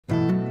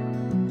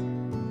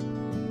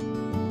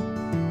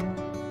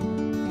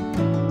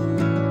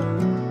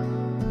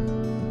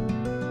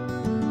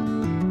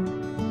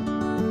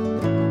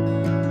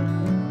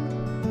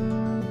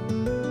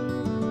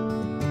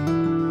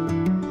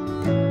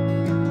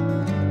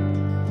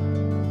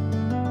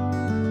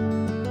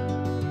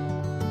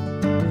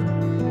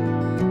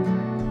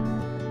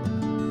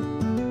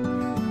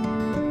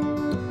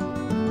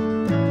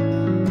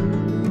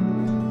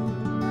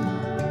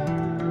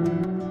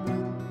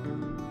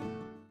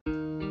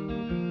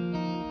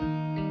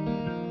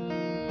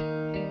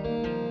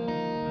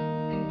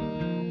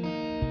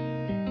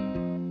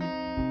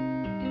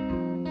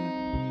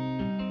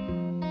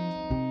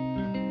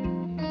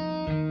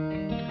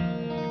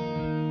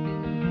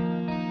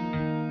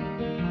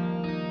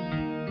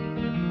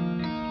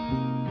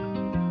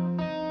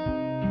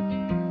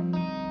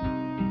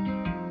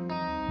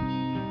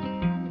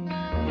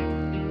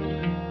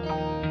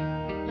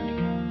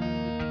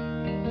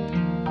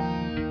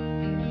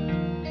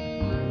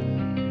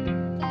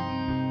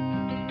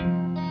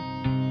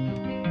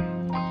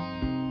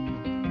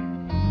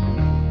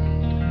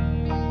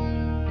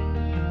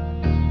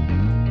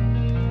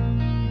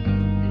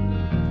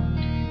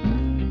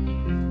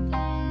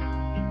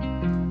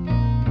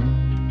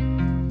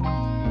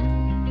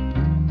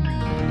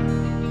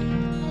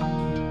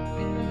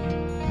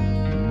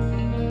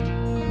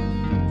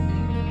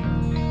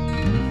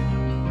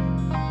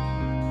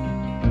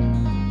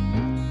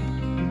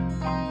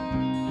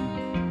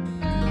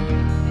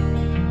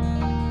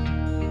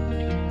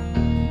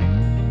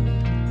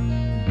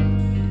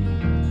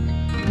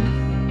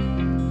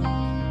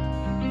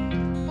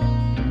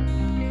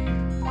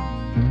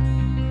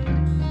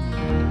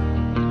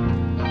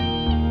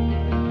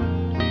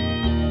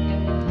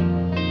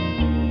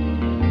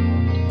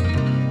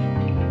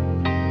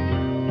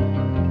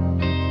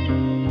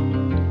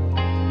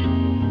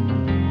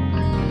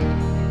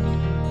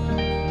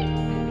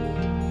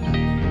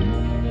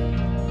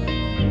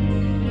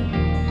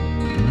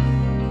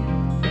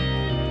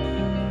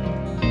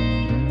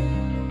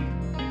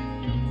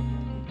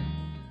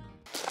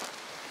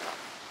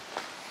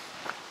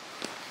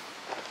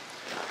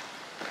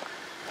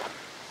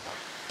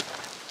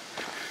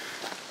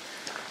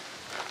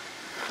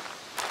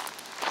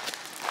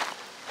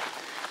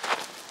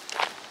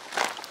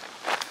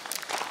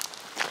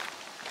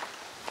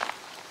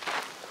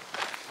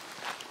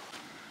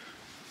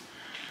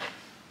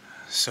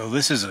So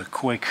this is a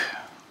quick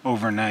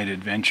overnight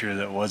adventure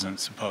that wasn't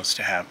supposed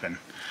to happen,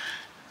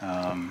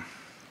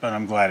 but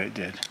I'm glad it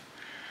did.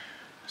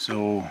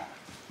 So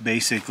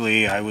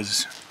basically I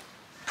was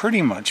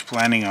pretty much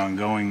planning on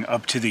going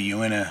up to the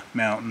Uinta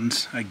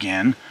Mountains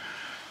again,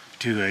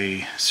 to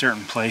a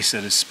certain place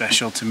that is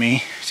special to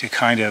me, to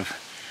kind of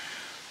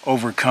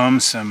overcome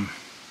some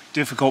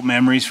difficult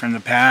memories from the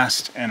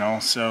past and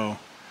also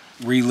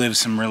relive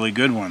some really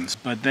good ones.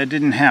 But that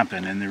didn't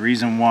happen, and the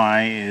reason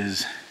why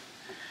is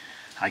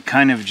I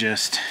kind of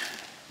just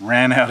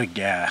ran out of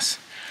gas.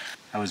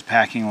 I was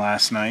packing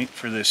last night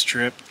for this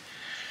trip,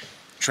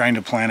 trying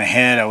to plan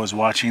ahead. I was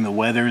watching the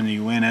weather in the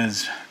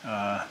Uintas.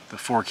 The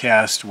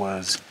forecast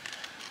was,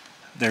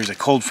 there's a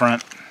cold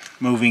front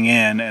moving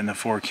in, and the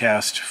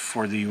forecast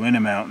for the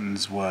Uinta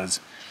Mountains was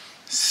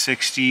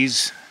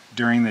 60s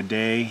during the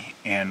day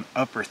and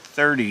upper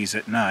 30s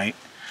at night,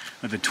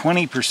 with a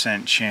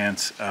 20%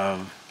 chance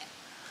of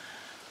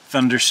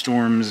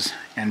thunderstorms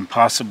and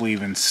possibly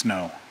even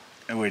snow,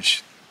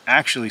 which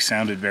actually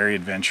sounded very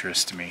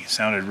adventurous to me. It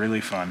sounded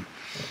really fun,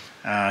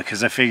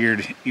 because I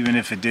figured even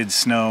if it did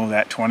snow,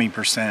 that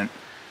 20%,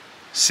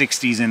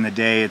 60s in the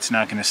day, it's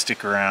not going to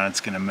stick around, it's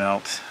going to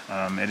melt.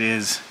 It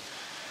is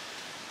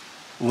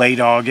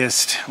later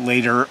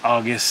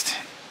August,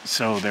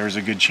 so there's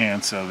a good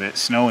chance of it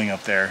snowing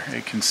up there.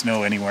 It can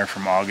snow anywhere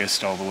from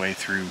August all the way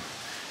through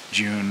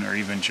June or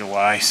even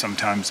July,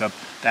 sometimes up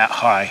that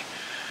high.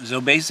 So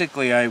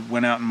basically I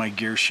went out in my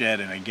gear shed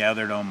and I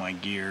gathered all my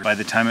gear. By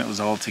the time it was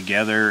all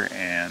together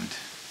and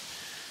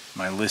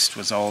my list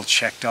was all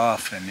checked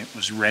off and it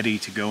was ready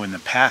to go in the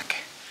pack,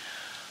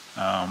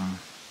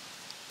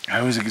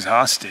 I was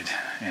exhausted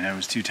and I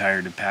was too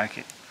tired to pack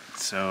it.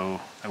 So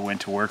I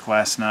went to work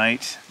last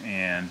night,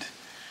 and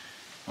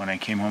when I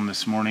came home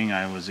this morning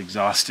I was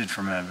exhausted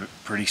from a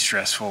pretty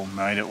stressful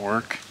night at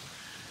work,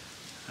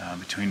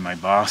 between my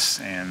boss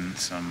and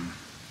some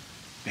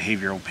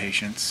behavioral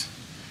patients.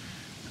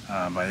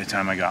 By the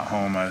time I got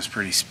home I was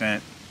pretty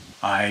spent.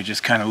 I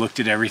just kind of looked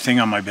at everything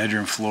on my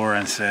bedroom floor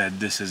and said,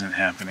 this isn't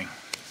happening.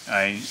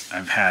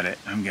 I've had it.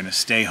 I'm going to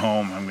stay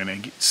home. I'm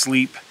going to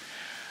sleep.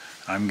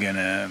 I'm going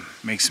to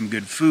make some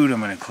good food.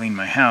 I'm going to clean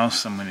my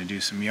house. I'm going to do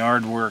some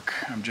yard work.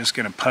 I'm just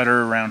going to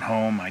putter around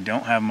home. I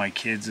don't have my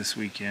kids this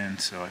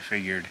weekend, so I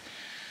figured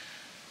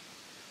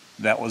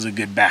that was a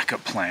good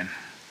backup plan.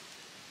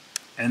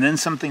 And then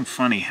something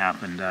funny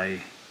happened.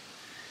 I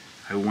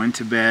went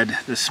to bed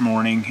this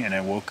morning and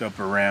I woke up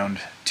around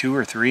 2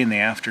 or 3 in the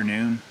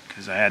afternoon,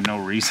 because I had no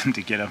reason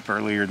to get up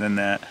earlier than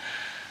that.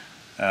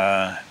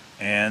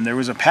 And there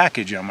was a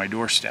package on my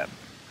doorstep.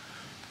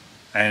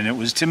 And it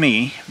was to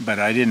me, but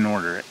I didn't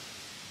order it.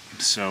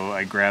 So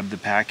I grabbed the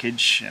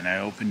package and I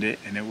opened it,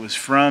 and it was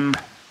from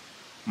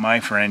my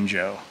friend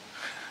Joe,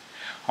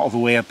 all the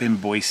way up in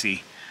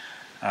Boise.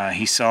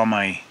 He saw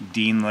my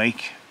Dean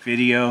Lake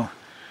video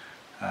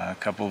a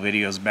couple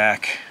videos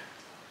back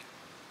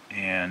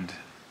and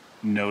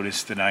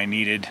noticed that I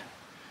needed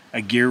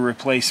a gear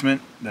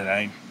replacement, that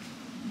I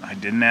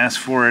didn't ask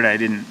for it. I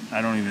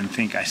don't even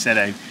think I said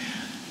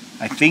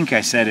I think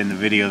I said in the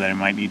video that I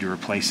might need to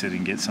replace it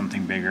and get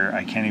something bigger.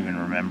 I can't even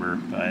remember,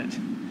 but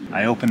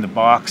I opened the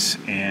box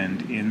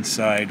and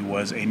inside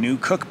was a new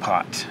cook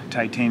pot,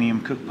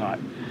 titanium cook pot,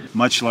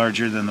 much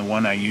larger than the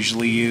one I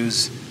usually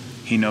use.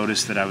 He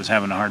noticed that I was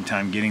having a hard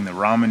time getting the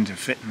ramen to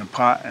fit in the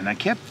pot, and I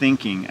kept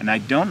thinking, and I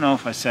don't know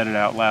if I said it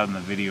out loud in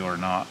the video or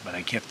not, but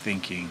I kept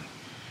thinking,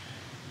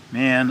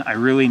 man, I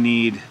really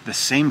need the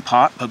same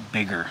pot but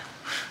bigger.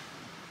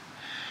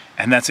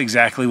 And that's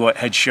exactly what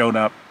had shown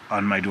up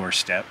on my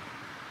doorstep.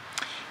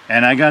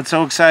 And I got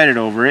so excited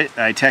over it,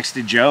 I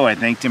texted Joe. I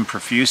thanked him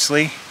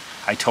profusely.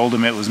 I told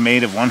him it was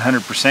made of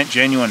 100%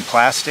 genuine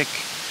plastic.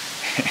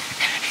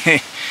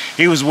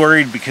 He was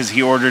worried because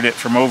he ordered it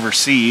from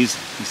overseas.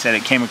 He said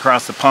it came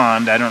across the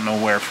pond. I don't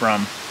know where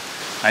from.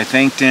 I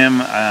thanked him.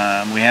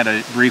 We had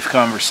a brief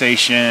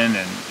conversation,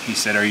 and he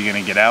said, are you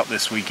going to get out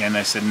this weekend?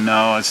 I said,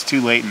 no, it's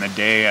too late in the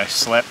day. I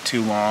slept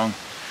too long.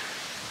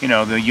 You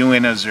know, the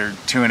Uintas are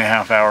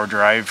 2.5 hour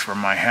drive from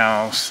my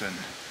house, and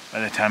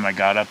by the time I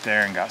got up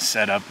there and got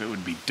set up, it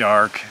would be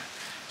dark.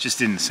 It just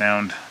didn't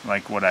sound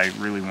like what I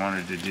really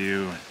wanted to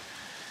do.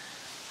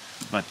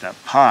 But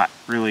that pot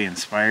really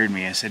inspired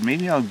me. I said,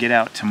 maybe I'll get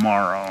out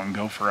tomorrow and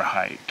go for a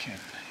hike. And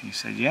he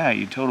said, yeah,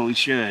 you totally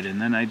should. And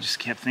then I just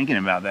kept thinking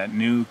about that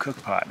new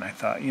cook pot, and I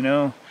thought, you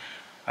know,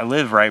 I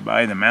live right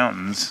by the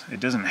mountains. It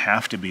doesn't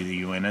have to be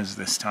the Uintas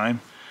this time.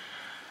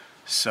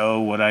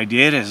 So what I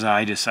did is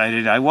I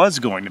decided I was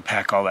going to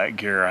pack all that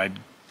gear.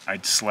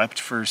 I'd slept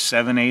for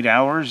 7-8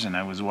 hours and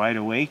I was wide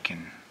awake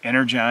and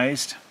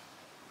energized.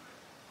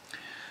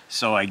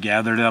 So I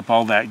gathered up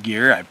all that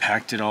gear, I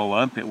packed it all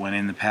up. It went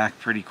in the pack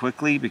pretty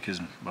quickly because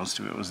most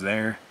of it was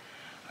there.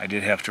 I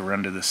did have to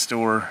run to the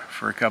store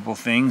for a couple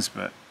things,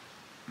 but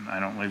I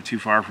don't live too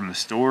far from the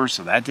store,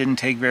 so that didn't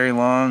take very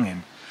long.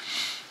 And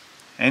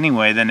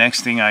anyway, the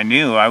next thing I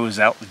knew, I was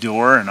out the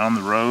door and on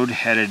the road,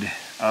 headed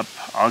up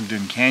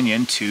Ogden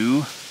Canyon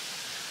to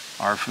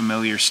our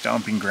familiar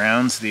stomping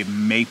grounds, the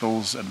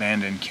Maples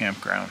Abandoned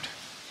Campground.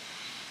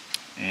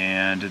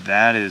 And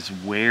that is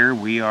where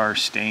we are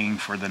staying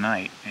for the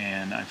night.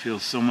 And I feel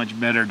so much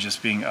better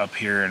just being up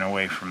here and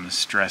away from the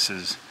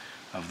stresses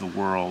of the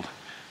world.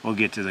 We'll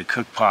get to the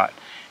cook pot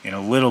in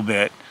a little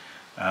bit.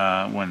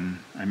 When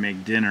I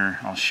make dinner,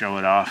 I'll show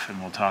it off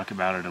and we'll talk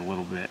about it a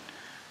little bit.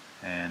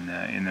 And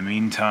in the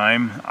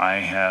meantime, I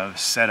have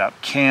set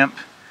up camp.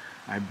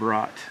 I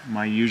brought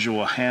my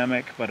usual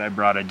hammock, but I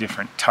brought a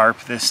different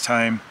tarp this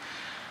time.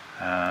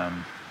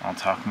 I'll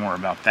talk more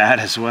about that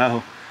as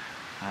well.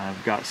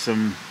 I've got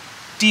some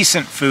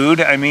decent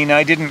food. I mean,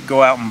 I didn't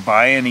go out and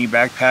buy any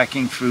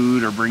backpacking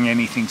food or bring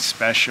anything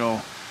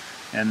special.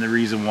 And the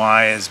reason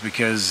why is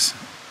because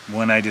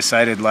when I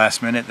decided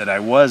last minute that I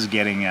was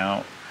getting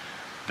out,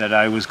 that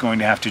I was going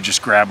to have to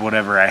just grab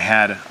whatever I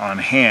had on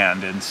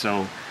hand. And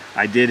so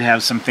I did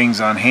have some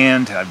things on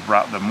hand. I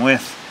brought them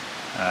with.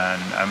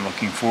 And I'm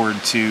looking forward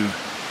to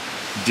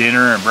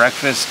dinner and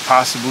breakfast,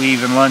 possibly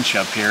even lunch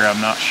up here. I'm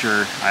not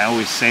sure. I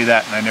always say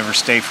that and I never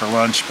stay for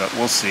lunch, but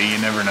we'll see.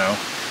 You never know.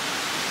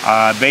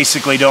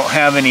 Basically don't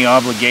have any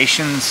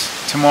obligations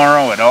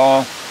tomorrow at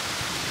all.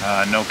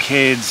 No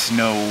kids,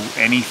 no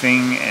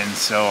anything, and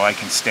so I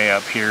can stay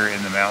up here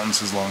in the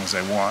mountains as long as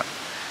I want.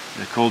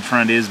 The cold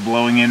front is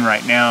blowing in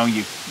right now.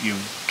 You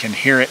can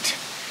hear it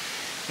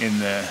in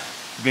the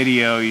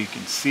video. You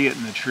can see it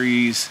in the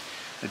trees.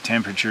 The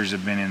temperatures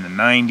have been in the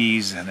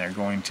 90s and they're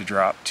going to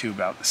drop to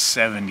about the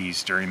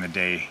 70s during the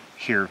day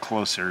here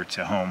closer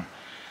to home,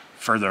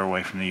 further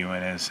away from the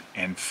UN is,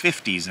 and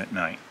 50s at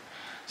night.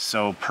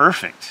 So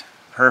perfect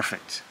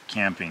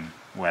camping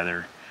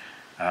weather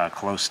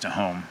close to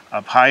home.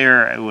 Up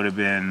higher I would have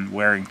been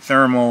wearing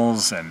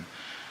thermals and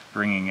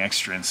bringing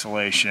extra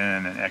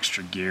insulation and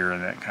extra gear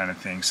and that kind of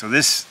thing. So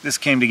this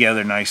came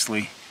together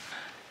nicely,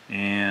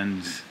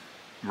 and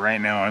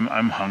right now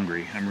I'm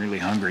hungry. I'm really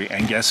hungry,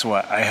 and guess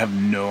what? I have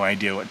no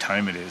idea what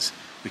time it is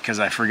because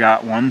I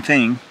forgot one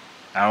thing.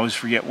 I always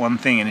forget one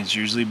thing, and it's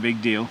usually a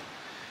big deal.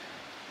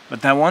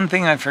 But that one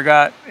thing I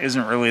forgot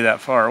isn't really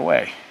that far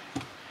away.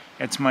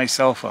 It's my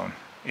cell phone.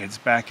 It's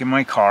back in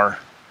my car,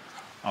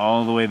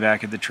 all the way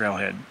back at the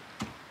trailhead.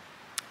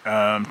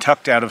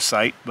 Tucked out of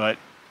sight, but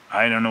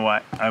I don't know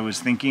what I was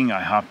thinking.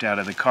 I hopped out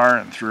of the car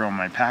and threw on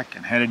my pack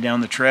and headed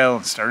down the trail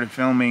and started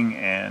filming,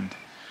 and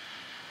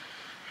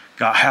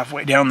got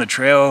halfway down the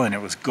trail and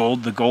it was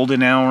the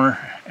golden hour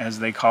as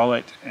they call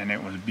it, and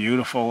it was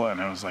beautiful,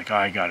 and I was like, oh,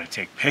 I gotta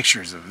take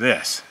pictures of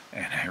this.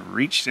 And I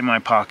reached in my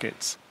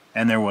pockets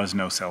and there was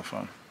no cell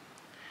phone.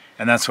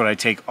 And that's what I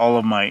take all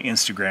of my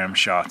Instagram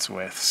shots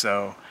with.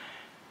 So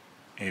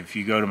if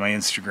you go to my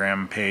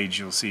Instagram page,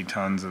 you'll see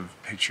tons of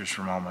pictures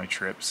from all my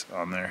trips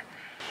on there.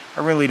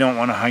 I really don't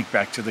want to hike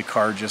back to the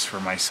car just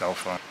for my cell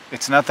phone.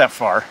 It's not that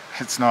far.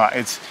 It's not.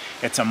 It's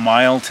a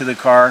mile to the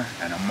car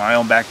and a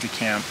mile back to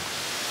camp.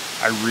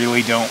 I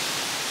really don't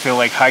feel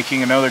like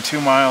hiking another 2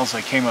 miles.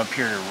 I came up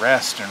here to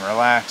rest and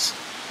relax.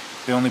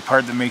 The only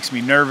part that makes me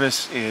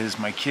nervous is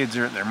my kids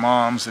are at their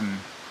mom's, and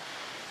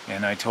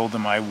I told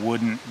them I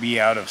wouldn't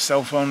be out of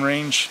cell phone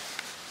range.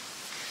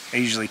 I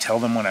usually tell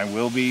them when I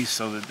will be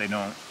so that they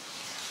don't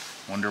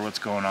wonder what's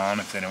going on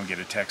if they don't get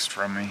a text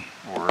from me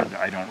or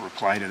I don't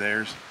reply to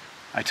theirs.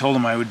 I told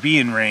them I would be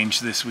in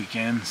range this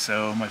weekend,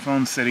 so my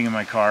phone's sitting in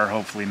my car,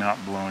 hopefully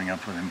not blowing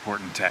up with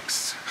important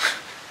texts.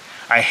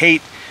 I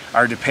hate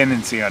our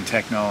dependency on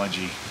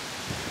technology,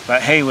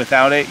 but hey,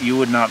 without it, you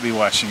would not be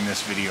watching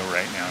this video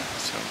right now.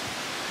 So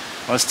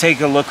let's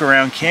take a look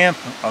around camp.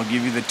 I'll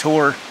give you the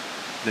tour,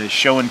 the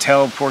show and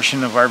tell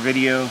portion of our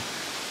video,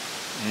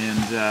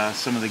 and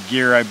some of the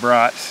gear I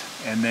brought,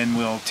 and then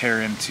we'll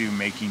tear into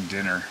making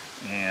dinner.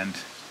 And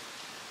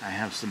I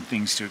have some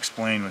things to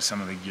explain with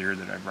some of the gear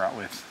that I brought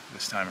with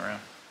this time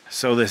around.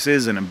 So this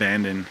is an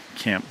abandoned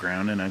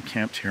campground, and I've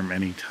camped here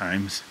many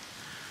times.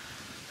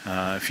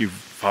 If you've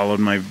followed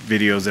my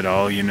videos at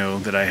all, you know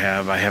that I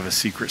have a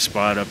secret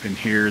spot up in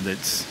here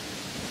that's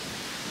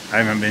I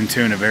haven't been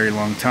to in a very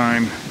long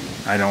time.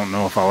 I don't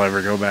know if I'll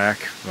ever go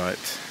back,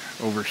 but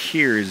over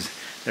here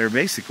there are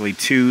basically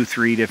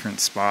 2-3 different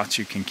spots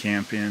you can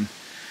camp in.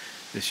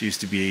 This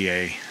used to be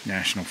a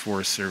National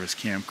Forest Service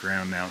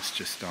campground. Now it's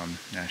just on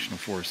National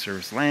Forest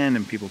Service land,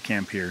 and people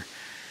camp here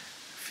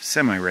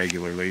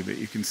semi-regularly, but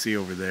you can see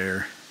over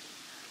there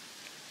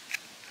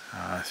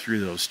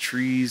through those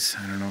trees.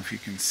 I don't know if you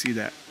can see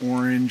that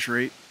orange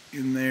right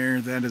in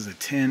there. That is a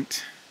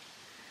tent.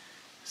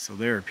 So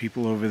there are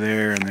people over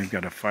there, and they've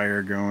got a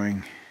fire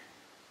going.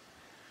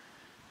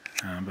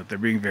 But they're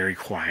being very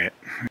quiet.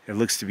 It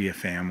looks to be a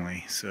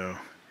family, so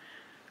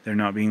they're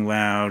not being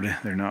loud.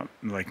 They're not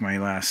like my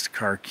last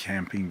car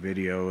camping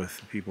video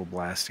with people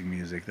blasting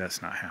music.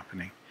 That's not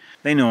happening.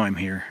 They know I'm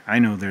here. I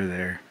know they're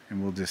there,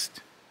 and we'll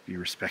just be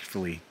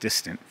respectfully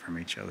distant from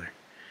each other.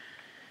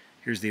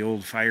 Here's the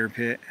old fire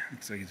pit.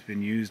 Looks like it's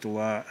been used a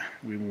lot.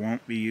 We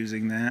won't be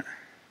using that.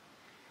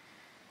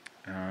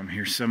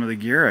 Here's some of the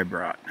gear I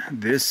brought.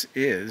 This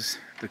is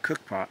the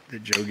cook pot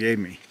that Joe gave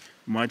me.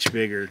 Much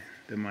bigger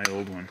than my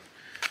old one.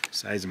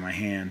 Size of my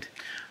hand.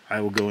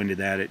 I will go into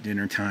that at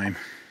dinner time.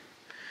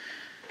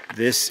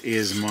 This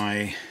is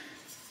my,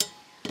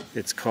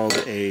 it's called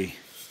a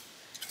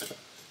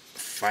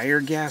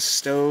fire gas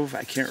stove.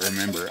 I can't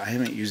remember. I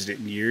haven't used it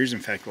in years. In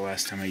fact, the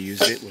last time I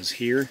used it was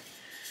here.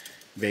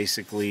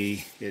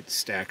 Basically, it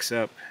stacks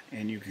up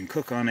and you can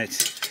cook on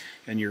it,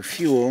 and your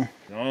fuel,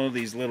 all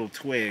these little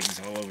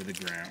twigs all over the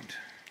ground.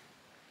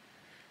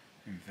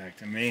 In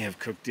fact, I may have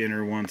cooked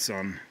dinner once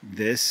on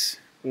this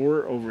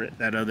or over at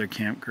that other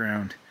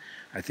campground.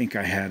 I think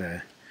I had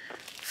a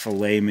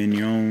filet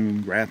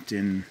mignon wrapped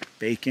in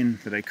bacon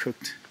that I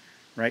cooked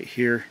right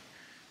here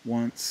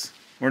once.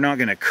 We're not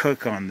going to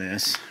cook on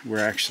this. We're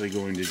actually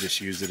going to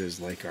just use it as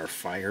like our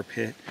fire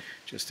pit,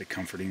 just a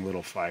comforting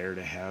little fire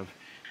to have.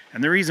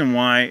 And the reason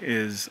why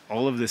is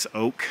all of this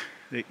oak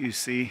that you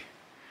see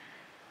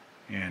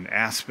and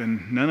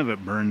aspen, none of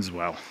it burns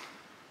well.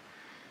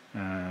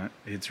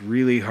 It's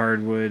really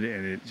hardwood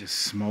and it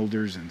just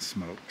smolders and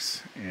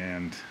smokes.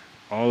 And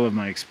all of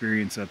my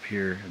experience up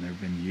here, and there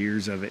have been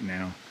years of it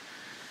now,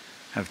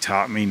 have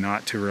taught me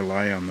not to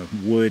rely on the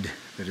wood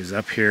that is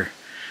up here.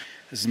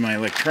 This is my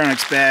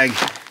electronics bag.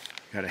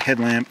 Got a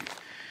headlamp,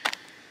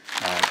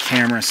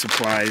 camera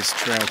supplies,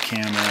 trail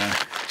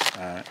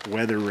camera,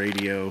 weather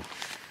radio,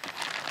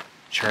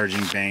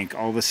 charging bank,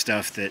 all the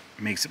stuff that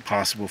makes it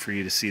possible for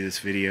you to see this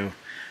video.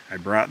 I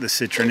brought the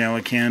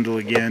citronella candle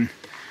again,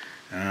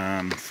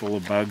 full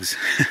of bugs.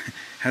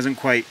 Hasn't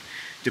quite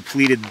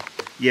depleted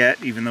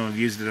yet, even though I've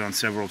used it on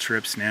several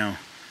trips now.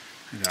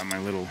 I got my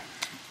little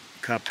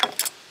cup.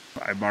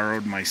 I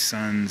borrowed my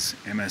son's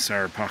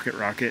MSR pocket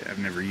rocket. I've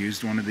never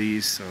used one of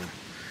these, so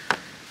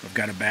I've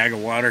got a bag of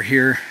water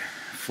here,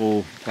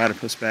 full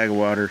platypus bag of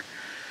water.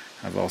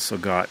 I've also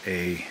got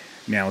a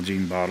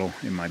Nalgene bottle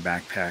in my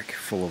backpack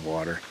full of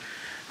water.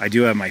 I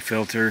do have my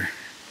filter.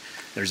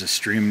 There's a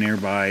stream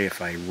nearby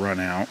if I run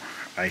out.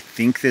 I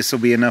think this will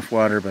be enough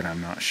water, but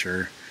I'm not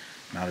sure.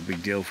 Not a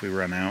big deal if we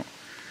run out.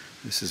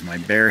 This is my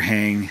bear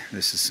hang.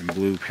 This is some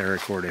blue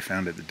paracord I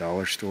found at the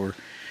dollar store.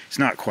 It's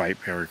not quite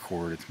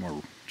paracord, it's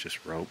more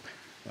just rope,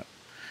 but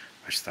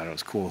I just thought it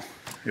was cool.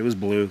 It was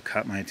blue,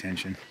 caught my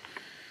attention.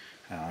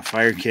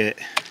 Fire kit,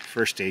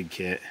 first aid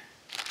kit,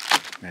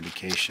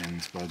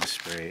 medications, bug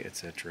spray,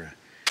 etc.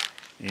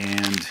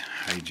 And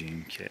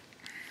hygiene kit.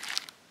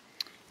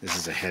 This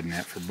is a head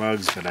net for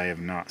bugs, but I have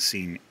not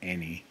seen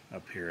any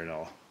up here at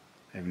all.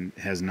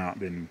 Has not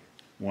been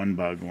one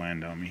bug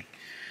land on me.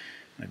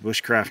 My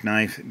bushcraft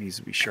knife, it needs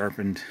to be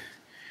sharpened.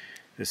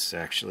 This is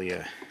actually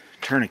a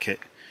tourniquet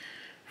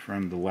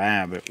from the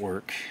lab at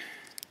work,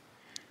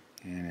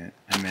 and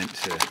I meant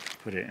to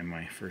put it in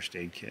my first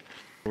aid kit.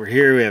 Over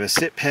here we have a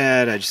sit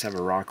pad. I just have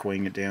a rock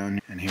weighing it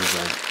down, and here's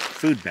our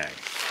food bag.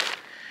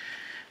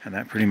 And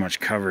that pretty much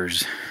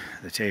covers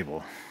the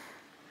table.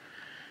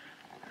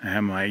 I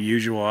have my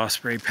usual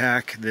Osprey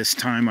pack. This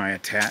time I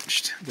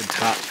attached the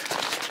top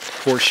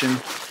portion,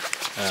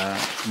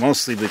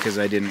 mostly because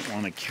I didn't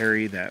want to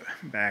carry that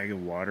bag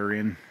of water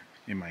in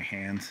my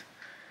hands.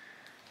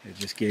 It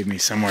just gave me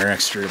somewhere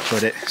extra to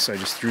put it, so I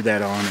just threw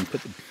that on and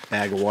put the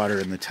bag of water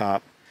in the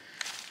top.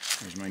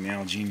 There's my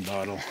Nalgene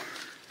bottle.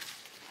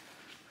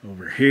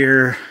 Over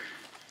here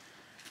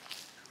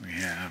we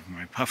have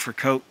my puffer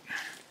coat,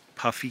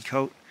 puffy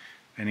coat,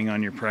 depending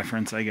on your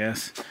preference, I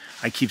guess.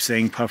 I keep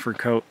saying puffer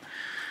coat.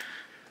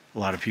 A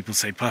lot of people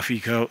say puffy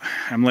coat.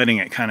 I'm letting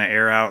it kind of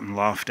air out and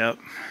loft up.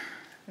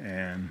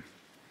 And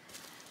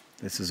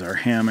this is our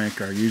hammock,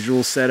 our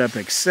usual setup,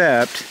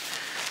 except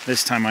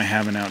this time I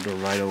have an Outdoor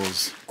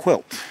Vitals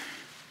quilt.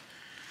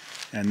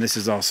 And this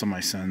is also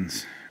my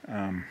son's.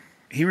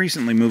 He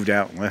recently moved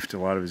out and left a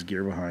lot of his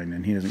gear behind,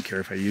 and he doesn't care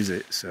if I use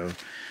it. So,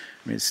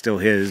 I mean, it's still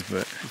his,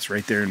 but it's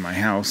right there in my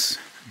house.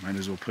 Might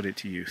as well put it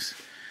to use.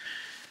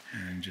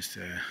 And just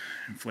a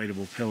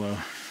inflatable pillow,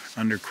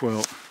 under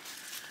quilt.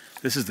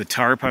 This is the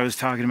tarp I was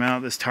talking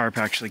about. This tarp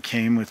actually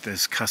came with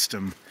this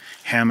custom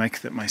hammock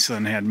that my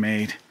son had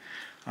made.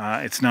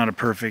 It's not a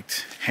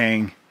perfect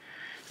hang.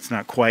 It's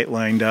not quite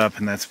lined up,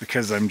 and that's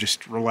because I'm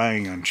just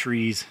relying on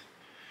trees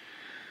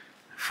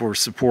for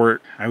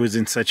support. I was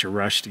in such a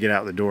rush to get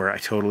out the door, I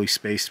totally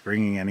spaced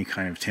bringing any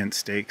kind of tent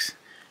stakes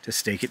to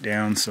stake it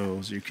down. So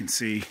as you can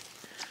see,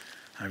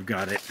 I've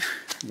got it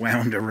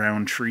wound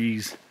around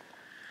trees.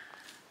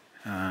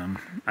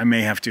 I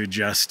may have to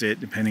adjust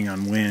it depending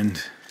on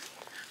wind.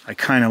 I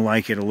kind of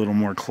like it a little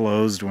more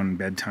closed when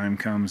bedtime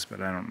comes, but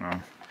I don't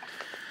know.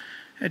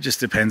 It just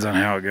depends on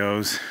how it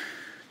goes,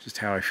 just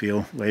how I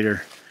feel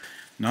later.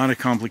 Not a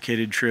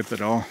complicated trip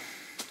at all.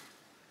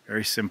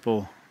 Very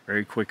simple,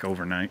 very quick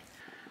overnight.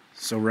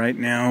 So right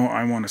now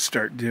I want to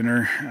start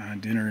dinner.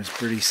 Dinner is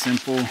pretty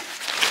simple.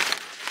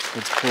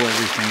 Let's pull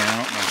everything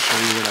out and I'll show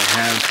you what I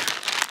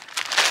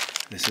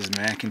have. This is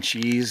mac and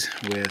cheese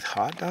with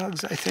hot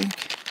dogs, I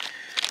think,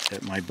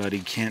 that my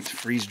buddy Kent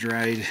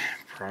freeze-dried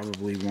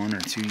probably 1 or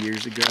 2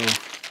 years ago,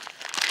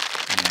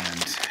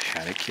 and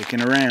had it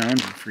kicking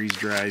around. He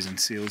freeze-dries and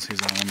seals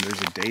his own.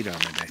 There's a date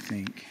on it, I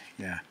think.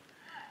 Yeah.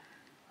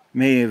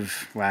 May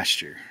of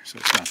last year, so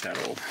it's not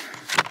that old.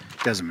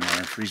 Doesn't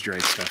matter.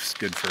 Freeze-dried stuff's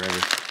good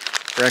forever.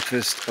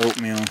 Breakfast,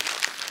 oatmeal,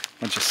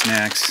 bunch of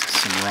snacks,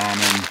 some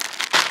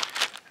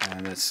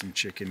ramen. That's some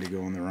chicken to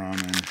go in the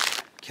ramen.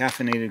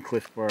 Caffeinated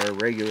Cliff Bar,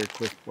 regular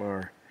Cliff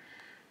Bar,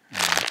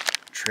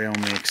 trail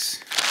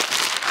mix,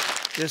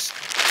 just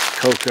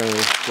cocoa,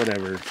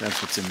 whatever,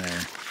 that's what's in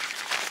there.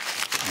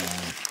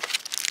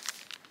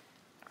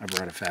 I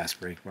brought a fast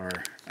break bar.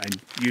 I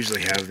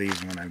usually have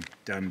these when I'm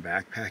done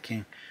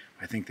backpacking.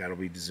 I think that'll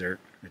be dessert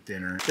at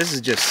dinner. This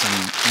is just some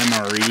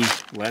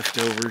MRE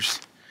leftovers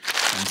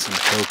and some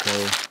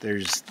cocoa.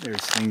 There's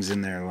things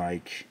in there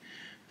like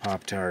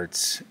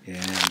Pop-Tarts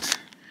and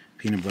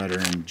peanut butter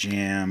and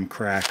jam,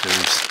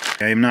 crackers.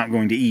 I am not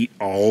going to eat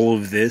all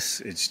of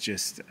this. It's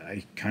just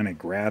I kind of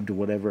grabbed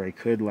whatever I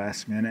could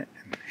last minute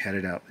and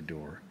headed out the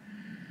door.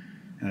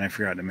 And I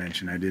forgot to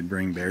mention I did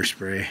bring bear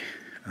spray.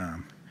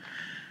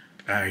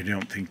 I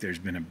don't think there's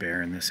been a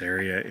bear in this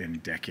area in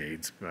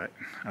decades, but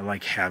I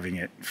like having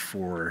it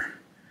for,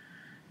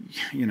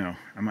 you know,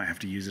 I might have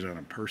to use it on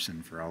a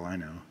person for all I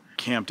know.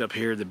 Camped up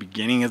here at the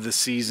beginning of the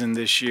season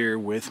this year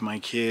with my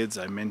kids.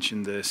 I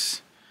mentioned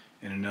this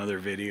in another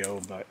video,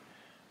 but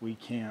we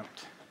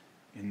camped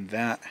in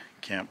that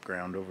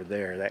campground over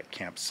there, that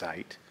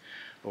campsite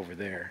over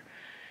there.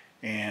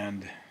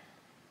 And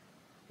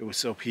it was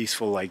so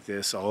peaceful like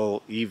this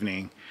all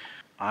evening.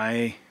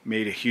 I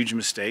made a huge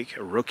mistake,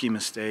 a rookie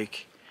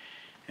mistake,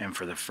 and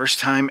for the first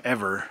time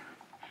ever,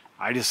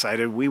 I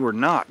decided we were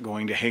not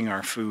going to hang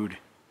our food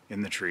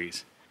in the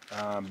trees.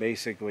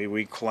 Basically,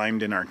 we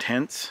climbed in our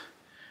tents,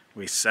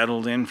 we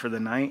settled in for the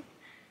night,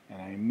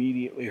 and I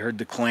immediately heard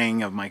the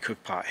clang of my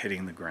cook pot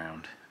hitting the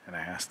ground. And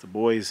I asked the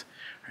boys,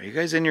 "Are you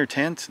guys in your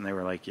tents?" And they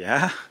were like,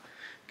 "Yeah,"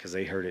 because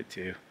they heard it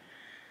too.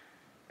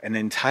 An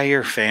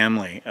entire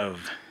family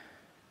of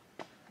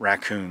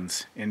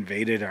raccoons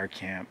invaded our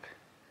camp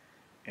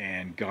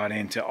and got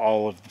into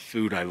all of the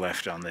food I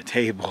left on the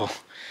table.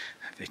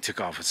 They took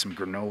off with some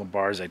granola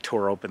bars. I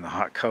tore open the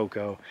hot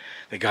cocoa.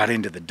 They got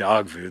into the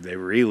dog food. They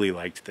really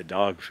liked the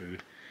dog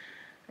food.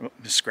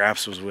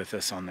 Scraps was with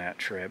us on that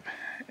trip,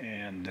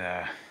 and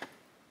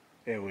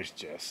it was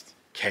just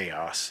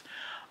chaos.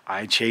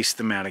 I chased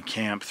them out of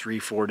camp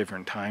 3-4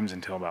 different times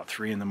until about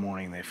 3 in the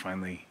morning. They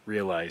finally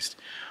realized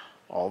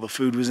all the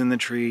food was in the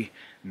tree,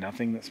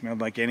 nothing that smelled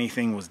like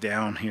anything was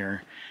down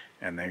here,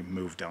 and they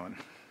moved on.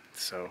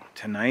 So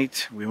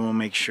tonight we will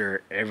make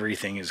sure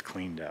everything is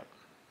cleaned up.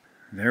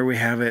 There we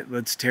have it.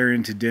 Let's tear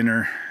into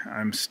dinner.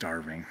 I'm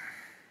starving.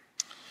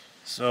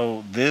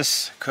 So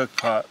this cook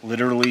pot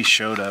literally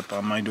showed up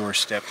on my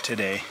doorstep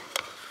today.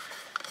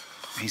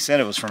 He said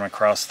it was from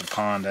across the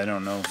pond. I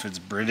don't know if it's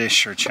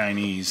British or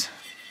Chinese.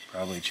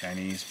 Probably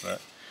Chinese,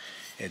 but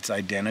it's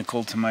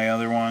identical to my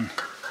other one.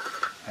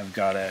 I've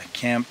got a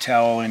camp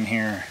towel in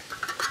here,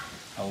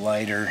 a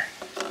lighter.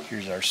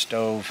 Here's our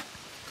stove.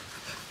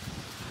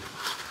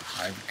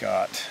 I've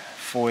got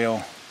foil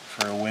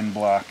for a wind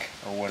block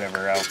or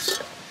whatever else.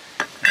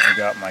 And I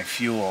got my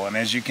fuel. And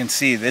as you can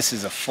see, this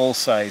is a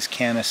full-size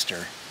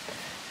canister,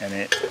 and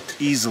it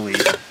easily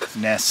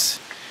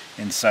nests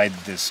inside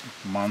this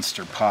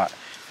monster pot.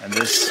 And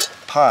this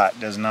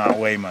pot does not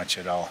weigh much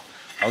at all.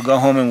 I'll go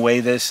home and weigh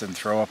this and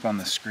throw up on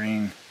the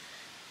screen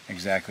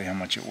exactly how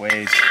much it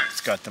weighs.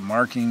 It's got the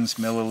markings,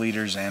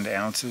 milliliters and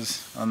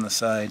ounces on the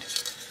side.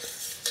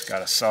 It's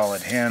got a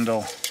solid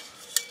handle,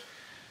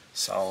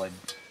 solid,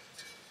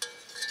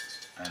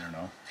 I don't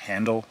know,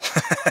 handle.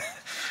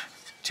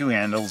 2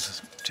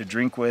 handles to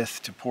drink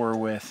with, to pour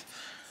with.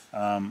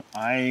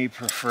 I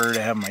prefer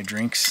to have my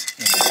drinks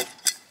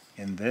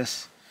in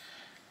this.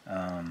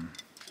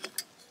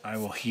 I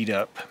will heat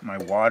up my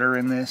water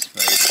in this,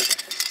 but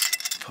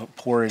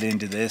pour it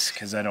into this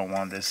because I don't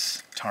want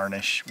this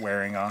tarnish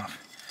wearing off.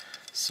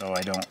 So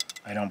I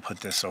don't put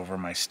this over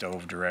my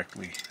stove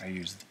directly. I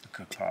use the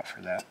cook pot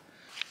for that.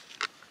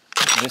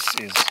 This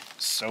is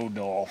so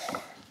dull.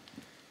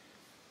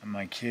 And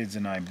my kids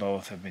and I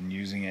both have been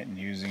using it and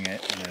using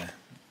it.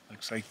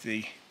 Looks like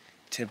the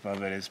tip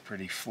of it is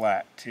pretty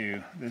flat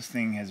too. This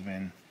thing has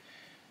been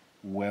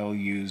well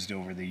used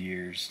over the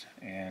years,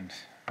 and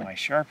my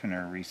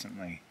sharpener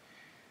recently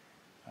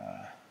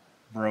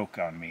broke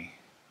on me,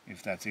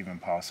 if that's even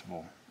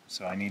possible.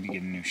 So I need to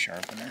get a new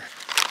sharpener.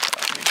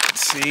 You can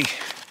see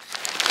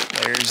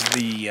there's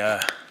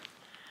the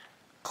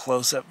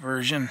close-up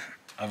version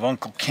of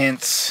Uncle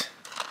Kent's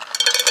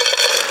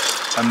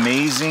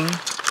amazing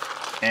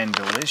and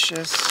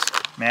delicious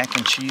mac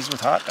and cheese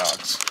with hot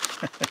dogs.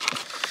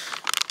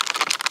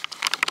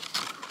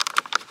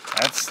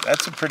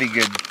 That's a pretty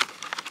good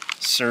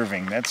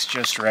serving. That's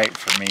just right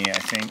for me, I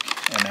think,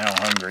 and how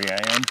hungry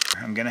I am.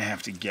 I'm gonna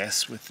have to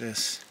guess with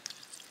this.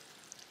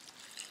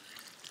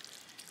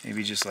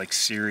 Maybe just like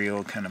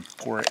cereal, kind of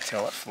pour it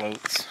till it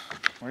floats.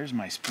 Where's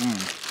my spoon?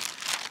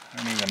 I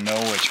don't even know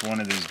which one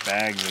of these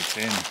bags it's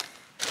in.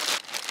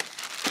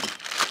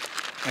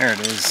 There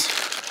it is.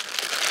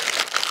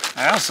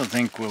 I also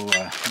think we'll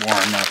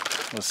warm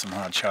up with some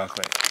hot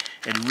chocolate.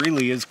 It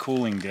really is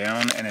cooling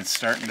down, and it's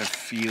starting to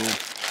feel,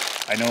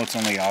 I know it's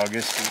only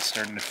August, but it's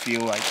starting to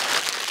feel like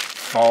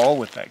fall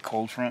with that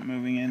cold front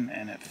moving in,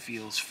 and it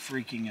feels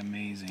freaking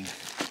amazing.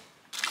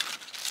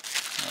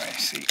 Oh, I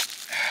see.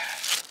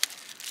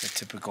 The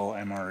typical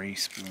MRE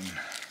spoon.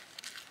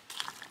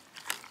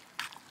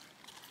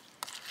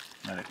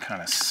 Let it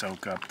kind of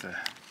soak up the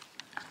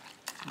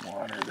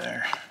water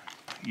there.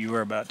 You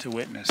are about to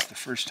witness the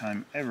first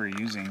time ever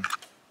using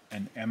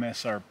an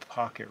MSR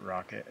Pocket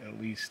Rocket, at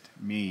least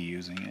me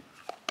using it,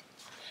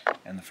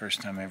 and the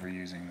first time ever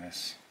using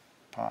this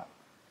pot.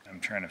 I'm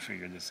trying to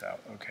figure this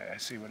out. Okay, I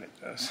see what it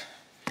does.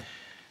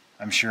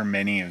 I'm sure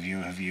many of you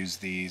have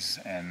used these,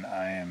 and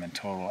I am a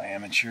total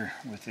amateur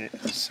with it,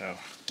 so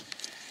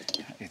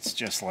it's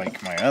just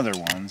like my other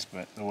ones,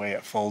 but the way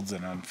it folds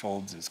and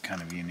unfolds is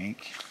kind of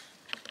unique.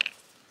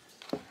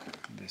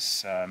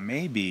 This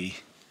may be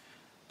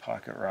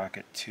Pocket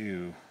Rocket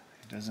 2.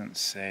 It doesn't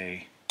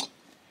say.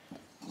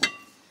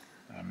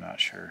 I'm not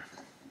sure.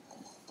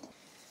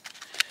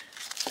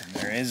 And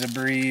there is a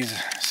breeze,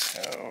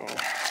 so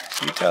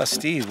Utah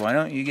Steve, why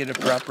don't you get a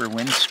proper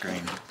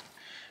windscreen?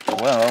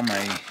 Well,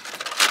 my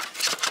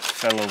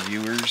fellow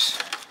viewers,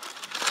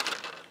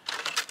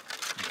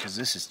 because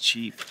this is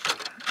cheap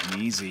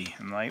and easy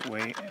and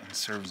lightweight and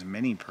serves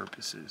many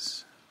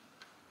purposes.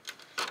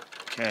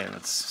 Okay,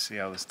 let's see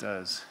how this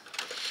does.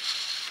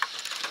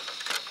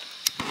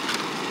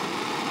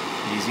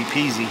 Easy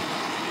peasy.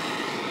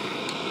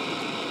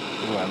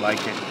 Ooh, I like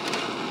it.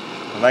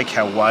 I like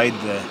how wide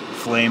the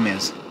flame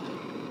is.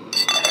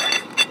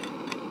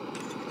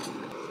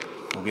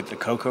 We'll get the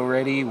cocoa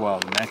ready while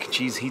the mac and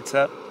cheese heats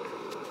up.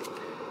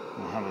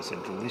 We'll have us a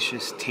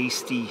delicious,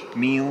 tasty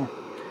meal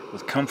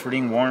with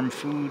comforting, warm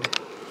food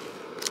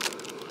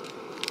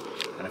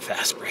and a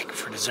fast break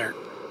for dessert.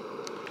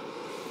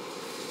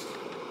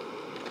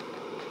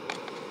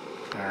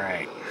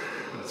 Alright,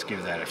 let's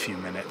give that a few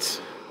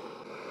minutes.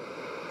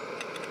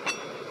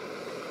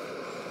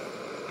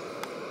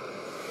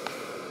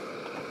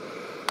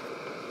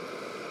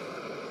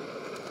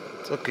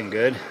 It's looking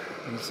good.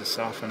 It needs to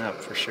soften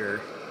up for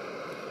sure.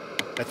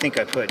 I think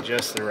I put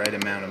just the right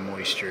amount of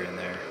moisture in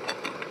there.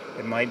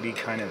 It might be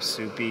kind of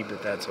soupy,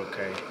 but that's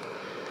okay.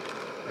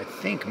 I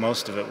think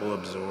most of it will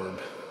absorb.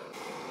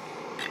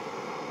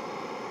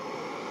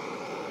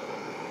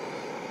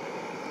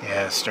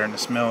 Yeah, it's starting to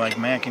smell like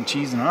mac and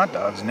cheese and hot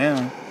dogs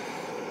now.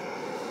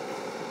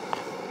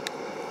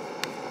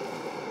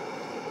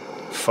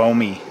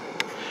 Foamy,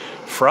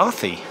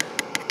 frothy,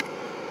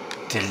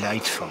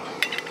 delightful.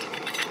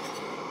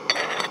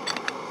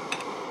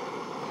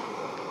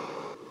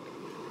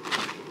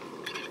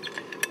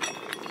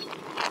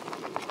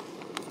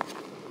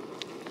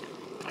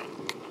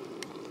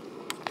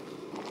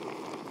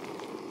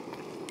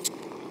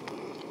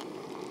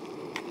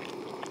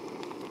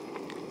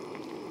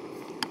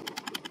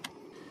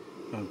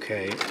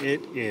 Okay,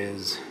 it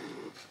is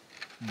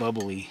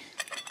bubbly,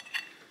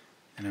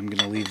 and I'm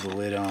gonna leave the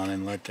lid on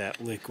and let that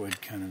liquid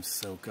kind of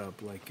soak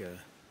up like a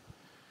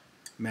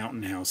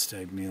Mountain House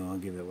type meal. I'll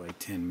give it like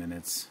 10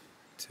 minutes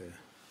to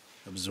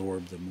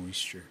absorb the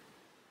moisture.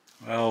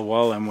 Well,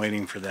 while I'm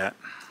waiting for that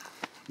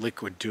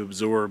liquid to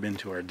absorb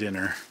into our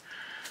dinner,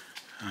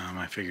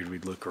 I figured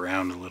we'd look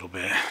around a little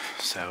bit.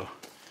 So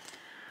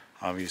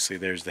obviously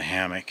there's the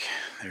hammock,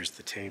 there's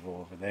the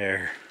table over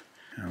there.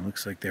 It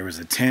looks like there was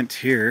a tent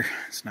here.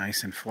 It's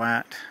nice and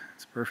flat.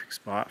 It's a perfect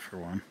spot for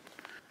one.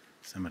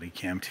 Somebody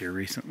camped here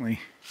recently.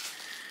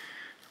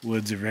 The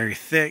woods are very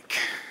thick.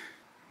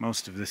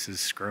 Most of this is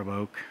scrub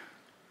oak.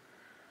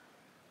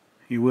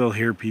 You will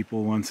hear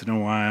people once in a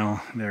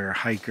while. There are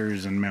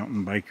hikers and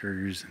mountain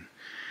bikers. And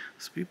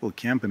those people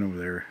camping over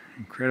there are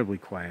incredibly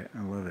quiet.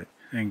 I love it.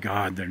 Thank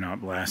God they're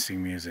not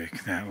blasting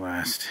music. That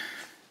last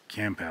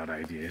camp out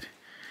I did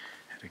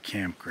at a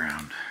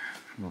campground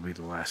will be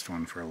the last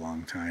one for a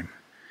long time.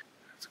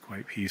 It's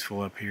quite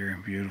peaceful up here,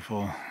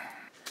 beautiful.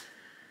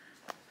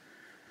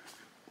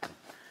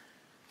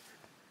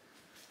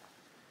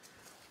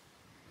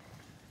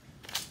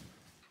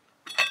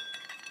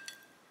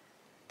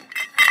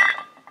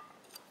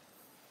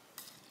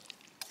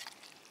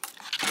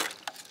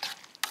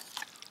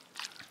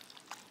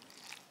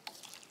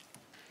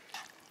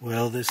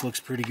 Well, this looks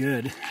pretty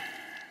good.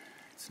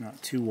 It's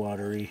not too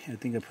watery. I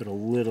think I put a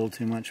little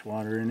too much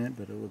water in it,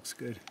 but it looks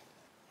good.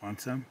 Want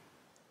some?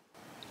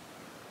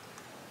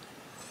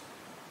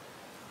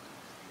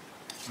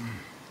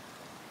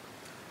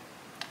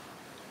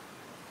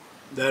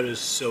 That is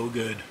so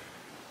good.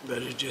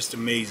 That is just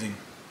amazing.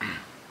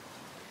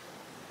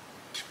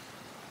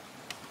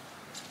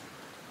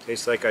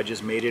 Tastes like I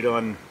just made it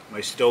on my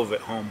stove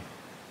at home.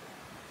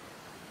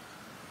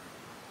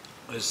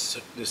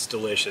 It's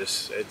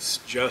delicious. It's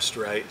just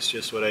right. It's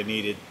just what I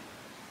needed.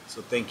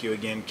 So thank you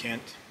again,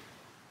 Kent.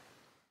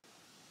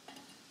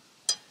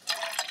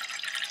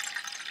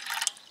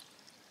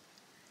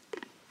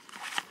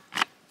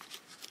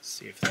 Let's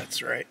see if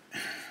that's right.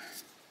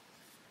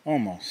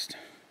 Almost.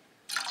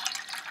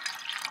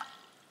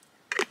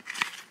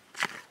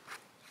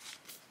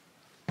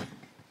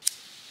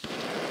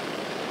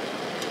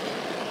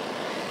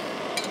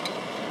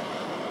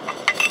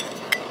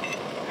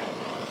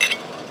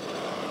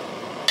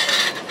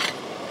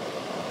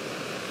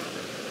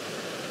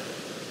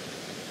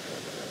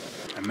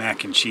 The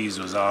mac and cheese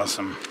was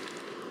awesome.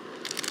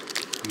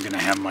 I'm gonna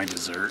have my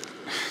dessert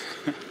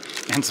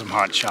and some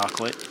hot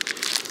chocolate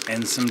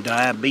and some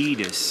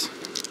diabetes.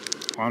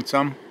 Want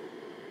some?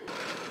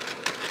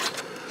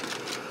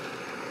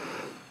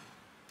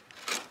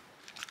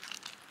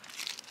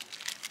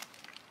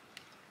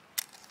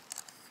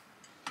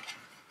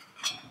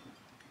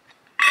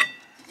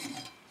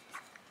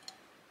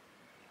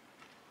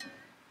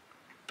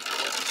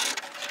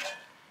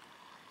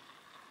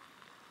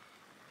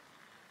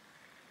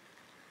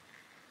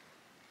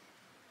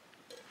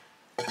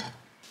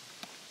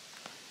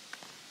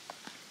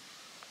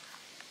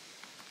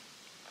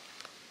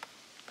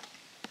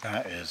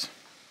 That is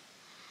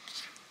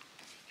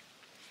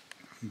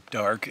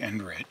dark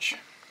and rich.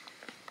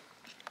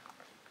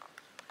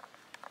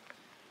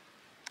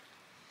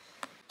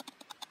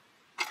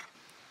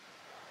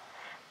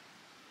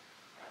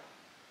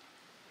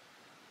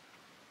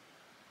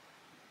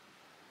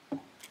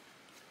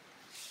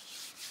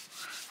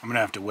 I'm gonna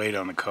have to wait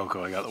on the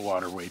cocoa. I got the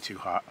water way too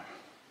hot.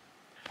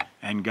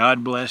 And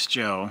God bless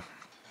Joe.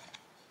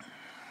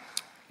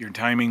 Your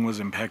timing was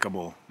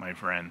impeccable, my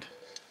friend.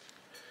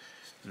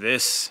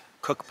 This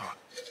cookpot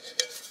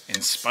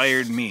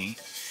inspired me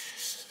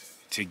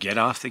to get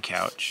off the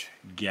couch,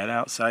 get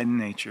outside in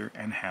nature,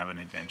 and have an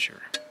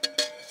adventure.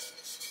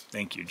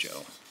 Thank you,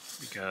 Joe,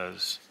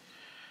 because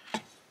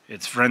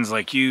it's friends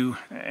like you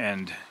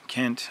and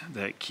Kent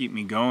that keep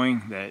me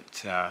going,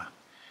 that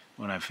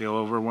when I feel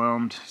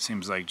overwhelmed,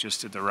 seems like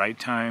just at the right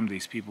time,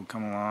 these people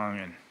come along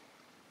and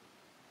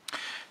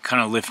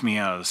kind of lift me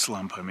out of the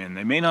slump I'm in.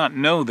 They may not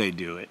know they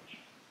do it,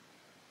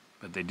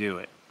 but they do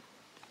it.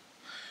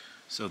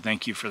 So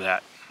thank you for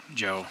that,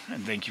 Joe,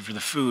 and thank you for the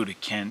food,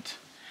 Kent,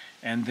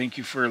 and thank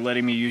you for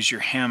letting me use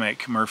your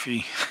hammock,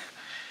 Murphy.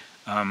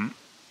 I'm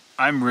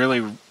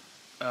really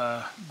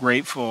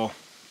grateful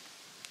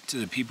to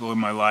the people in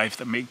my life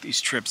that make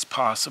these trips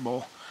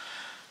possible.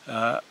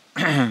 I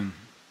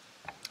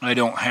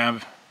don't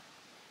have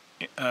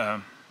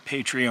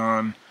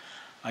Patreon.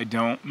 I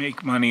don't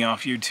make money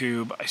off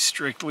YouTube. I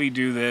strictly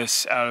do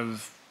this out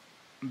of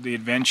the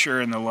adventure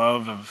and the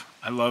love of,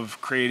 I love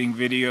creating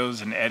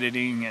videos and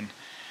editing, and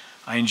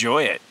I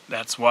enjoy it.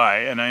 That's why,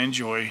 and I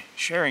enjoy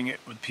sharing it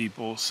with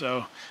people.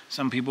 So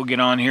some people get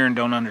on here and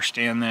don't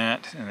understand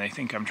that, and they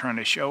think I'm trying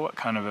to show what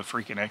kind of a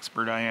freaking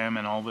expert I am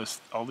in all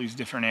these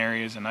different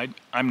areas, and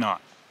I'm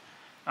not.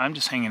 I'm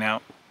just hanging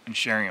out and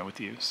sharing it with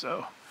you.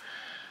 So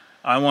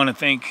I want to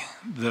thank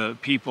the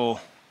people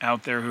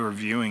out there who are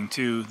viewing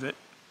too, that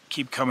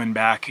keep coming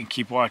back and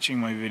keep watching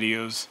my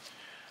videos.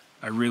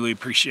 I really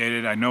appreciate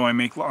it. I know I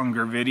make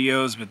longer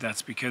videos, but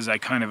that's because I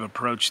kind of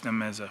approach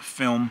them as a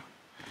film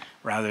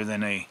rather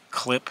than a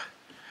clip.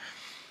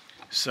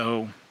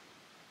 So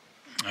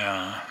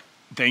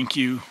thank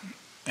you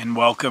and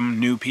welcome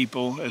new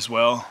people as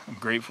well. I'm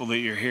grateful that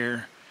you're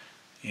here,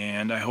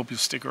 and I hope you'll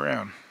stick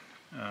around.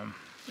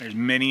 There's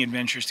many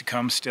adventures to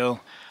come still.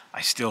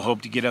 I still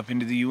hope to get up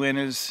into the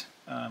Uintas.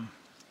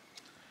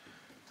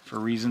 For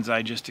reasons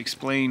I just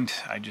explained,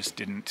 I just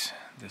didn't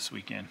this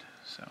weekend.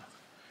 So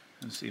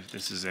let's see if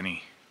this is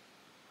any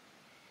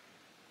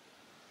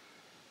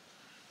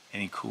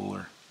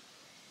cooler.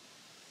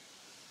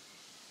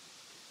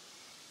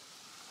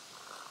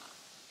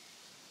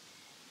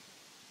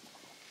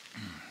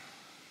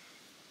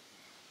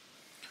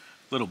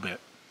 Little bit,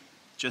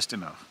 just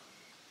enough.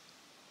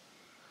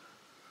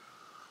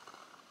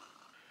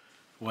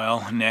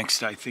 Well,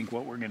 next I think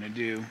what we're gonna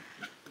do,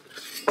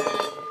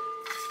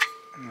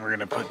 we're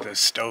gonna put the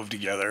stove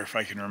together, if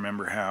I can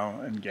remember how,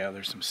 and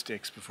gather some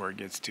sticks before it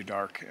gets too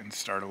dark and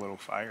start a little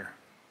fire.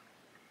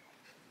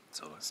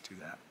 So let's do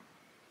that.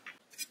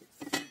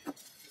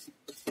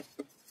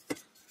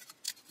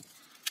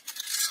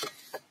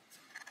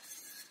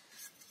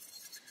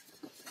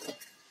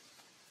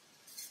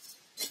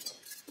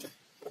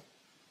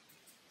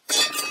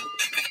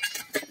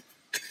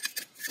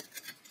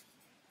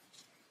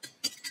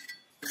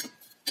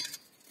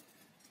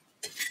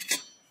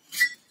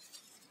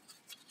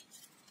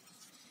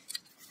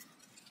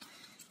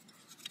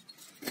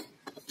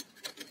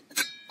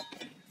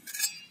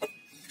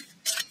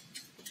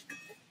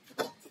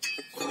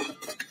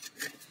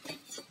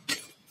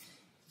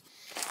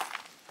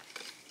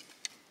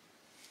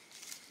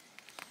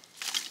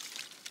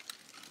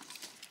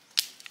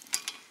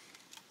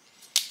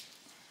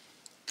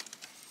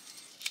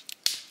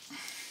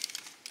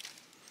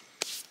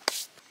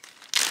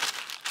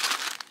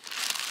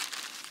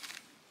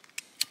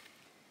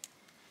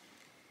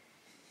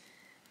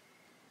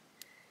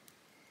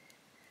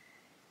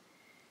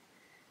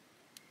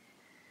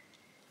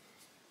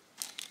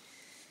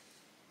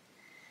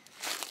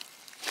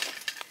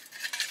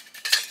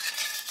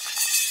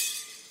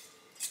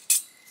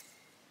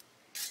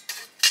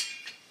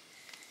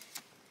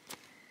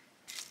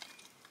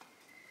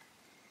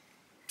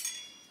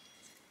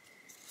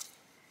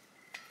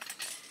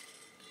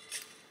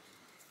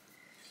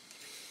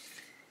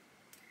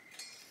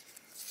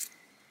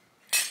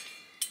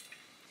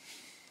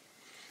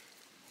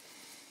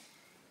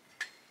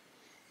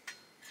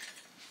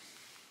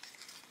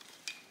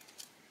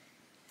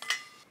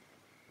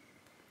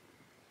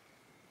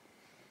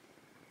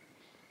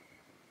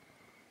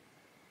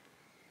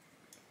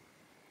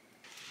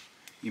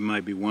 You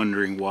might be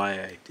wondering why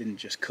I didn't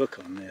just cook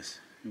on this.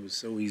 It was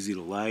so easy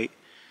to light,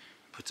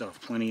 puts off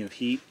plenty of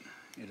heat.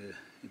 It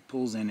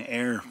pulls in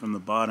air from the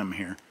bottom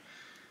here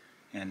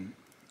and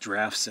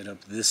drafts it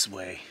up this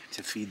way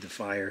to feed the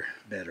fire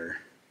better,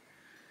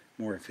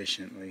 more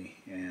efficiently.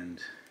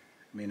 And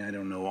I mean, I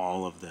don't know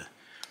all of the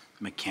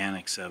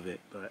mechanics of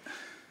it, but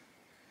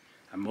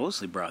I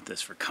mostly brought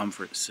this for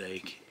comfort's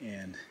sake,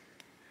 and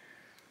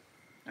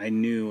I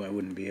knew I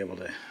wouldn't be able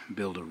to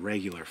build a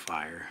regular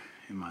fire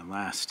in my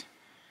last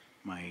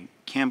my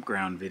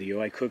campground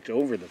video, I cooked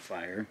over the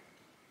fire.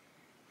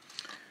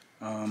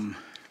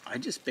 I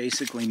just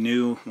basically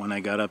knew when I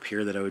got up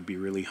here that I would be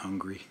really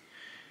hungry,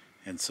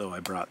 and so I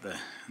brought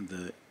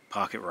the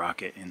pocket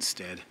rocket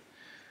instead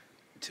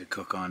to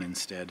cook on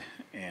instead,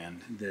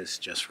 and this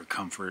just for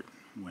comfort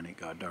when it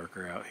got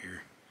darker out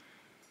here.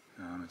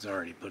 It's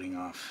already putting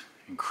off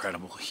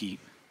incredible heat.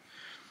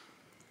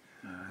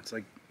 It's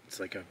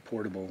like a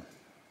portable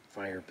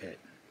fire pit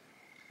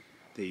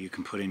that you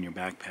can put in your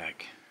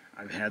backpack.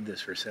 I've had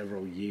this for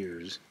several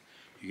years.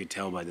 You could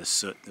tell by the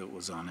soot that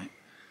was on it.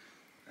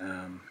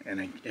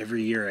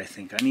 Every year I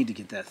think I need to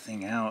get that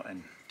thing out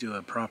and do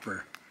a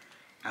proper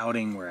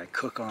outing where I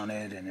cook on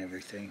it and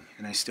everything,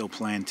 and I still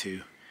plan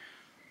to.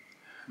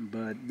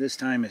 But this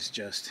time it's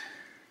just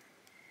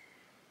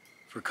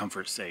for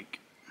comfort's sake.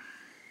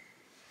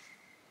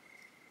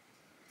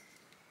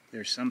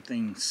 There's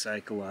something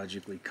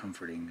psychologically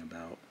comforting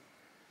about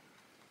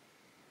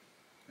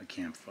a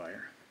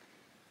campfire.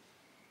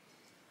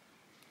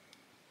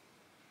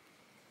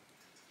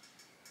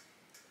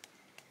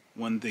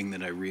 One thing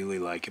that I really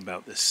like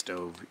about this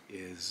stove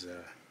is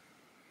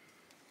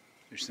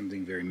there's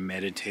something very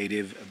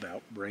meditative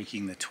about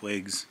breaking the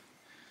twigs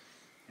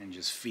and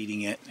just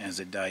feeding it as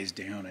it dies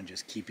down and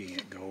just keeping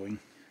it going.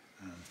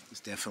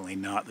 It's definitely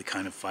not the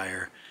kind of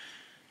fire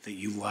that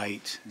you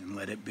light and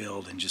let it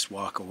build and just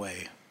walk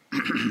away.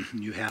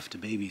 You have to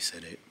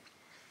babysit it.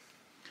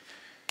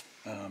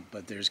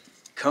 But there's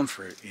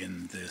comfort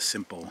in the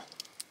simple.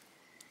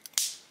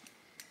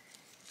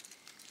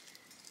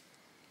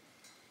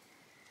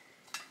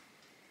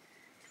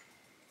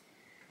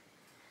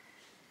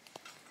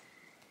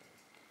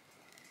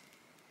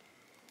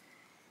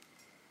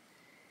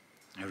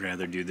 I'd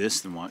rather do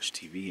this than watch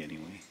TV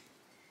anyway.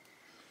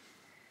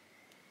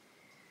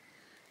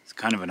 It's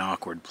kind of an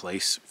awkward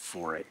place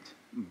for it,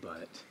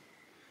 but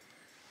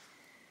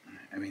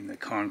I mean, the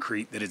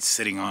concrete that it's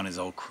sitting on is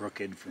all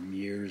crooked from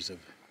years of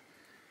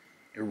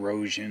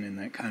erosion and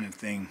that kind of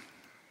thing.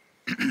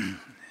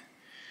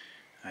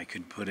 I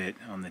could put it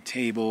on the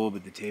table,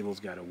 but the table's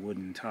got a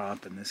wooden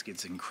top and this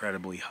gets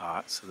incredibly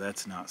hot, so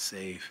that's not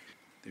safe.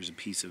 There's a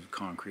piece of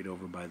concrete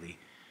over by the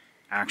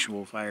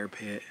actual fire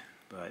pit,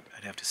 but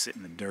I'd have to sit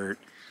in the dirt.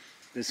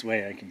 This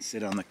way I can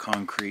sit on the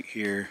concrete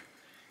here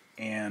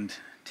and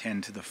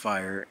tend to the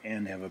fire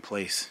and have a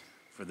place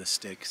for the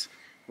sticks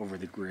over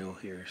the grill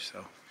here,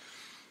 so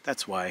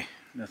that's why.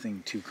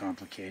 Nothing too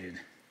complicated.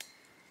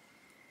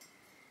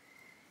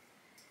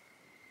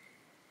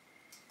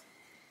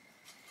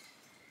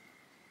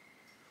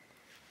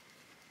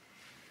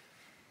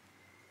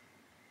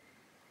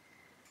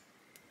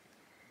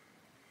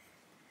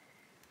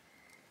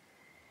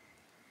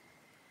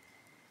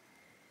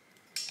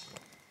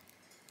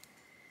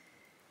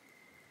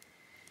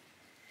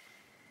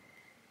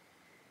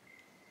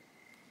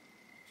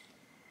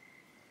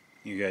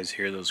 You guys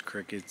hear those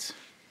crickets?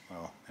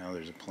 Well, now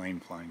there's a plane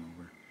flying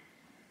over.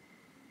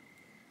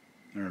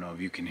 I don't know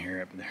if you can hear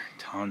it, but there are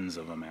tons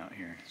of them out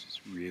here. It's just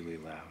really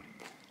loud.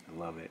 I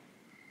love it.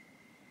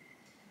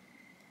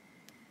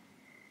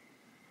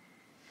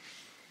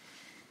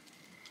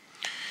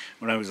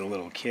 When I was a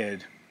little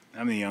kid,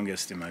 I'm the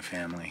youngest in my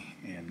family,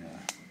 and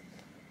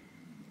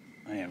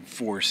I have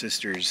 4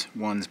 sisters.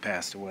 One's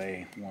passed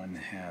away, one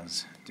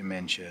has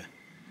dementia,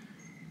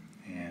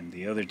 and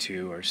the other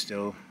 2 are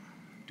still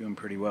doing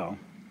pretty well.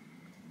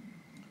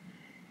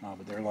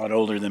 But they're a lot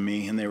older than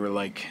me, and they were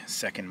like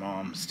second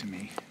moms to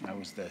me. I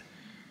was the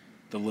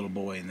little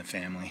boy in the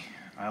family.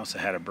 I also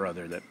had a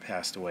brother that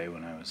passed away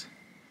when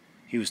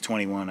he was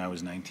 21, I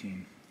was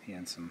 19. He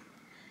had some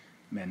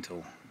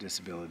mental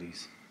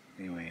disabilities.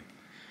 Anyway,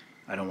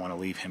 I don't want to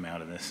leave him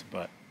out of this,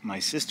 but my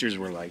sisters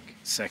were like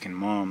second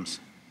moms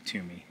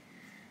to me.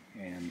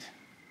 And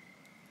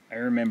I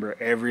remember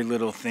every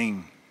little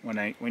thing.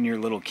 When you're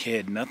a little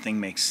kid, nothing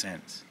makes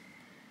sense.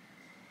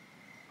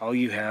 All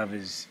you have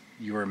is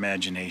your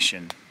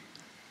imagination.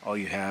 All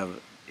you have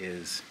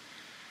is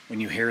when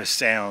you hear a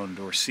sound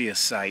or see a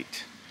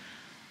sight.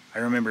 I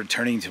remember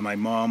turning to my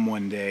mom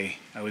one day.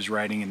 I was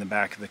riding in the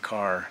back of the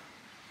car,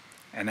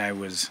 and I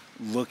was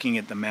looking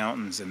at the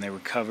mountains, and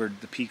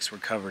the peaks were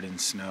covered in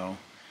snow.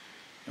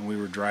 And we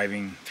were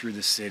driving through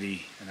the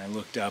city, and I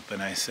looked up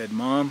and I said,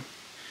 "Mom,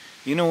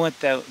 you know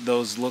what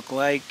those look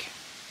like?"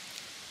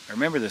 I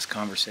remember this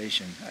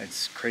conversation.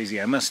 It's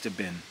crazy. I must have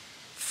been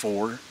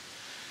 4.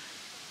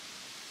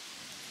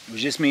 It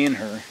was just me and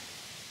her.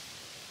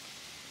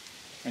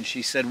 And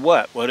she said,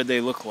 "What? What did they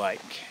look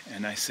like?"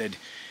 And I said,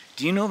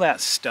 "Do you know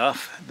that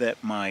stuff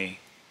that my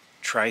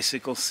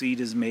tricycle seat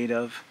is made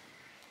of?"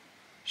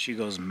 She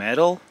goes,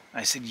 "Metal?"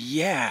 I said,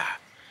 "Yeah,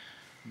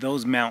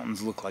 those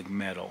mountains look like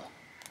metal."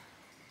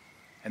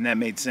 And that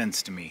made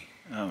sense to me.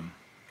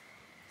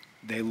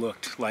 They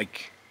looked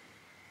like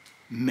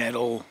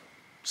metal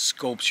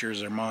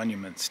sculptures or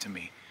monuments to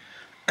me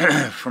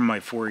from my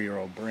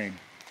 4-year-old brain.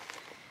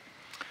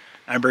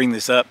 I bring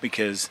this up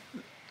because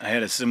I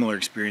had a similar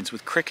experience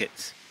with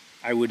crickets.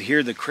 I would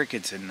hear the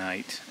crickets at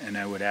night, and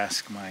I would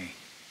ask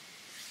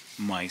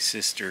my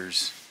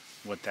sisters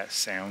what that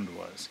sound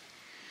was.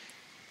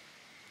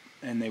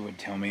 And they would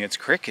tell me it's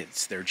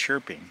crickets, they're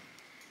chirping.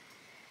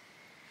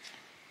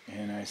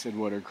 And I said,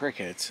 what are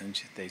crickets?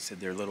 And they said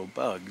they're little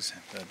bugs,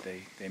 but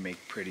they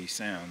make pretty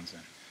sounds.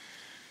 And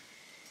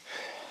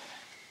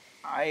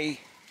I,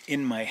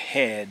 in my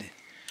head,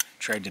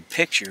 tried to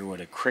picture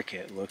what a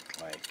cricket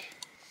looked like.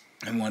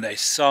 And what I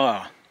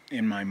saw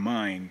in my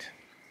mind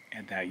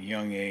at that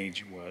young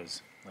age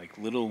was like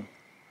little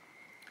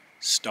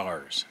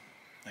stars.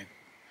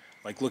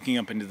 Like looking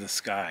up into the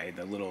sky,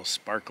 the little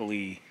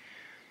sparkly,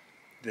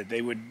 that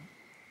they weren't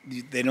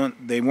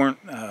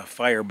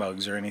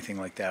firebugs or anything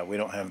like that. We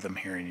don't have them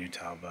here in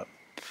Utah, but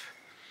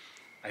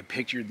I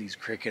pictured these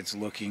crickets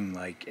looking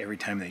like, every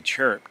time they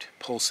chirped,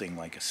 pulsing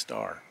like a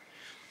star.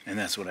 And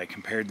that's what I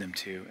compared them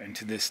to. And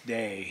to this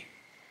day,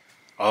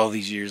 all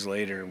these years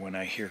later, when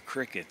I hear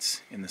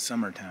crickets in the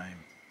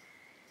summertime,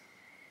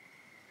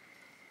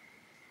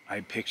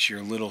 I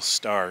picture little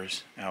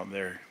stars out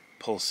there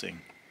pulsing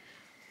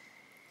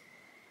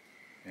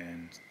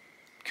and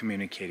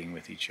communicating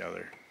with each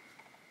other,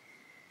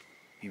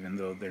 even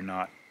though they're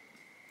not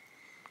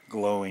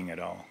glowing at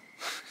all.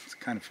 It's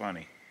kind of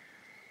funny.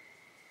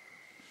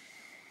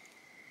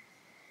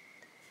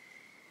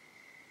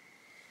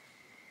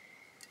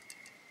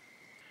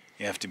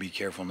 You have to be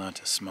careful not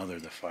to smother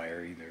the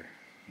fire either.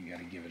 You got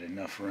to give it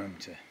enough room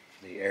for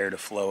the air to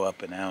flow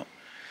up and out.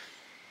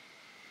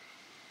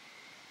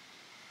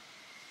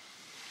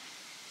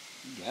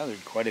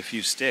 Gathered quite a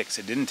few sticks.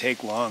 It didn't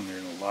take long. There are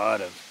a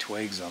lot of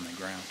twigs on the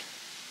ground.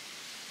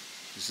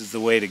 This is the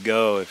way to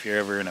go if you're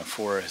ever in a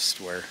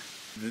forest where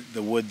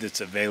the wood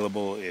that's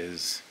available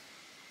it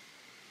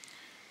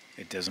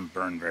doesn't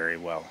burn very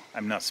well.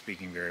 I'm not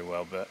speaking very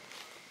well, but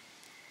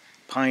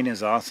pine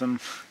is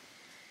awesome.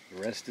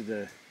 The rest of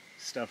the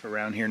stuff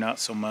around here not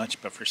so much,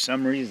 but for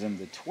some reason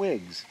the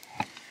twigs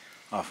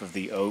off of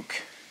the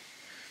oak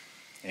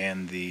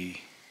and the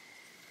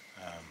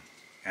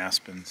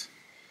aspens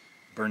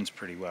burns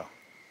pretty well.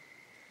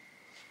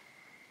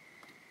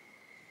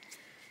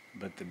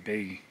 But the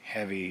big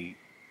heavy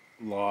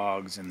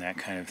logs and that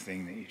kind of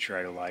thing that you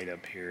try to light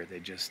up here, they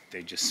just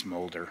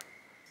smolder.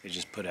 They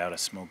just put out a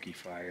smoky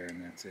fire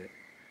and that's it.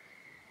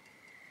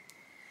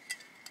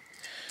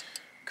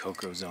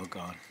 Coco's all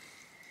gone.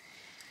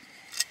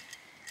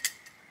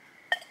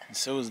 And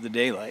so is the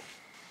daylight.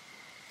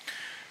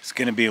 It's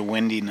going to be a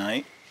windy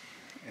night,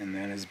 and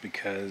that is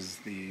because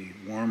the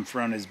warm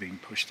front is being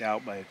pushed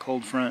out by a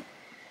cold front.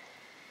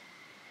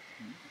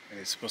 And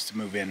it's supposed to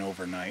move in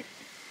overnight.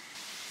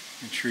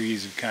 The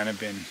trees have kind of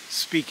been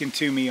speaking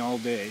to me all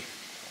day.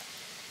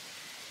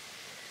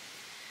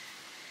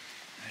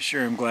 I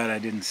sure am glad I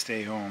didn't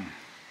stay home.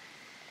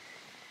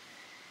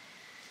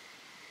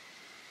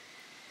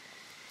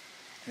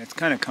 And it's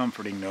kind of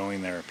comforting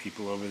knowing there are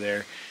people over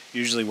there.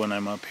 Usually when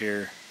I'm up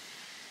here,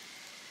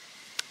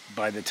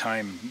 by the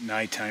time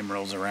nighttime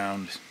rolls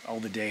around, all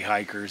the day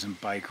hikers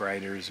and bike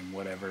riders and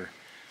whatever,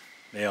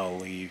 they all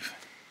leave,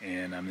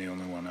 and I'm the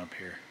only one up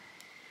here.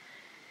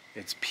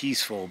 It's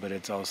peaceful, but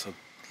it's also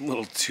a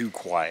little too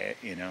quiet,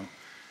 you know,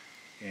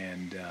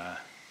 and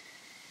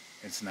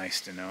it's nice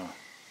to know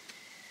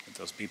that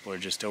those people are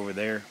just over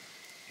there.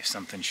 If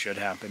something should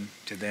happen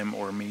to them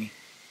or me,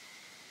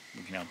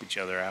 we can help each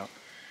other out.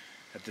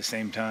 At the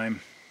same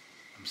time,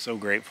 I'm so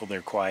grateful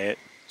they're quiet,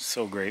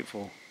 so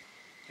grateful.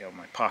 You know,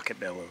 my pocket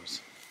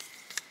bellows.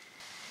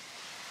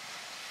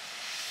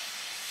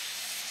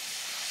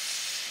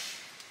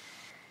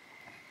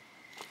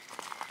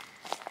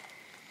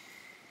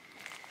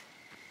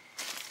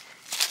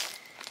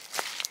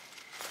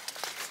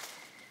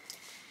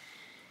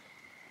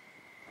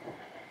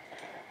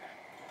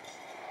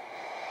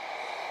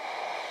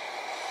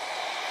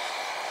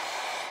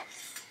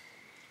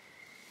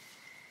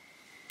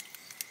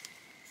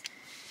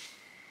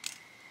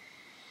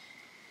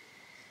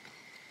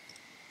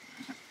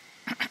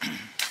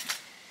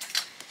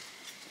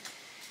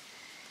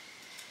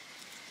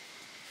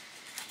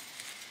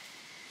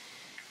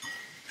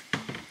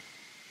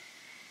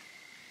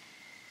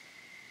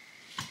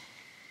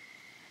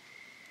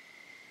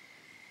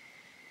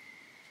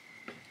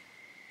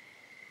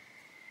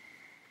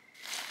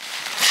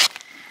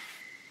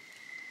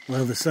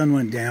 Well, the sun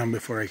went down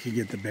before I could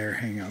get the bear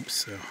hang up,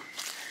 so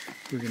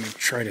we're going to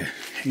try to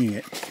hang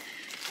it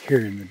here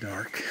in the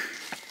dark.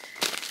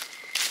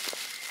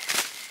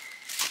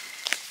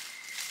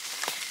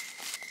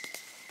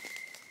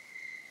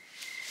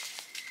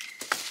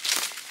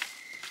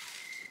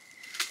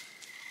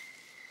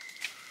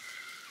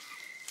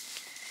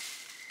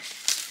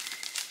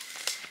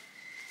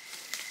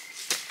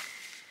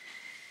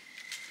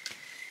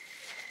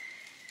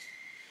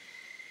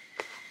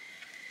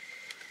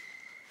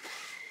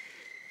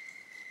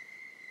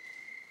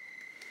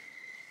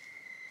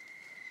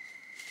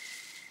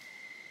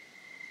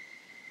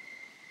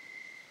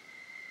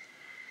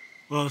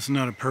 Well, it's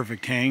not a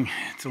perfect hang.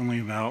 It's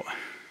only about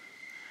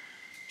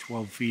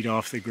 12 feet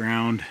off the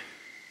ground.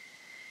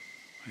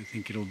 I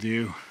think it'll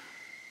do.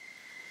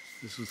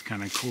 This was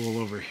kind of cool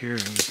over here.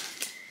 I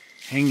was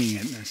hanging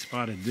it and I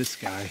spotted this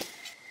guy.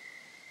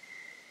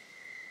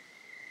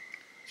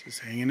 Just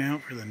hanging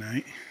out for the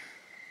night.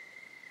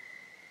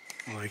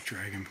 I like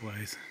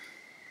dragonflies.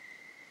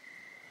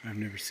 I've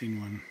never seen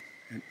one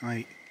at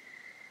night.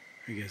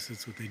 I guess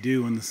that's what they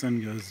do when the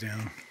sun goes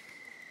down.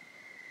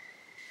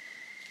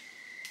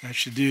 That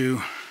should do.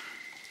 The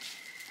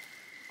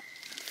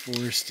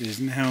forest is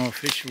now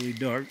officially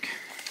dark.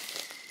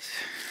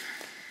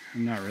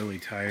 I'm not really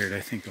tired. I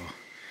think I'll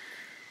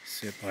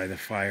sit by the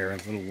fire a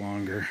little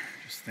longer.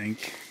 Just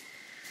think.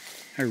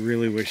 I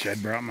really wish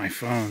I'd brought my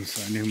phone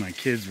so I knew my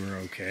kids were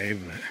okay,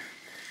 but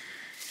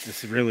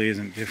this really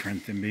isn't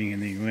different than being in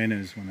the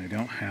Uintas when I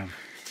don't have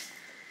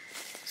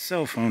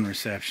cell phone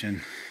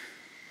reception.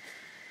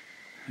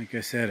 Like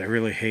I said, I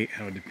really hate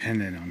how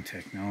dependent on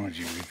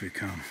technology we've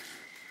become.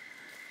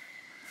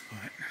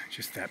 But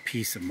just that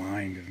peace of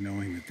mind of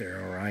knowing that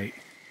they're alright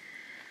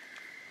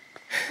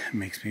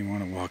makes me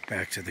want to walk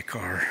back to the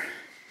car.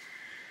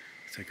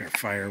 It's like our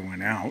fire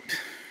went out.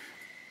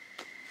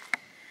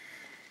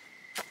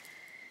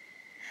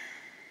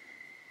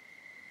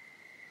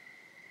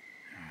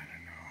 I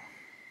don't know.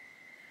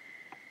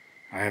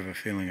 I have a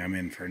feeling I'm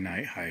in for a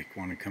night hike.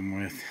 Want to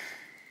come with?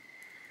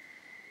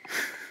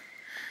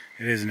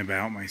 It isn't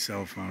about my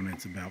cell phone,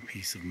 it's about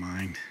peace of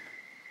mind.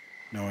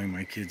 Knowing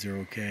my kids are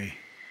okay.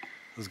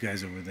 Those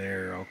guys over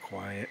there are all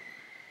quiet.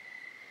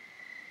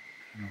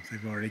 I don't know if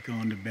they've already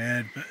gone to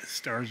bed, but the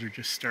stars are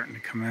just starting to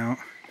come out.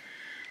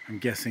 I'm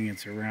guessing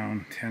it's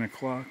around 10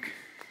 o'clock.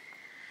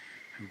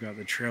 I've got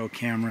the trail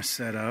camera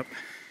set up.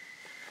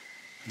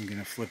 I'm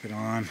gonna flip it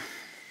on.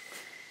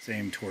 It's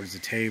aimed towards the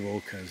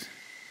table because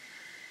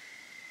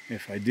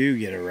if I do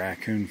get a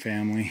raccoon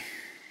family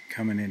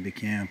coming into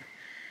camp,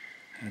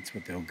 that's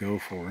what they'll go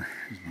for,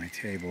 is my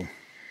table.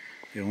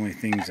 The only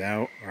things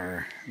out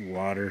are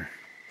water,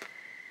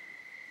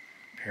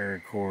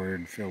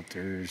 paracord,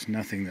 filters,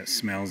 nothing that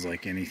smells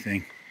like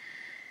anything,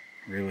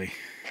 really.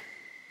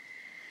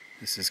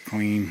 This is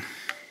clean.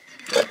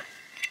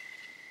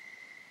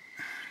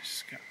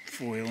 Just got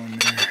foil in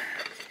there.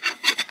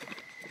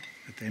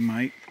 But they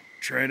might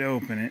try to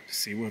open it to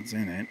see what's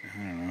in it. I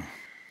don't know.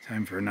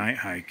 Time for a night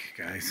hike,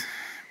 guys.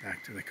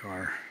 Back to the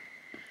car.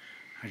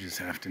 I just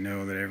have to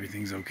know that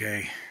everything's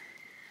okay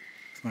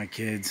with my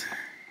kids.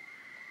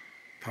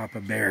 Papa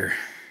Bear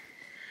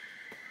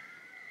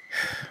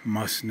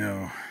must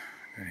know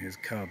that his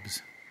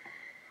cubs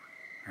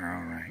are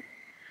alright.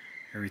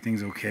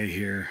 Everything's okay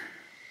here.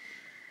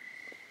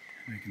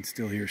 I can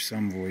still hear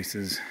some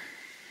voices.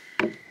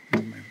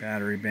 My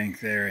battery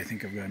bank there. I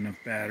think I've got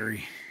enough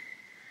battery.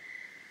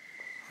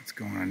 Let's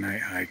go on a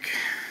night hike.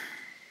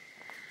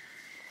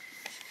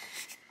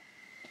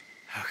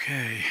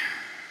 Okay.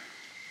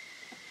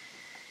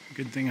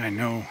 Good thing I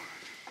know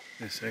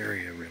this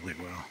area really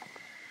well.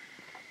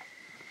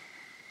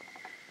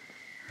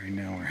 Right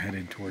now we're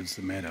headed towards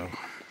the meadow.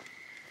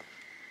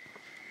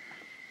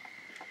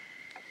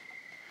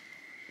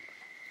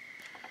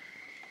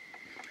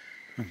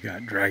 I've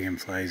got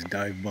dragonflies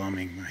dive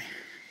bombing my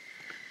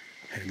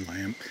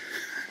headlamp.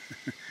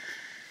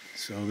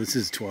 So this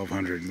is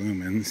 1200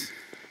 lumens.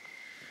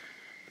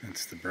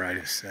 That's the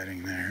brightest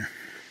setting there.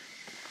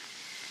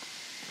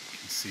 You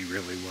can see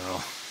really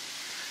well.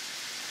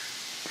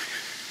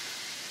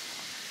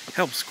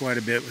 Helps quite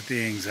a bit with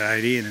the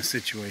anxiety in a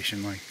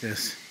situation like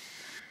this.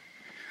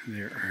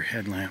 There are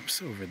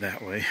headlamps over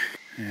that way,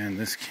 and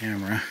this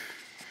camera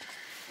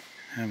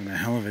having a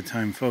hell of a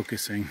time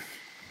focusing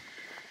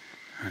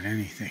on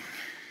anything.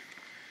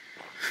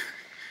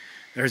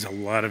 There's a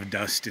lot of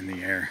dust in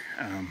the air.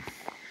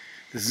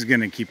 This is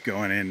going to keep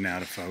going in and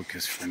out of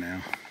focus for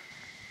now.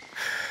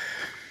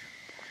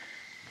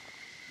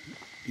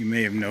 You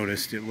may have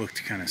noticed it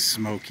looked kind of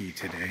smoky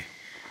today,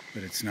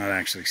 but it's not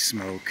actually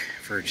smoke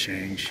for a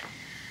change.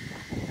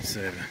 It's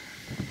a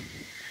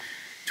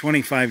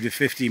 25 to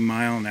 50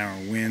 mile an hour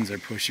winds are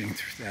pushing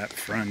through that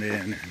front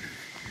end, and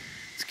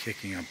it's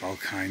kicking up all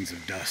kinds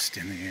of dust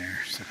in the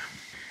air. So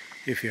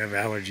if you have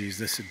allergies,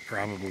 this would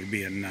probably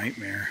be a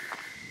nightmare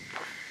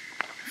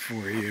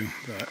for you,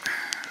 but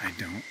I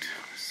don't.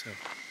 So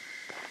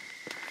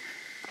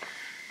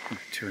I'm going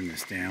to turn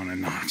this down a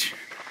notch.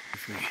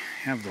 If we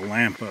have the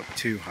lamp up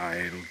too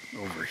high,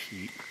 it'll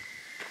overheat.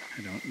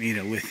 I don't need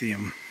a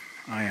lithium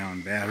ion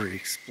battery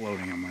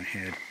exploding on my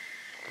head.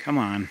 Come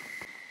on.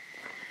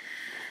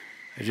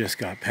 I just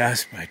got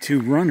passed by two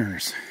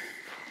runners.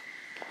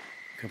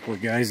 A couple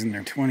of guys in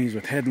their 20s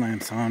with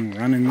headlamps on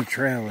running the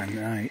trail at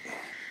night.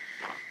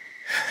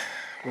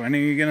 When are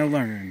you gonna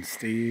learn,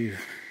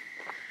 Steve?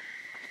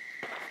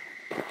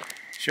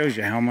 Shows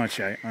you how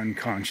much I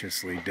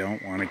unconsciously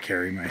don't want to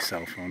carry my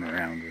cell phone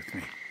around with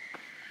me.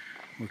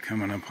 We're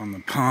coming up on the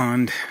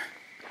pond.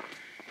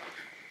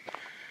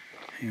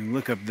 You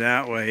look up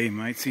that way, you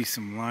might see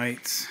some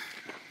lights.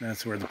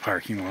 That's where the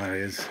parking lot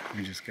is.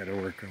 We just got to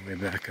work our way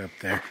back up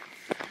there.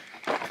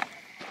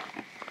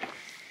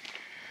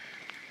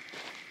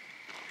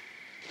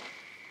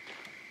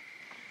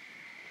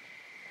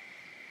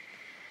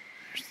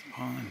 There's the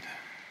pond.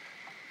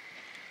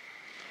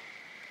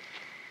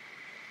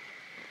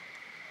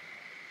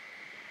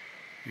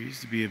 There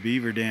used to be a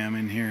beaver dam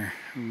in here,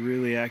 a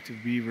really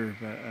active beaver,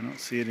 but I don't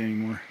see it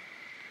anymore.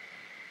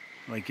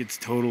 Like, it's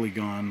totally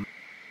gone.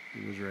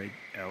 It was right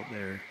out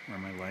there where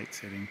my light's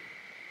hitting.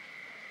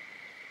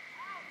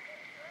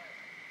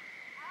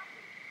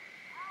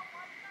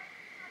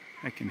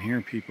 I can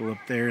hear people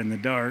up there in the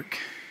dark.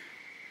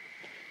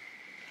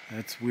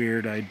 That's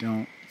weird, I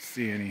don't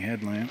see any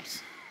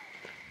headlamps.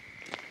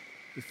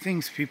 The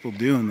things people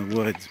do in the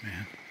woods,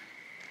 man.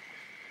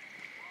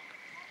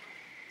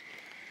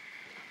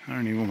 I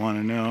don't even want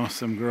to know.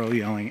 Some girl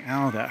yelling,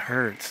 "Ow, that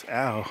hurts,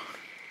 ow."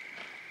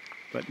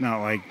 But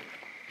not like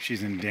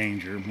she's in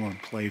danger, more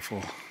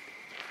playful.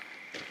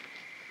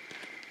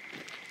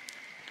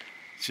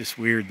 It's just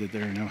weird that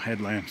there are no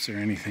headlamps or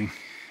anything.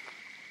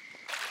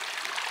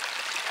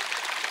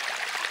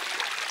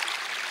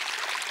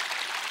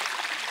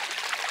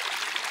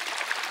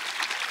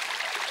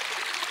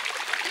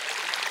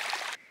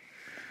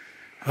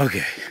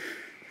 Okay,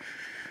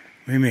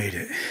 we made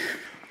it.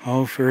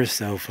 All for a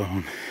cell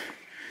phone.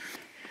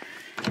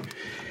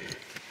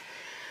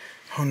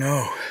 Oh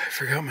no, I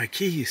forgot my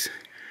keys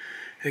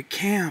at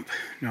camp.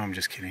 No, I'm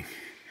just kidding.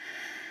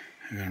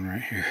 I got them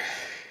right here.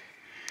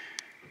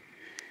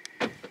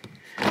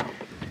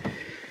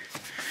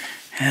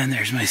 And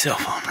there's my cell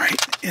phone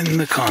right in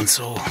the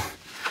console.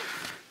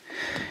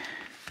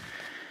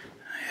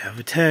 I have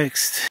a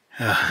text.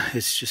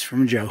 It's just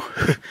from Joe.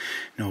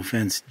 No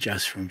offense,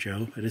 just from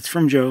Joe, but it's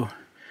from Joe,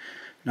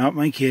 not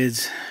my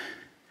kids.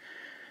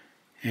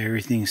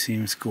 Everything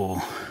seems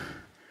cool.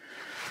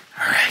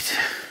 All right.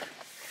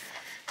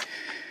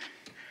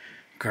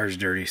 Car's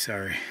dirty,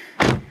 sorry.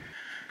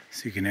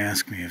 So you can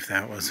ask me if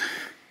that was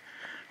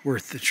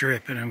worth the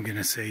trip, and I'm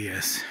gonna say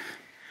yes,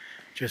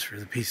 just for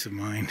the peace of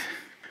mind,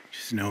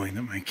 just knowing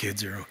that my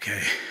kids are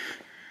okay.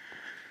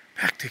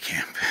 Back to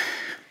camp.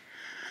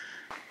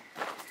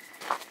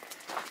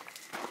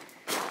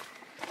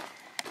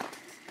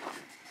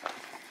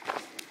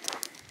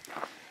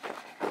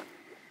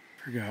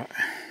 Forgot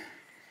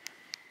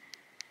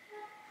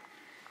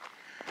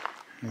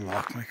to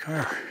lock my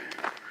car.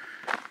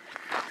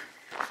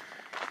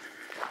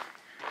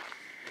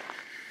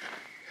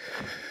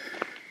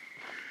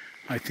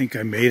 I think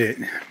I made it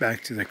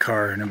back to the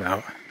car in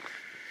about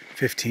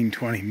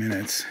 15-20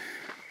 minutes.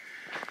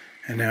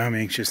 And now I'm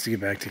anxious to get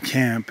back to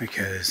camp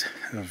because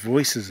the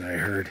voices I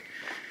heard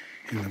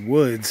in the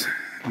woods,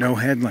 no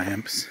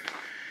headlamps,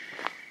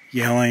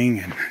 yelling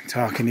and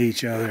talking to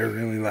each other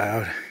really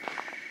loud.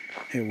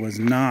 It was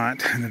not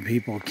the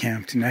people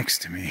camped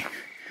next to me.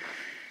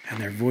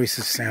 And their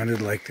voices sounded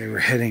like they were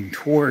heading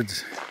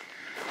towards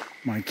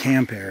my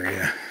camp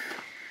area.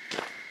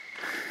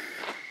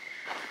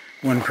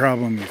 One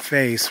problem you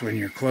face when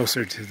you're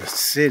closer to the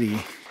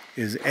city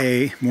is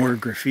A, more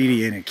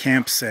graffiti in a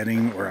camp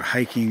setting or a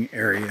hiking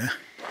area,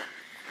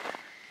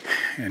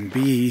 and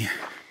B,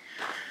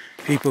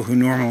 people who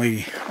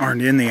normally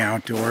aren't in the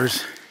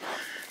outdoors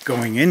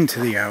going into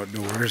the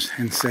outdoors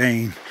and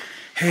saying,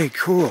 "Hey,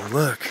 cool,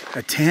 look,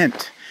 a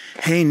tent.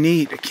 Hey,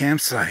 neat, a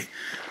campsite.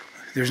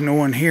 There's no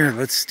one here,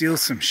 let's steal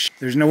some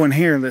There's no one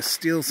here, let's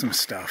steal some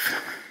stuff."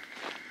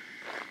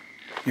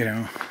 You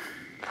know?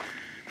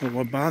 But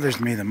what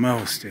bothers me the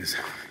most is,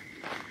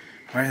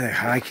 why are they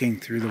hiking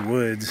through the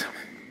woods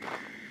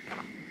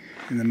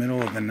in the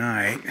middle of the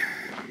night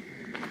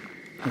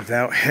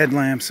without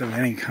headlamps of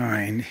any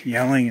kind,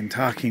 yelling and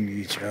talking to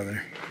each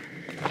other?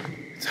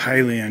 It's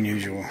highly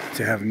unusual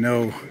to have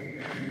no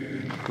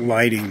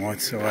lighting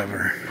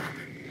whatsoever.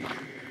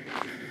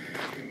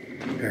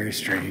 Very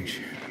strange.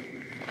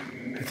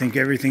 I think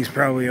everything's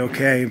probably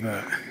okay,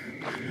 but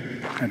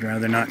I'd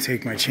rather not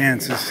take my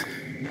chances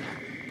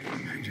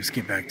and just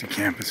get back to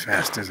camp as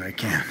fast as I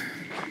can.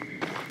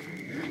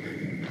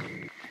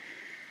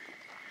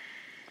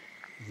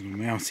 Little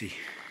mousy.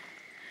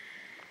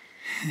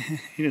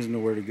 He doesn't know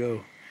where to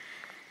go.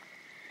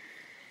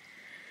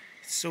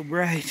 It's so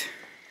bright.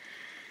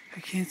 I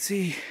can't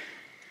see.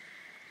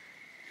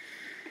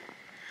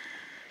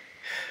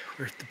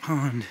 We're at the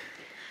pond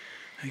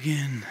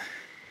again.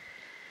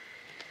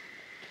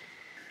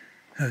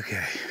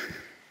 Okay.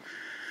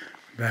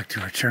 Back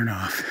to our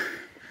turnoff.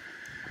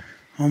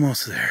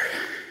 Almost there.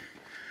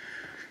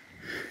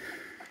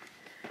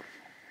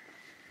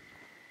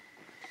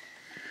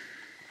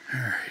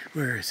 Alright,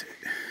 where is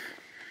it?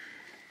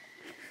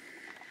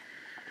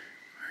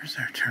 Where's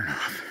our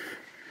turnoff?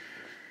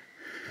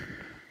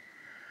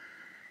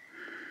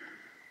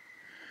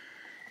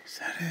 Is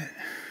that it?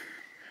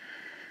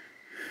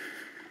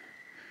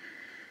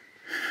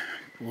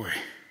 Boy,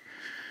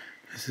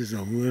 this is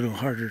a little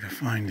harder to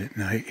find at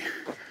night.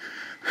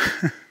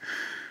 I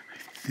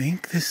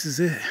think this is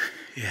it.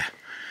 Yeah.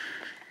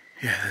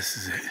 Yeah, this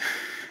is it.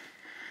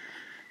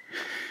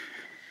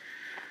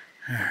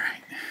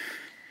 Alright.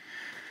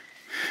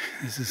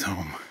 This is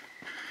home.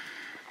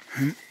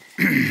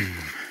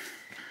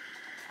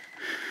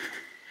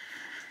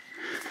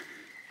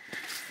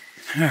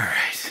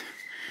 Alright.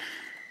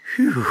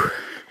 Whew.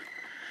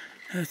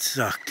 That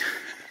sucked.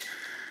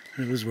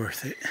 But it was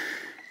worth it.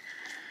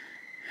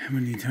 How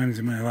many times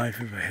in my life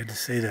have I had to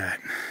say that?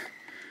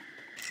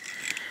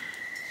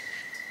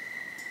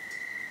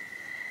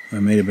 I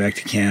made it back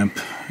to camp.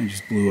 I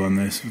just blew on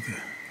this with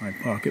my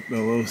pocket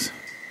bellows.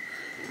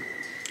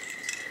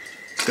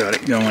 Got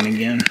it going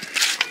again.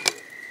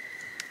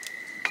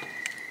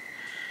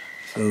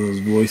 So those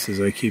voices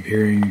I keep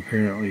hearing,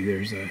 apparently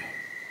there's a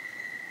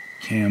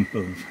camp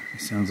of,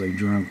 it sounds like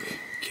drunk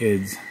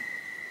kids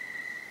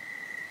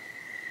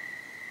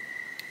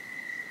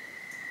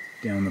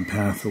down the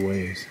path a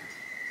ways.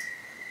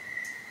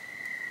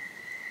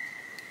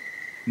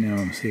 Now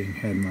I'm seeing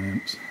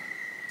headlamps.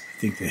 I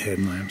think the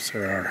headlamps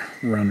are our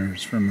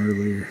runners from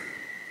earlier.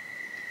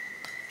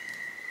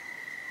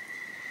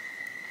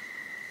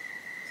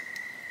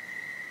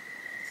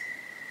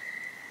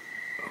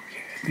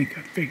 Okay, I think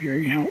I'm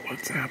figuring out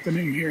what's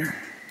happening here.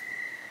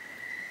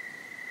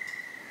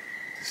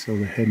 So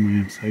the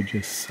headlamps I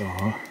just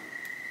saw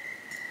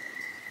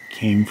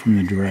came from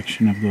the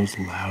direction of those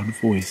loud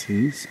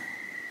voices.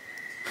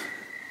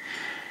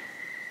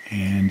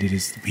 And it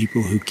is the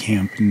people who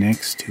camp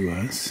next to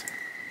us.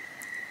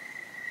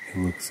 It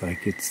looks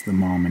like it's the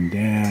mom and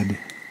dad.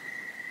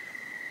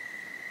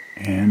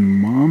 And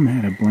mom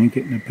had a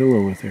blanket and a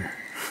pillow with her.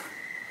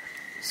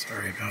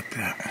 Sorry about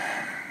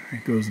that.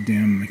 It goes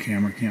dim, the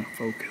camera can't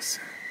focus.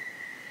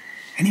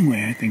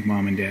 Anyway, I think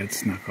mom and dad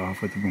snuck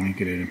off with a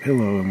blanket and a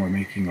pillow and were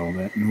making all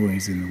that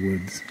noise in the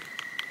woods.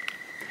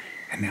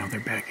 And now they're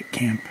back at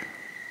camp.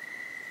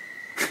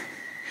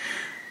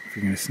 If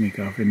you're gonna sneak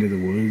off into the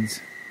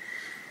woods,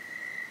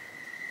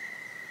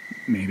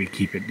 maybe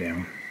keep it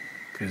down,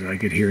 because I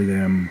could hear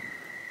them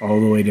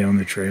all the way down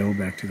the trail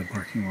back to the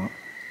parking lot,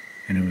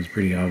 and it was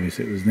pretty obvious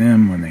it was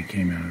them when they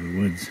came out of the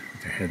woods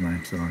with their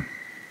headlamps on.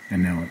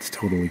 And now it's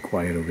totally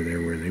quiet over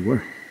there where they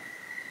were.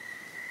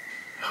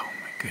 Oh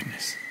my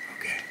goodness.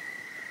 Okay,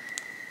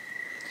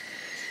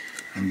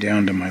 I'm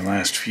down to my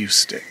last few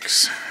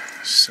sticks,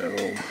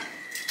 so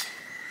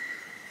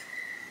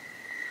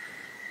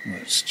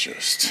let's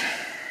just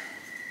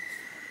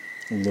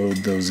load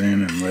those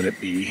in and let it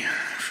be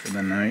for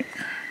the night.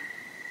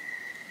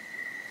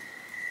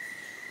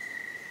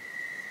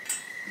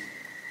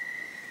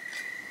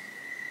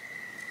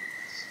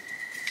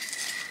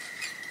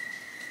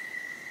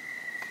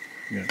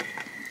 Got a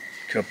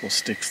couple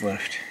sticks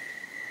left.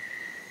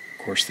 Of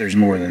course, there's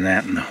more than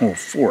that in the whole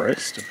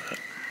forest, but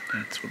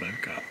that's what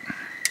I've got.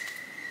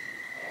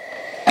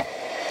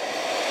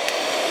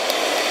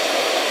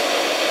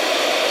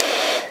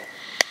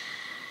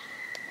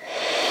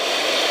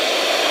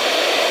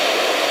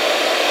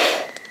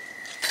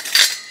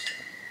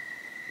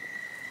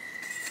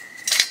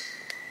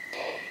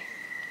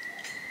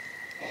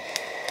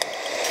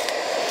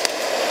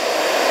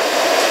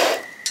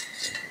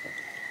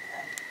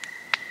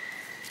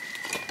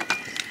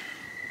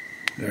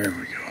 There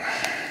we go.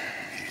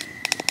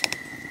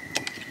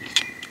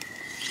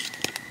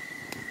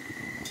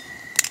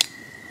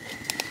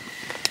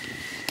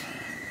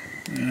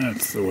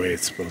 That's the way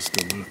it's supposed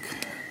to look.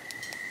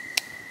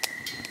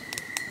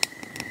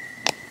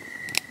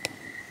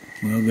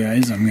 Well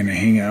guys, I'm gonna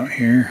hang out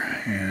here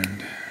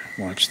and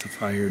watch the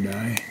fire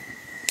die.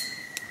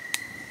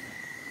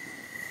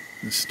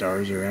 The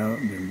stars are out,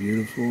 they're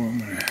beautiful. I'm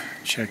gonna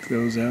check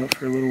those out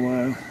for a little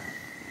while.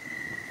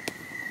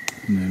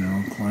 And then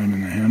I'll climb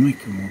in the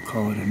hammock and we'll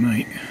call it a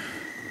night.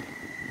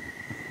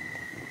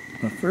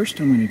 But first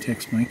I'm going to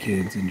text my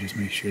kids and just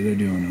make sure they're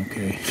doing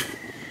okay.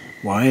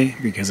 Why?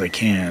 Because I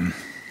can.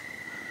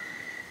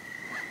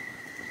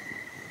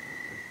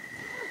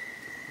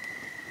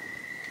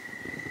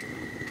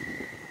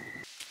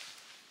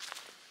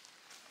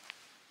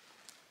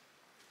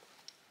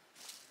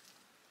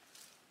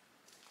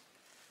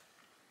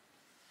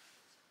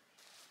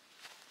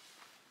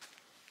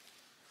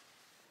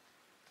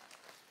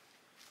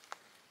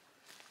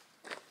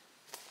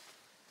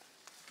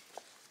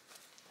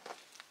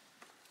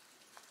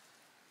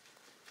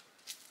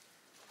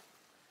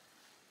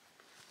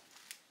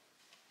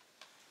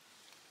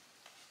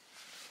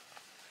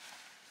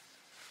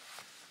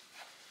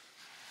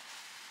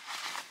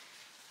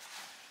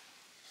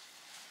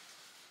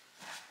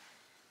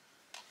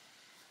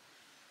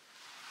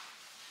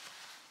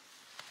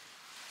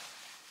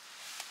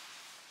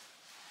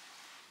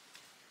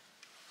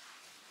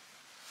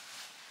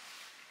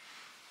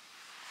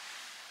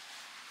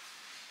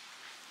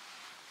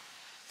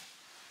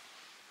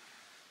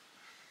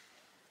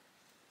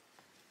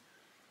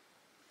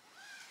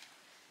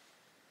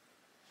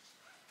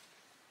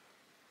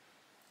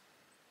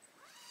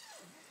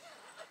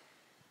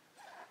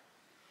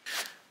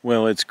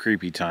 Well, it's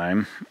creepy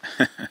time.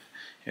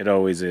 It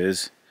always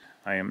is.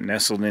 I am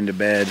nestled into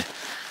bed,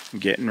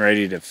 getting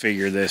ready to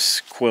figure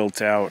this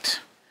quilt out.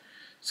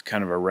 It's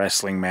kind of a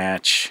wrestling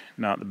match.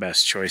 Not the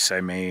best choice I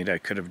made. I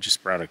could have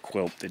just brought a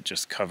quilt that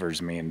just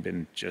covers me and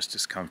been just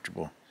as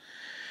comfortable.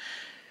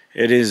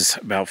 It is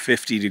about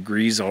 50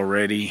 degrees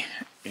already,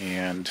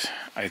 and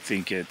I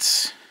think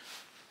it's,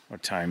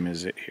 what time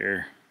is it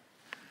here?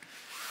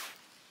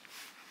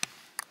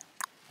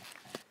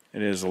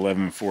 It is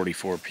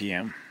 11:44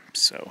 p.m.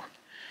 So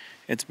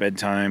it's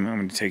bedtime. I'm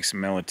going to take some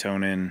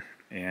melatonin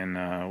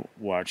and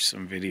watch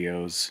some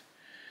videos.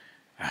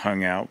 I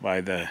hung out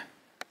by the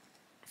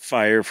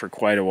fire for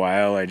quite a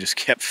while. I just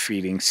kept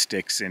feeding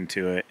sticks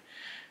into it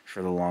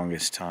for the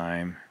longest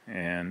time,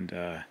 and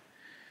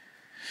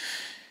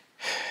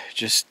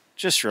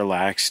just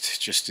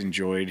relaxed, just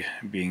enjoyed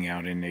being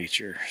out in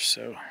nature.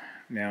 So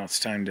now it's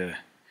time to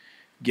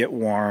get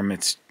warm.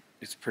 It's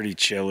pretty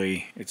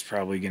chilly. It's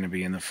probably going to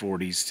be in the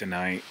 40s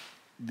tonight.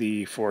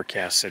 The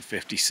forecast said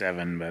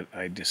 57, but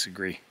I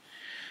disagree.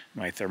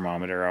 My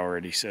thermometer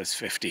already says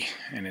 50,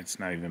 and it's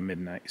not even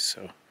midnight.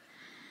 So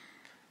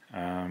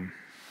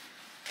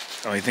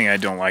the only thing I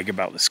don't like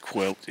about this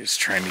quilt is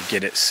trying to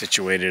get it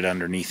situated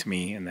underneath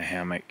me in the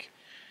hammock.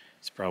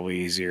 It's probably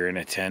easier in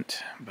a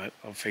tent, but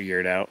I'll figure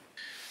it out.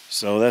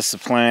 So that's the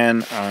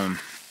plan.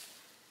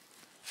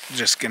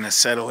 Just gonna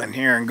settle in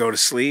here and go to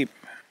sleep,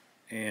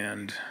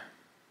 and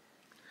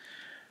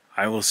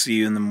I will see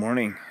you in the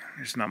morning.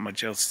 There's not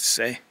much else to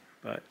say,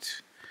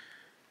 but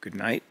good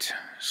night,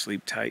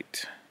 sleep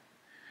tight,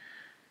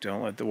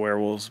 don't let the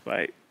werewolves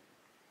bite.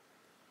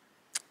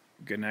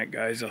 Good night,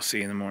 guys. I'll see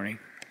you in the morning.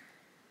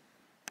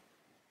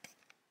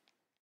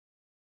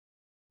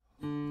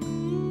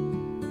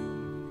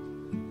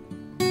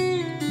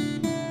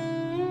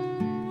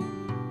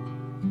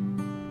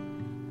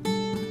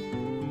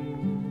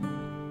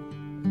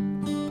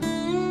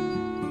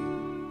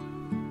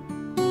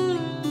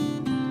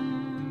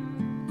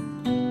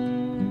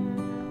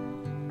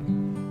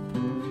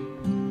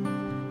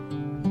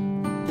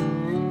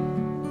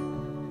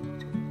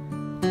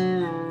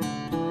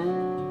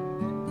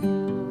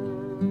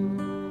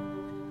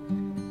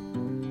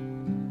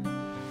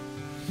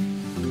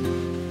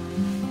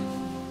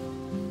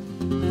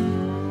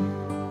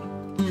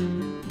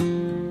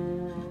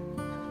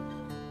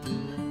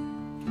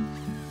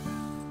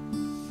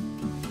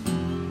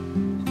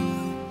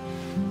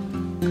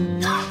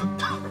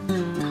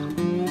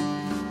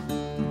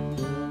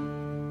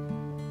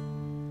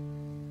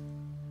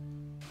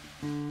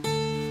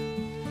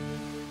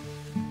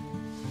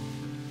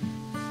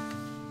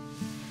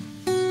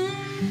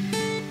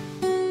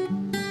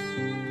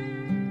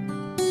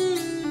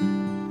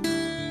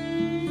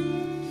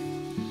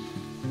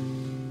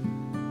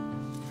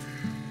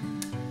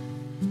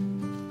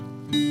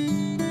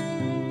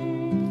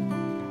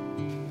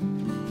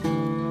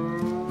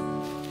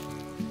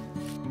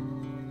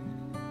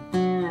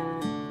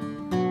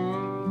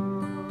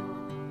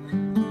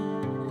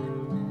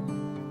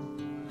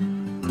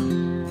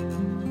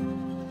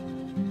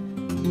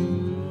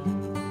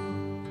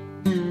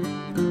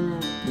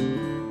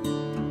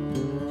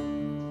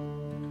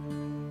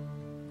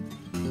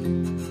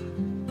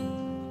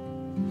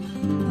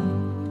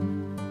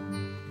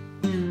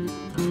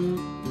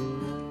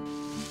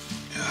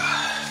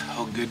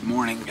 Good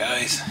morning,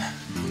 guys.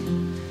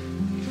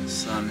 The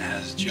sun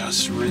has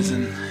just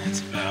risen. It's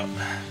about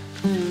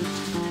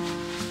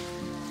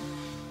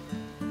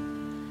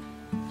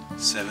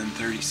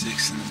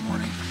 7:36 in the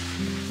morning.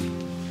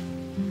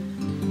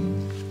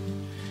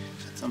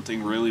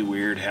 Something really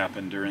weird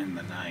happened during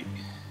the night.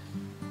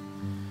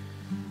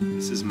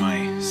 This is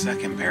my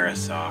second pair of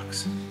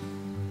socks.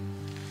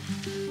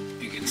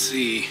 You can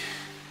see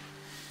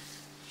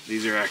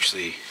these are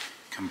actually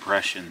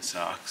compression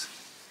socks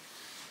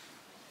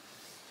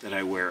that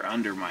I wear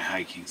under my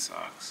hiking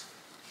socks.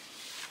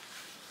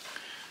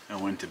 I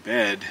went to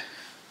bed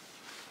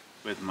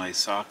with my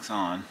socks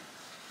on,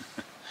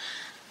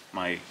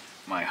 my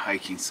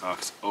hiking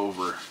socks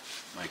over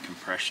my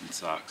compression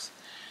socks.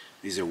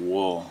 These are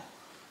wool.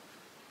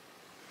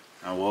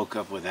 I woke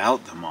up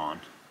without them on,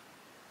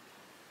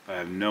 but I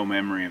have no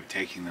memory of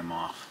taking them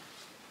off.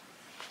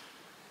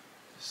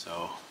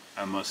 So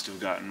I must have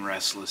gotten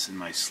restless in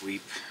my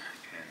sleep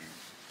and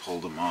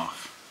pulled them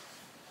off.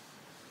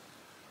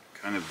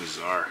 Kind of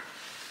bizarre.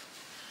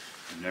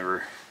 I've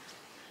never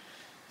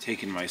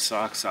taken my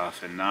socks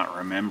off and not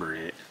remembered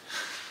it.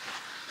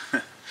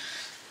 At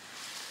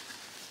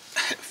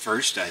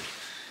first I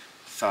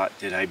thought,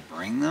 did I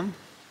bring them?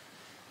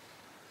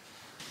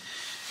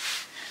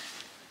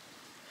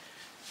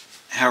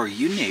 How are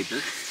you,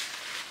 neighbor?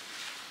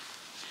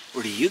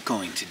 What are you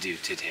going to do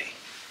today?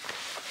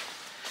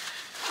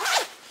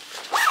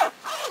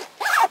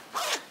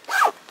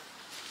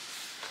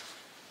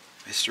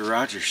 Mr.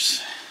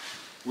 Rogers.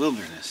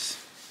 Wilderness.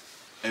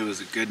 It was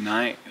a good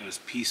night. It was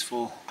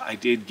peaceful. I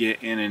did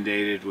get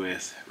inundated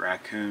with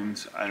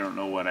raccoons. I don't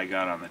know what I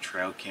got on the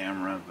trail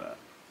camera, but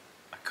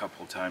a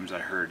couple times I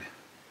heard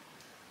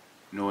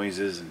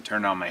noises and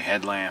turned on my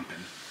headlamp,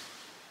 and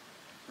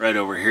right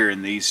over here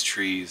in these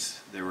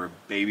trees there were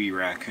baby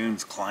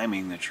raccoons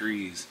climbing the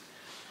trees.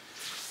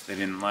 They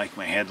didn't like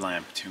my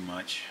headlamp too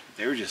much.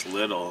 They were just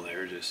little. They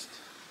were just,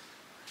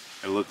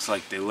 it looks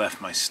like they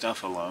left my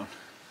stuff alone.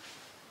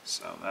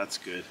 So that's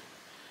good.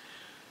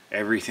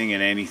 Everything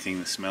and anything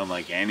that smelled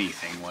like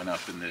anything went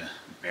up in the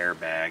bear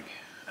bag.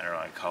 I don't know,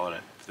 I call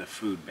it the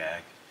food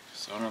bag.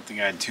 So I don't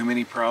think I had too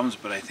many problems,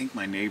 but I think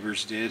my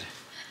neighbors did,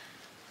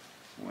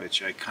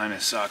 which I kind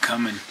of saw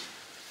coming.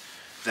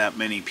 That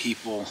many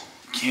people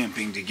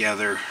camping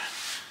together,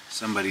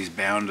 somebody's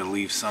bound to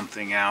leave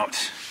something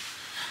out.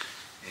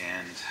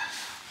 And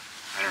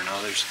I don't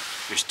know,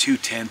 there's 2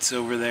 tents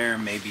over there,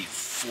 maybe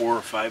 4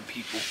 or 5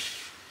 people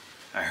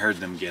I heard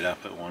them get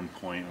up at one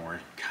point and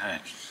were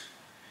kind of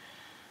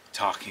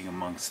talking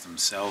amongst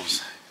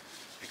themselves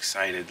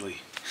excitedly.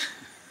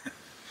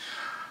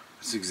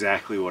 That's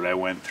exactly what I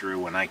went through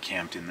when I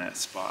camped in that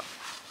spot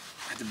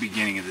at the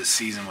beginning of the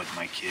season with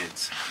my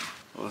kids.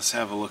 Well, let's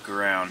have a look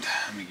around.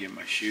 Let me get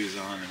my shoes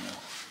on and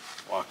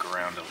we'll walk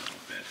around a little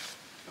bit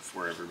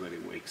before everybody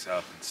wakes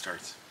up and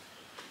starts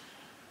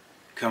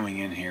coming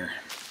in here.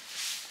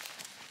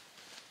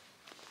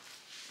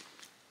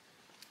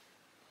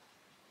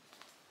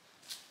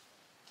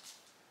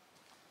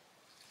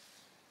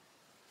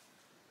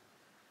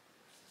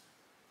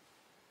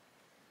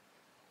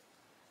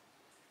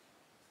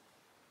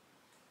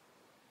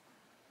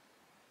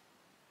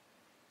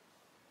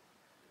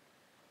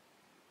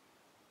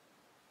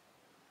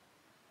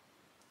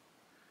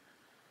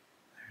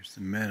 There's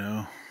the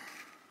meadow.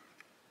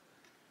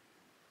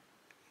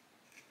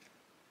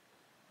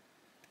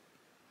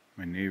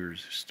 My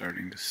neighbors are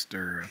starting to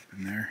stir up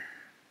in there.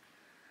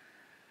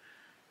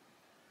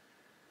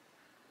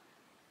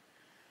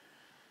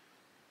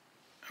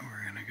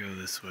 We're gonna go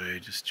this way,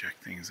 just check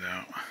things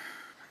out.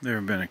 There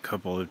have been a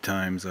couple of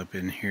times up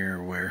in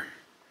here where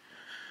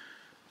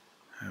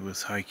I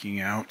was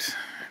hiking out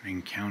and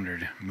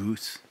encountered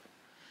moose.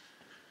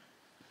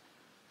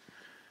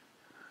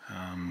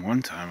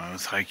 One time I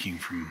was hiking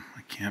from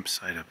a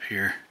campsite up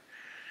here,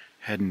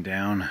 heading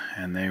down,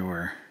 and they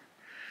were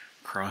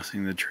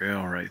crossing the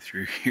trail right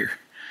through here,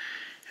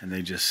 and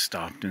they just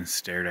stopped and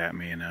stared at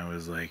me, and I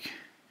was like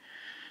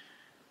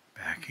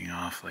backing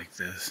off like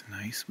this.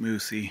 Nice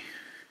moosey.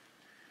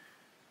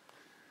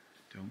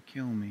 Don't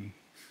kill me.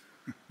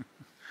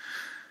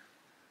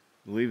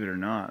 Believe it or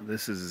not,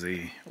 this is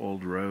the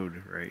old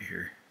road right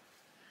here.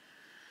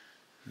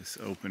 This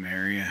open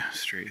area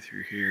straight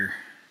through here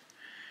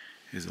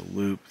is a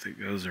loop that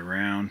goes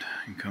around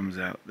and comes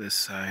out this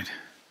side.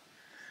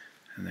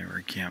 And there were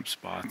camp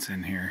spots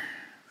in here,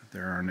 but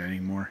there aren't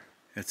anymore.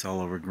 It's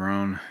all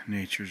overgrown.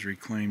 Nature's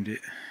reclaimed it.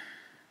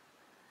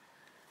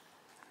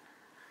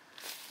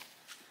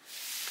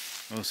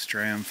 Most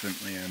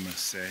triumphantly, I must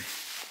say.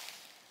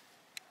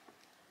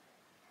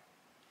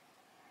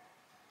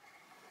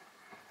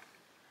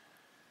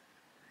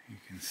 You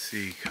can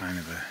see kind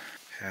of a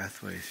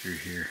pathway through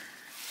here.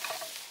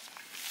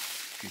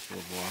 People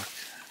have walked.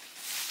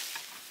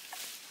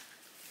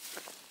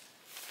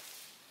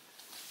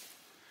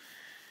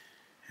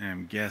 And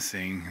I'm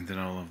guessing that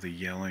all of the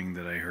yelling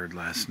that I heard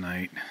last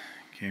night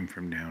came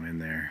from down in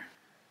there.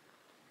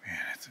 Man,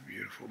 it's a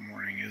beautiful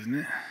morning, isn't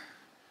it?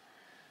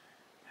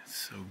 It's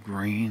so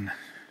green.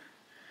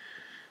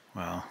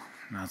 Well,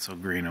 not so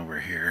green over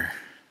here.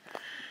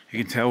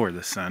 You can tell where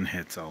the sun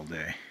hits all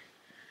day.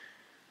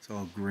 It's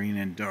all green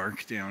and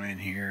dark down in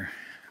here.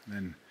 And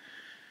then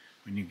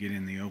when you get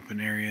in the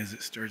open areas,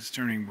 it starts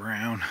turning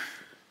brown.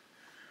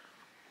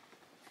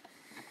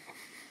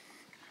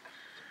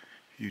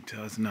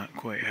 Utah's not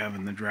quite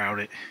having the drought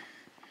it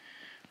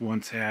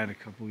once had a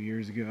couple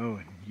years ago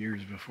and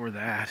years before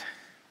that.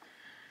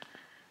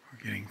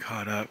 We're getting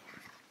caught up.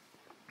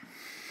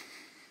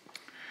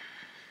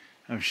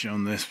 I've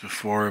shown this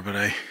before, but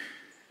I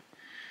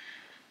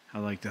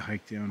like to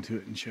hike down to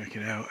it and check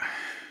it out.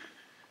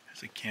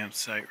 There's a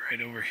campsite right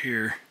over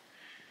here.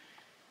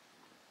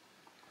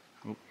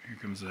 Oh, here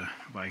comes a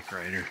bike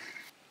rider.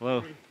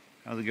 Hello,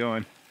 how's it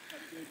going? Have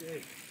a good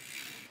day.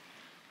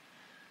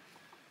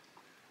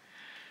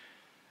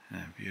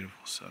 And a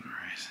beautiful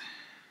sunrise.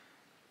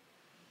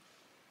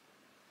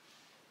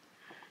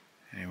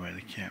 Anyway,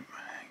 the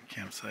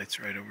campsite's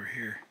right over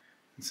here.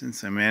 And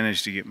since I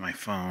managed to get my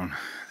phone,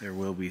 there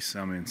will be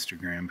some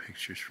Instagram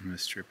pictures from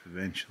this trip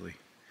eventually.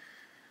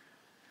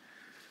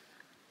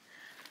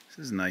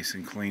 This is nice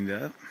and cleaned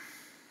up.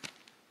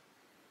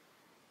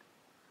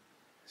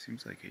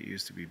 Seems like it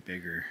used to be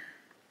bigger.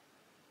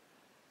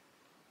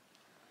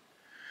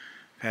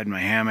 I've had my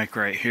hammock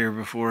right here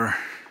before.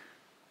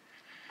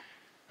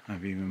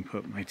 I've even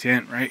put my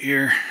tent right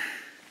here.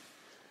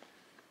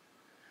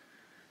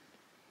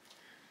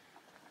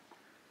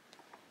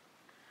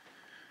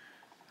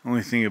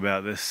 Only thing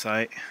about this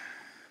site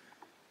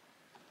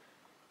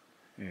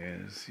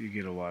is you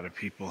get a lot of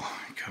people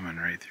coming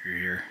right through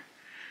here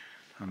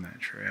on that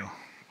trail.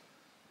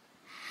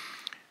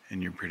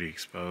 And you're pretty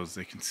exposed.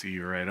 They can see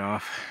you right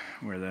off,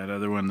 where that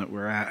other one that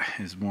we're at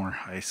is more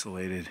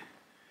isolated,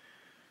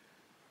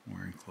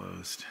 more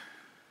enclosed.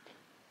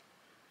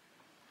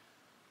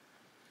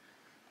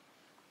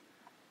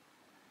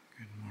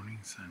 Good morning,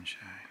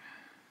 sunshine.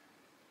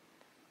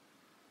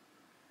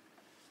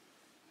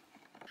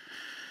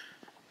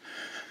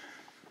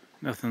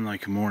 Nothing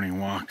like a morning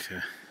walk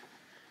to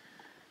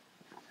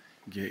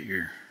get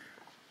your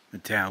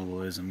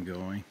metabolism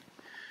going.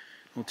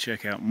 We'll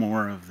check out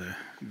more of the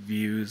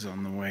views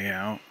on the way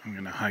out. I'm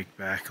going to hike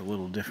back a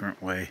little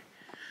different way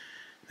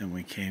than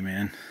we came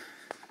in.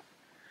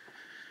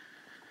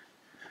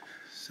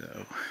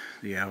 So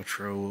the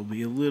outro will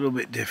be a little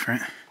bit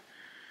different.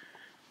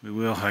 We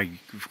will hike,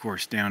 of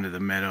course, down to the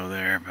meadow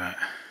there, but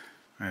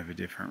I have a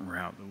different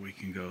route that we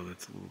can go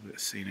that's a little bit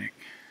scenic.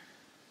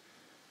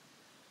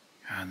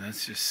 God,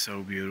 that's just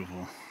so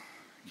beautiful.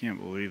 I can't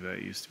believe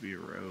that used to be a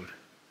road.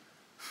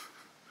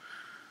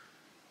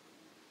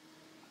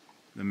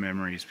 The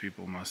memories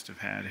people must have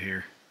had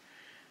here.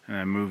 And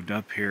I moved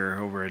up here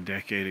over a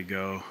decade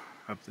ago,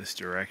 up this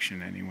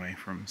direction anyway,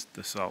 from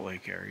the Salt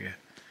Lake area.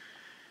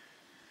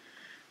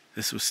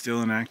 This was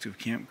still an active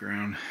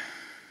campground.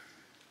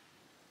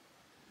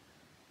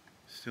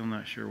 Still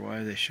not sure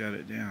why they shut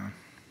it down.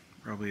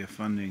 Probably a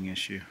funding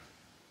issue.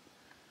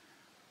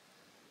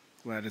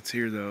 Glad it's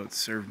here though, it's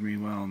served me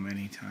well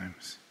many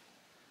times.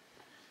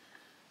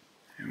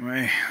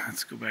 Anyway,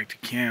 let's go back to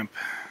camp.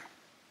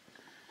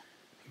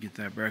 Get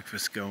that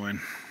breakfast going.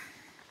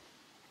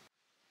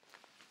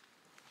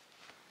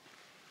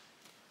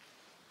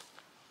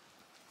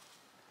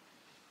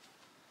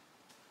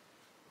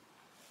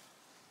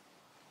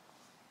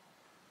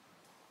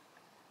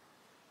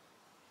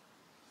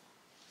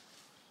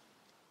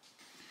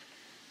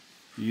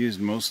 I used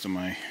most of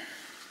my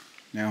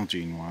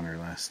Nalgene water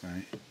last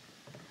night.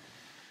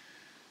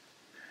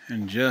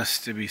 And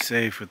just to be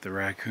safe with the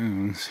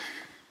raccoons,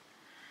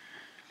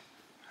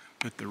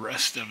 put the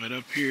rest of it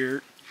up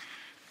here.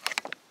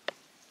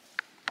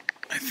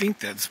 I think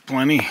that's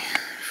plenty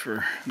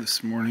for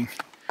this morning,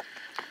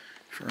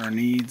 for our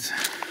needs.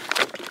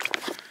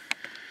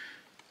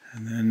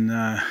 And then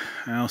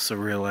I also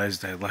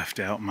realized I left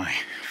out my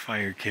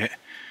fire kit,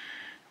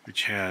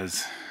 which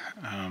has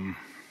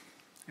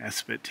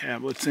Aspit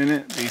tablets in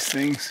it, these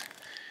things,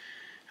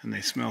 and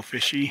they smell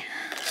fishy.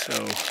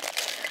 So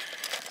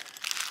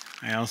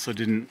I also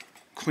didn't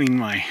clean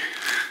my,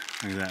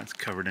 look at that, it's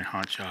covered in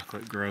hot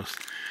chocolate, gross.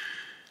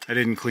 I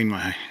didn't clean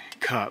my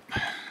cup,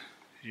 as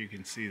you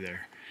can see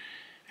there,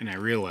 and I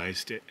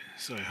realized it,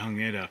 so I hung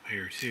it up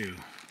here too,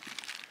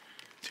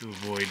 to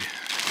avoid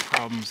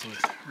problems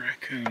with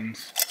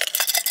raccoons.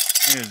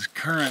 It is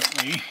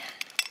currently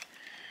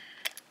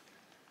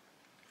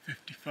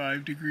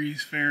 55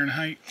 degrees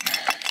Fahrenheit.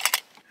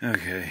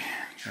 Okay,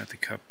 got the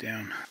cup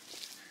down.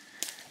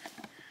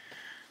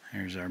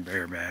 There's our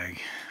bear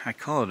bag. I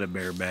call it a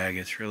bear bag,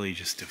 it's really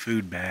just a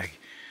food bag.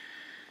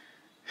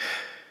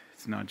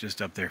 It's not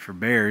just up there for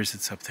bears,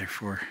 it's up there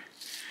for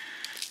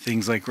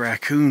things like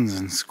raccoons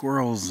and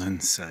squirrels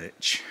and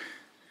such.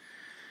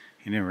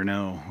 You never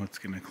know what's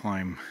gonna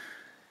climb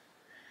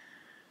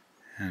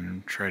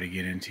and try to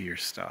get into your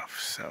stuff.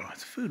 So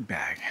it's a food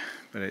bag,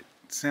 but it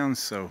sounds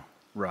so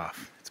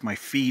rough. It's my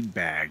feed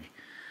bag,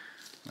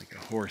 like a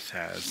horse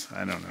has.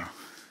 I don't know.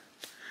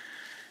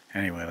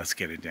 Anyway, let's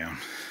get it down.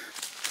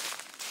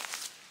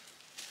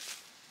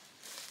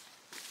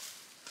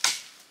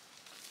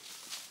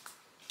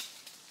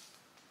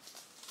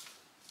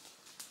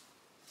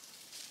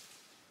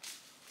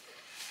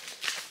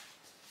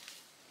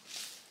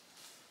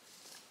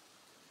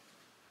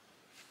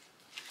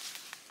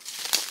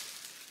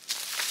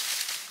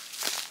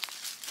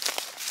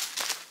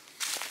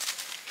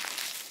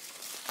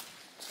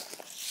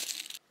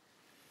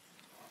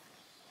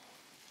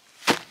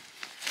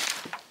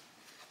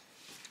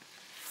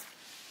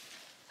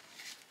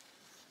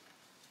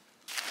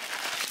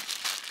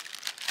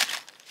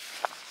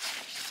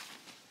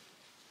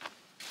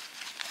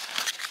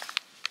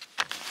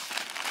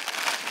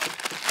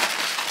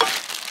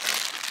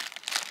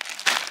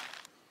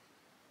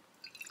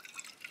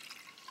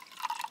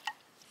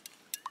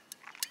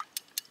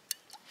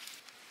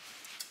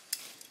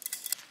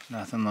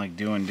 Nothing like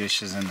doing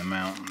dishes in the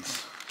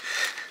mountains.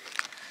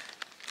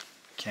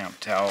 Camp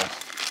towel,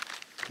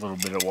 a little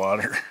bit of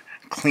water,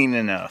 clean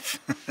enough.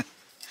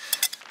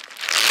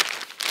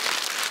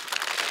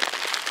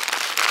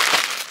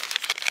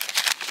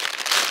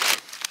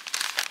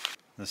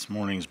 This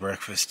morning's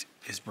breakfast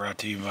is brought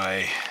to you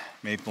by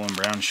Maple and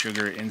Brown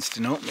Sugar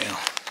Instant Oatmeal.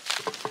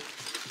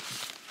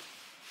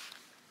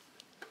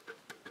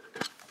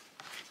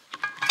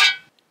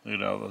 Look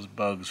at all those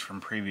bugs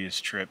from previous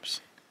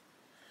trips.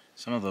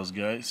 Some of those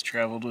guys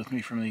traveled with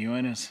me from the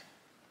Uintas.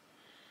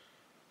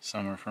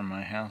 Some are from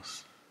my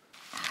house.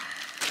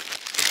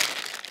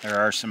 There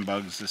are some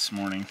bugs this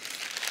morning.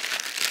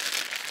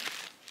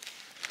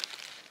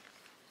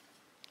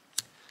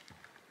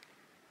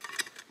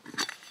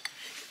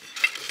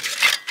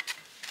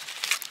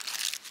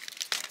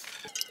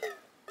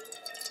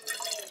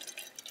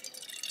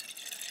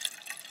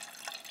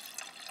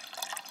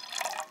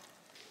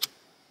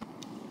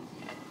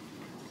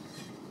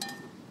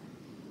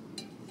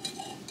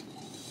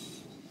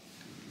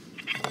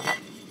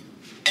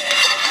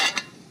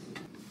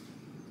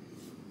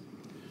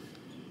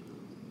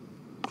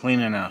 Clean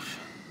enough.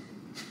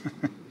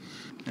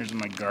 There's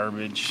my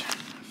garbage.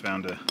 I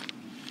found a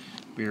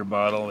beer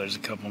bottle. There's a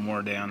couple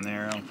more down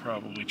there. I'll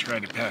probably try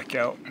to pack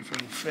out if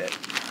it'll fit.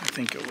 I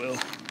think it will.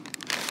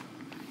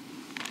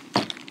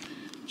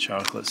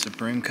 Chocolate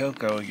Supreme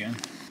Cocoa again.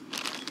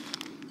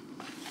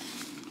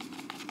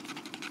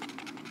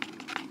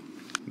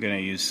 I'm gonna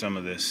use some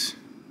of this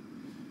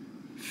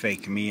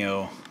fake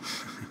Mio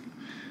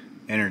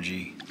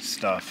energy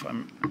stuff.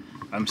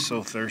 I'm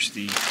so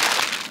thirsty.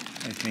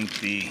 I think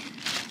the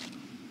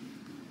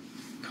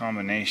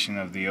combination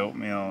of the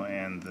oatmeal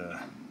and the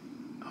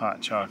hot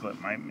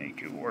chocolate might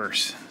make it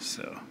worse,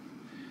 so,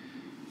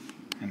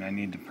 and I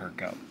need to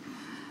perk up.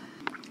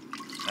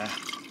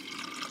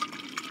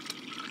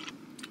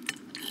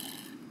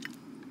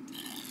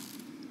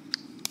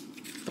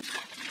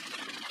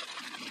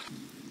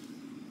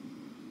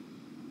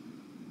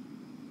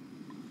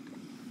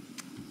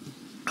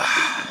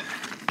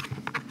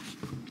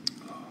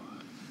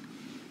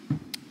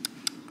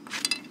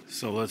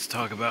 So let's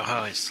talk about how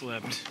I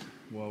slept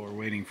while we're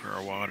waiting for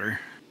our water.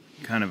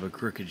 Kind of a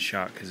crooked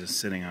shot because it's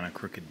sitting on a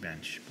crooked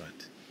bench,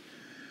 but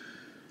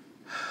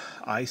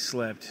I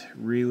slept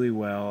really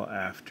well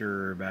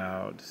after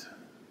about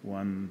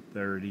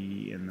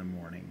 1:30 in the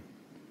morning.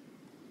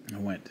 I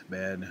went to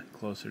bed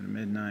closer to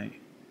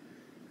midnight.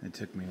 It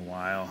took me a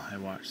while. I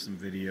watched some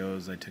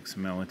videos, I took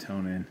some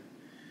melatonin,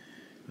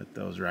 but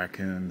those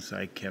raccoons,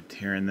 I kept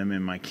hearing them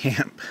in my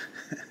camp.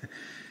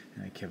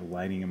 And I kept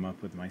lighting them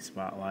up with my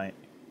spotlight.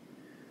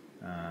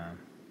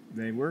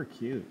 They were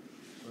cute,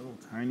 little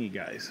tiny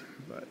guys,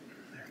 but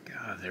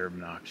God, they're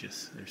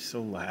obnoxious. They're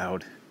so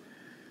loud.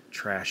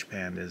 Trash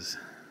pandas.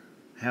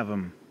 Have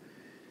them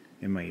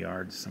in my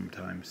yard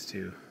sometimes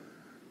too.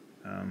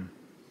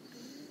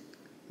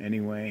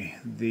 Anyway,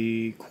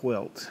 the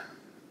quilt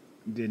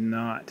did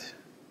not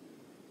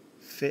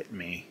fit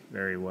me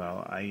very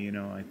well.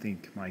 I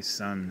think my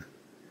son,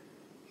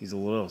 he's a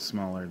little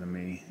smaller than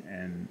me,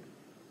 and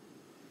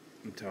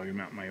I'm talking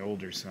about my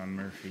older son,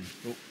 Murphy.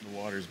 Oh, the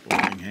water's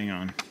boiling. Hang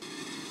on.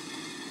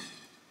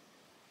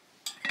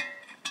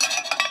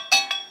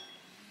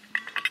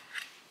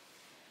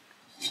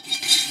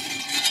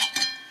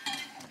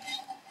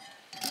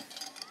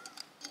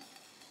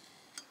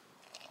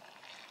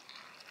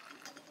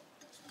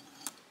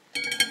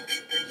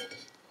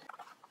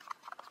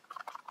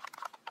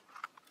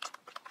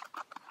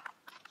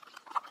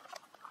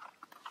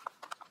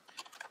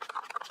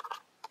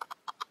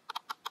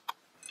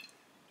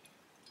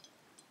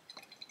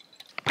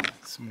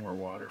 Some more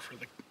water for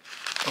the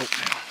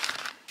oatmeal.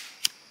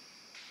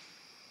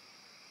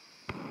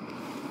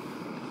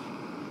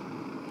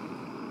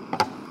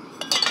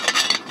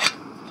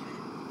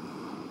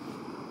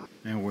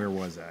 Now, where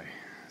was I?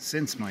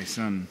 Since my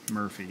son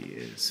Murphy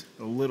is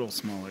a little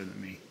smaller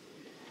than me,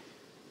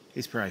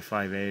 he's probably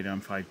 5'8",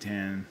 I'm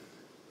 5'10".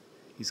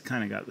 He's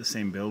kind of got the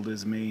same build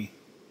as me,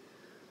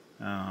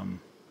 but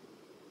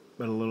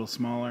a little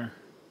smaller.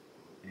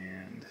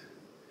 And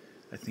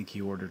I think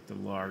he ordered the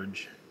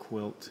large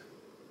quilt.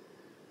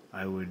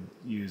 I would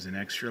use an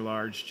extra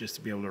large just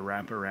to be able to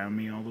wrap around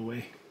me all the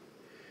way.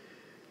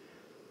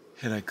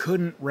 And I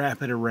couldn't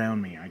wrap it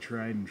around me. I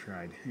tried and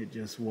tried. It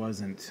just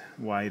wasn't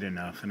wide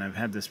enough. And I've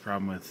had this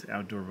problem with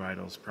Outdoor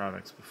Vitals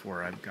products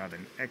before. I've got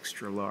an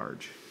extra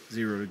large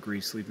 0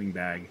 degree sleeping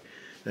bag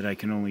that I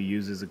can only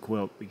use as a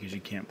quilt because you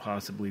can't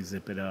possibly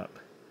zip it up.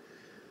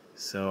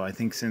 So I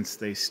think since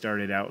they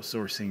started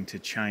outsourcing to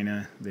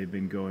China, they've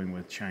been going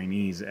with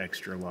Chinese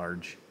extra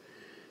large.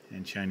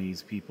 And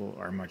Chinese people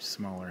are much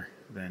smaller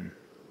than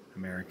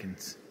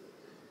Americans.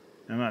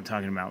 I'm not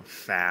talking about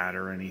fat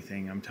or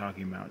anything. I'm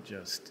talking about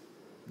just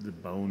the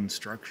bone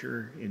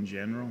structure in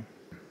general.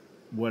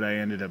 What I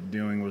ended up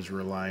doing was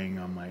relying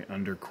on my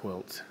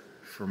underquilt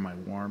for my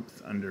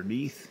warmth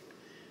underneath,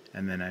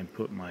 and then I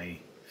put my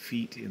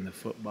feet in the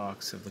foot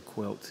box of the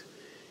quilt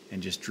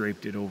and just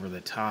draped it over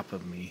the top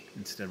of me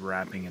instead of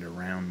wrapping it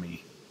around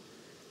me,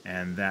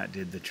 and that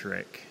did the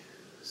trick.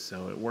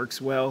 So it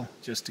works well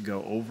just to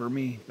go over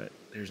me, but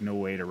there's no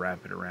way to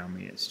wrap it around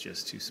me. It's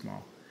just too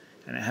small.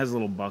 And it has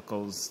little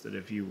buckles that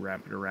if you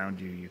wrap it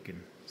around you, you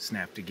can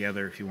snap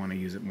together if you want to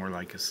use it more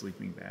like a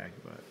sleeping bag.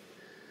 But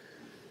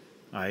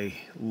I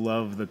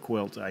love the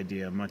quilt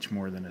idea much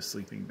more than a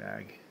sleeping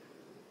bag.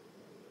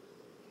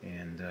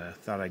 And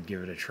thought I'd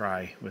give it a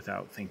try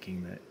without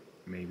thinking that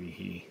maybe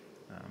he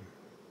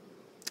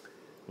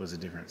was a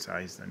different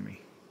size than me.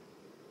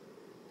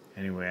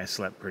 Anyway, I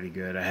slept pretty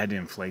good. I had to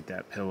inflate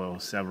that pillow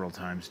several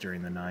times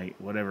during the night.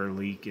 Whatever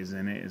leak is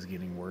in it is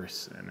getting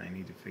worse, and I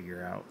need to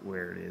figure out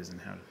where it is and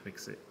how to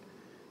fix it.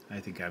 I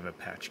think I have a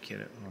patch kit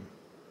at home.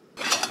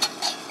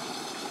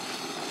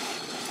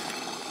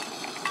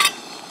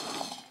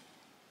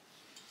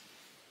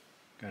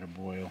 Got to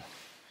boil.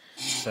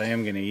 So I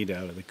am going to eat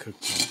out of the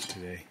cookbook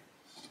today.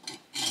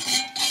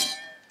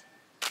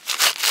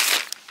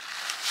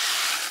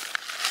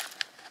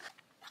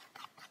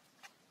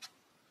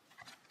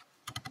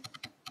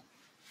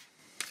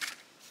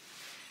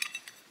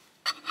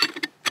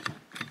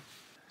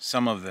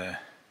 Some of the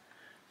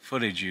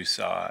footage you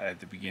saw at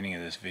the beginning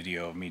of this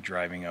video of me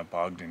driving up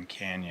Ogden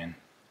Canyon,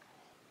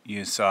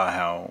 you saw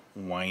how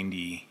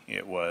windy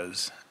it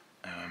was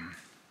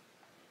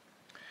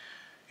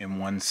in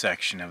one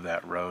section of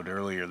that road.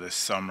 Earlier this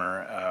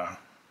summer,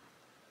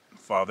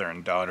 father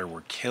and daughter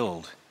were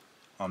killed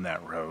on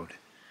that road.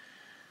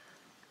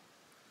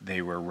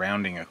 They were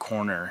rounding a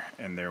corner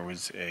and there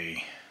was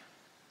a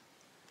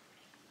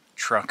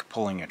truck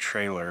pulling a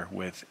trailer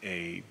with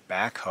a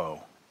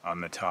backhoe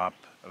on the top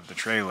of the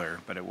trailer,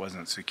 but it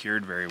wasn't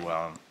secured very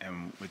well,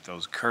 and with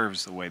those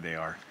curves the way they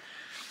are,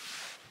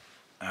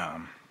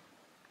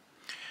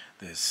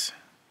 this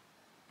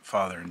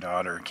father and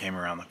daughter came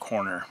around the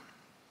corner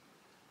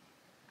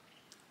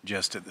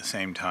just at the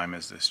same time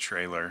as this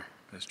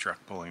truck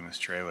pulling this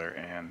trailer,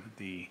 and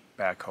the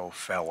backhoe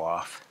fell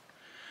off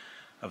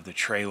of the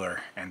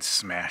trailer and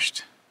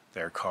smashed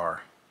their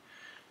car.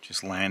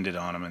 Just landed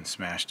on them and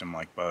smashed them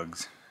like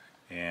bugs.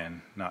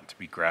 And not to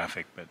be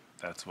graphic, but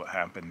that's what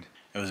happened.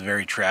 It was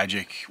very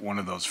tragic, one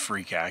of those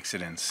freak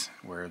accidents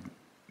where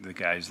the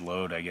guy's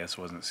load, I guess,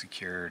 wasn't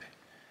secured.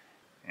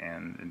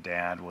 And the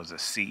dad was a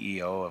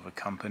CEO of a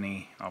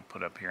company. I'll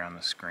put up here on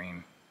the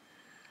screen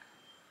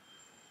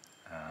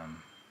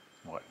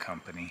what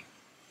company.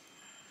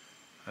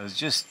 It was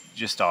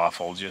just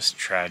awful, just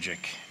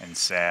tragic and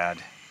sad.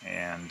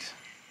 And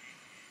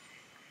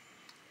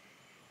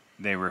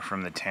they were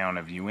from the town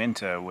of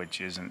Uinta,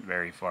 which isn't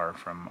very far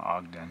from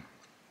Ogden.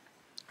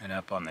 And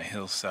up on the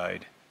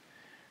hillside,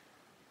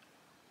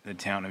 the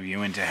town of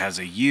Uinta has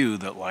a U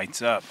that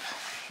lights up,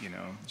 you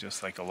know,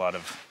 just like a lot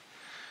of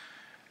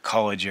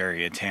college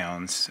area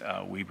towns.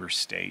 Weber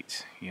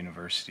State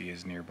University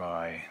is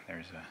nearby.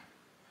 There's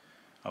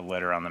a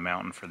letter on the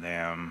mountain for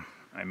them.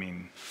 I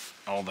mean,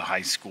 all the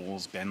high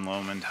schools, Ben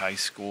Lomond High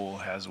School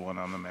has one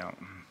on the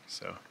mountain.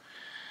 So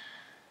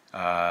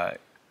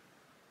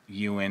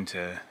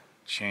Uinta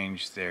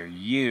changed their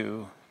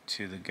U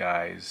to the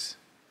guy's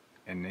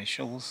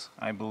initials,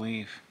 I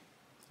believe.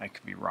 I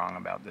could be wrong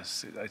about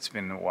this. It's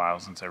been a while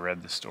since I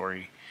read the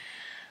story,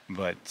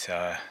 but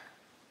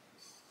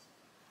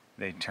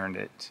they turned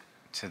it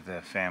to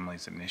the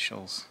family's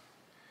initials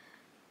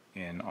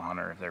in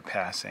honor of their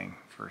passing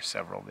for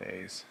several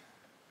days.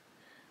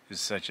 It's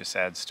such a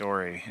sad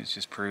story. It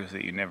just proves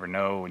that you never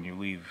know when you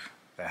leave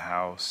the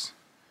house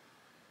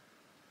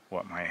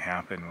what might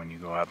happen when you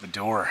go out the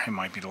door. It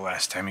might be the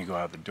last time you go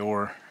out the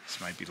door. This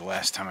might be the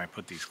last time I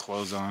put these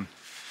clothes on.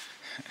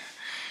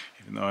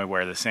 Even though I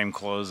wear the same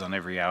clothes on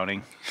every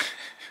outing.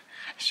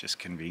 It's just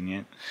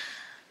convenient.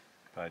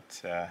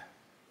 But,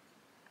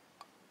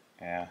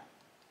 yeah.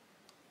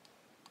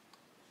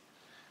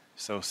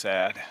 So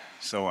sad,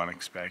 so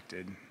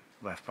unexpected.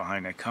 Left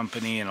behind a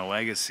company and a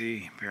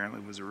legacy. Apparently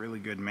was a really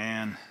good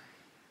man.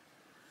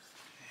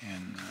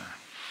 And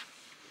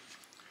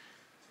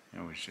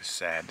it was just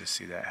sad to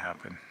see that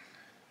happen.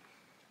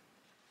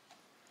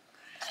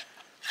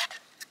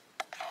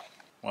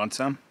 Want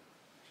some?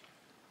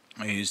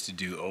 I used to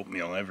do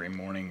oatmeal every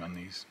morning on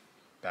these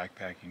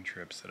backpacking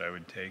trips that I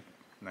would take,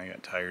 and I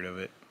got tired of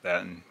it.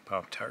 That and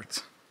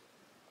Pop-Tarts.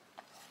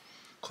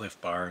 Cliff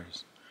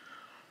Bars.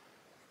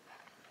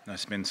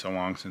 It's been so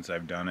long since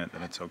I've done it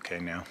that it's okay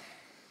now.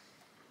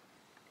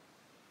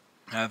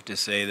 I have to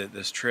say that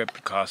this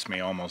trip cost me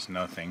almost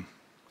nothing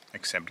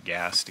except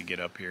gas to get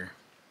up here.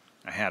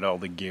 I had all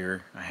the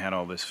gear, I had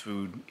all this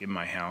food in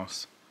my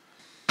house.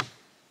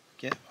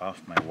 Get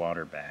off my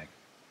water bag.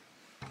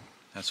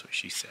 That's what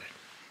she said.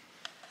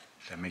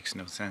 That makes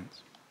no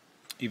sense.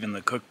 Even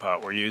the cook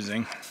pot we're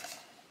using.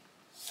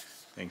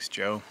 Thanks,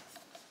 Joe.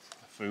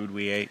 The food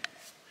we ate.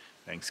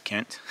 Thanks,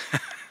 Kent.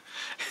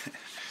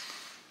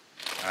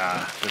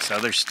 This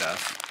other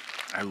stuff,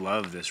 I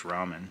love this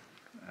ramen.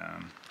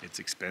 It's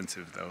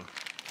expensive though.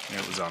 And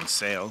it was on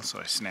sale, so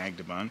I snagged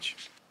a bunch.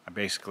 I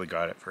basically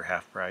got it for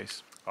half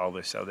price. All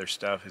this other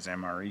stuff is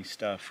MRE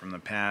stuff from the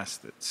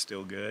past that's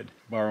still good.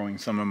 Borrowing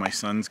some of my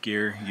son's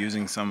gear,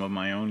 using some of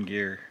my own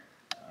gear.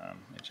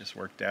 It just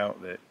worked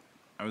out that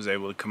I was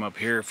able to come up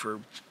here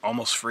for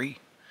almost free.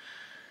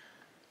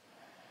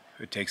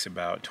 It takes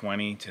about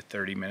 20 to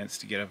 30 minutes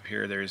to get up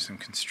here. There's some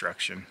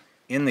construction.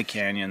 In the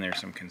canyon, there's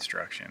some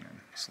construction,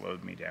 and it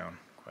slowed me down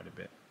quite a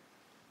bit.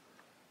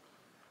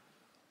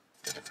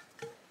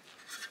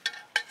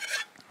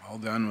 All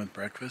done with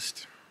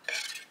breakfast.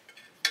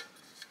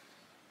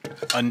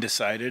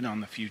 Undecided on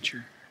the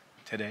future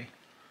today.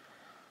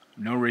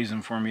 No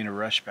reason for me to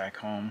rush back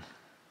home.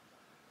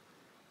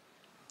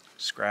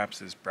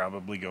 Scraps is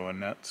probably going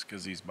nuts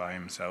because he's by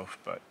himself,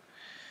 but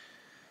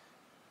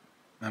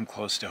I'm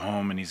close to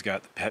home and he's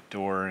got the pet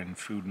door and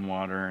food and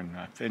water and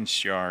a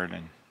fenced yard,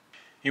 and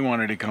he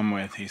wanted to come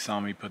with. He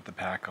saw me put the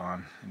pack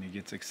on and he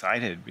gets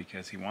excited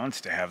because he wants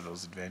to have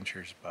those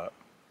adventures, but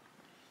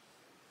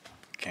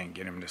can't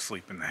get him to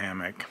sleep in the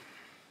hammock.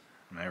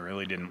 And I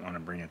really didn't want to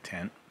bring a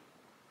tent,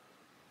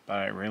 but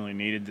I really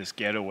needed this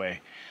getaway.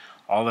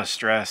 All the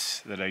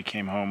stress that I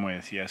came home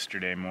with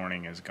yesterday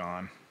morning is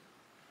gone.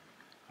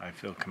 I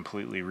feel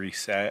completely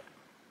reset.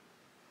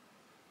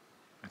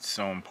 It's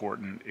so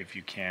important, if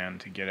you can,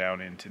 to get out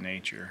into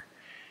nature.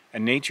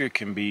 And nature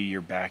can be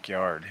your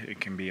backyard. It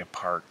can be a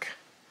park,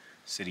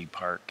 city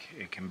park.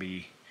 It can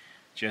be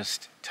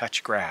just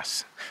touch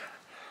grass.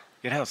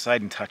 Get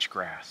outside and touch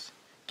grass.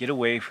 Get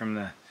away from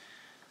the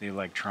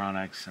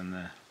electronics and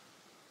the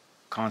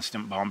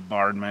constant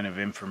bombardment of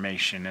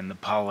information and the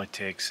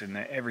politics and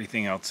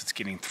everything else that's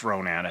getting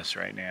thrown at us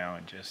right now,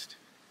 and just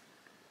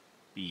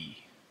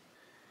be.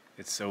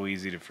 It's so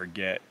easy to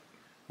forget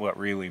what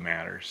really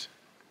matters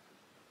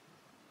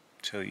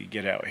till you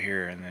get out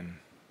here, and then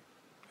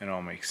it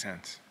all makes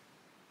sense.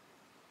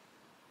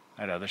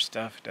 That other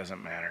stuff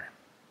doesn't matter.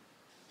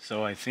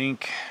 So I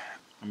think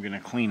I'm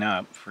gonna clean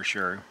up for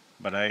sure.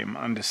 but I am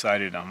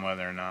undecided on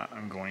whether or not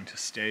I'm going to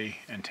stay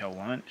until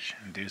lunch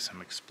and do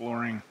some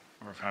exploring,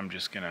 or if I'm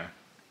just gonna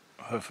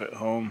hoof it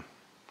home.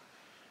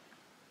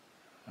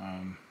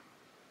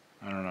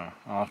 I don't know.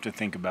 I'll have to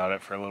think about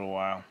it for a little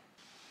while.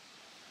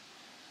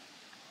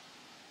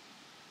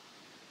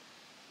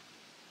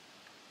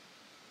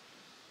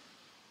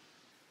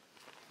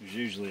 There's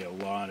usually a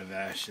lot of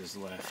ashes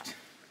left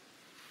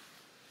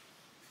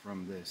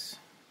from this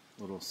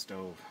little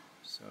stove,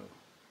 so I'm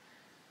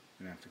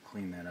gonna have to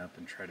clean that up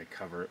and try to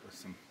cover it with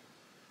some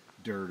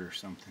dirt or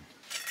something.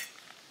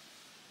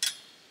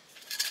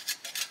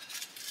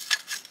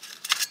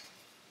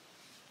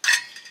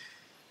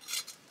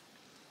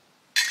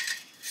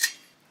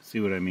 See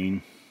what I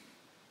mean?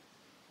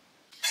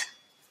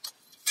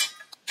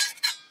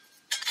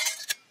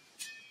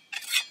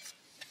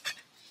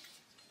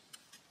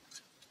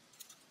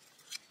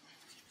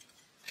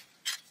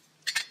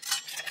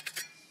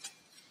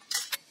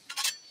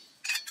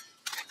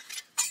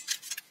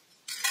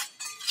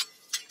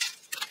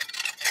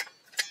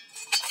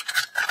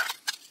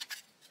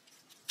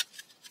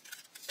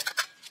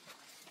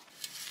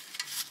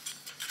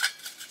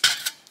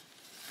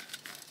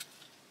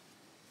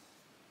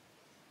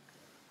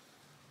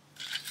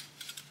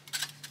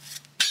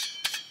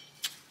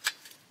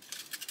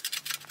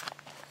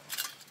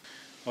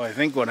 Well, I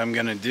think what I'm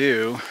gonna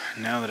do,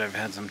 now that I've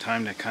had some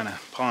time to kind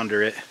of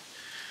ponder it,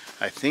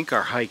 I think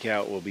our hike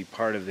out will be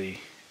part of the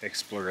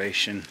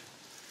exploration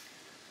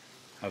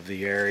of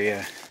the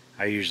area.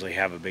 I usually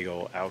have a big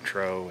old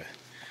outro with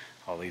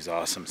all these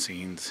awesome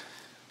scenes,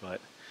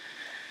 but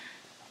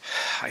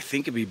I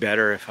think it'd be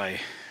better if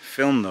I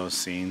film those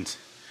scenes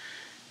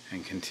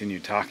and continue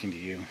talking to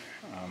you,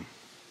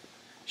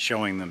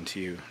 showing them to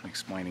you,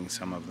 explaining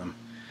some of them,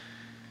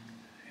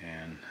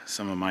 and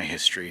some of my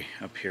history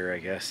up here, I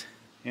guess.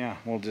 Yeah,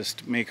 we'll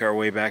just make our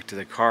way back to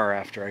the car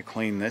after I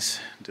clean this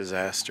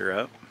disaster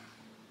up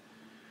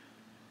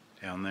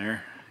down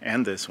there,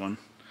 and this one,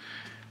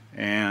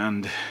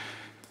 and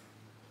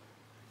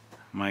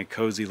my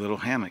cozy little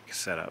hammock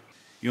set up.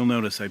 You'll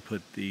notice I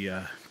put the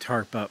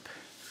tarp up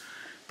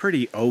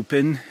pretty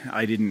open.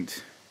 I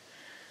didn't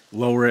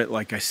lower it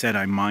like I said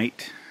I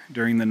might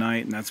during the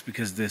night, and that's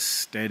because this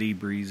steady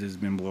breeze has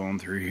been blowing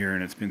through here,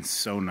 and it's been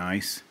so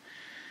nice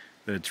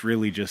that it's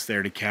really just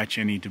there to catch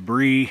any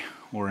debris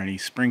or any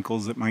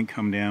sprinkles that might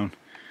come down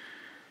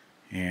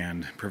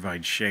and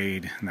provide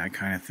shade and that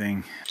kind of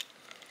thing.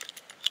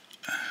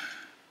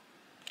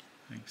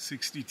 Like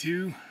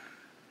 62.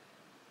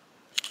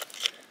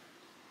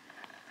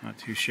 Not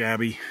too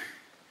shabby.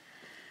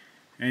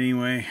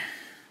 Anyway,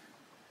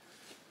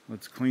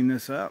 let's clean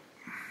this up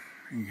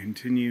and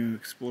continue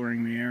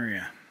exploring the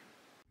area.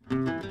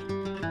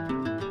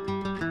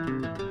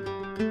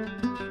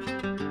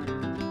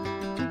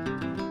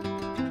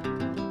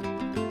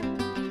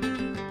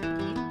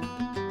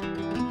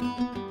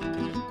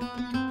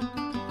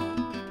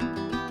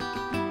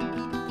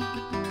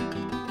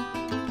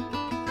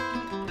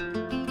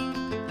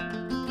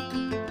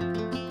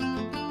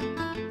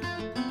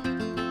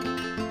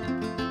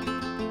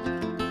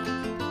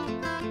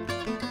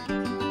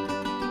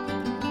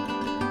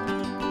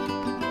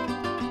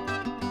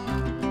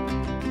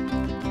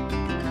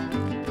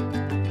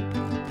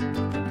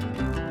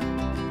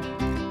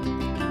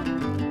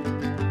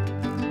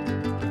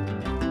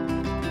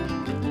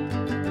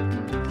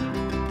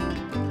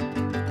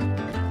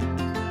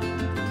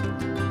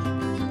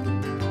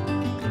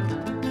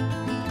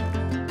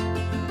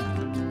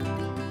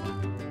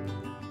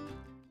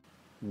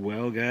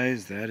 Well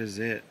guys, that is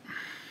it.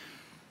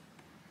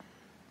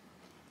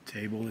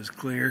 Table is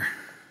clear.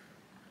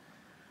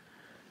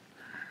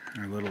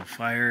 Our little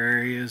fire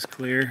area is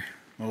clear,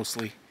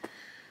 mostly.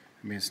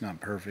 I mean, it's not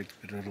perfect,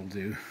 but it'll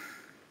do.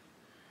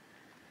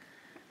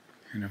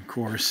 And of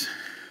course,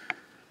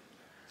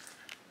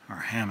 our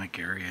hammock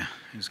area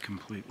is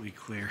completely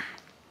clear.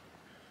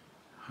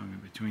 Hung in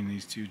between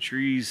these two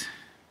trees.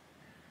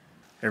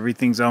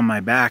 Everything's on my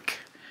back.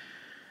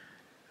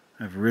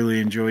 I've really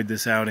enjoyed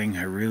this outing.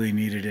 I really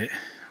needed it.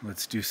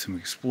 Let's do some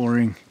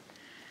exploring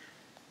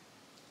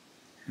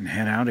and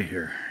head out of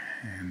here.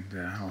 And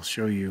I'll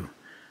show you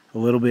a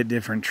little bit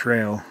different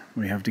trail.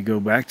 We have to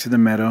go back to the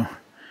meadow,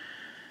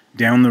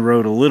 down the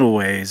road a little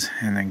ways,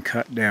 and then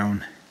cut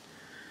down.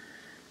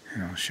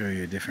 And I'll show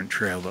you a different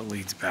trail that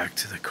leads back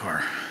to the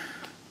car.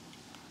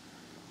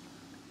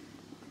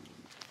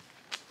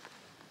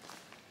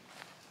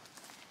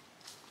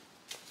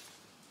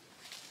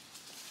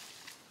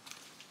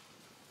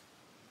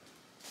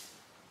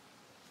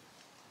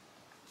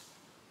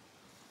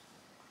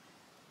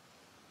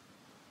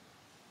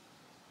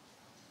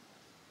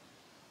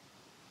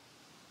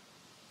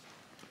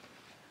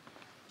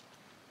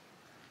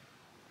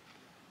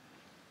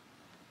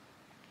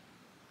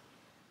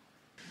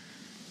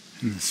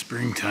 In the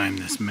springtime,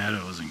 this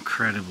meadow is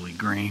incredibly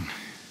green.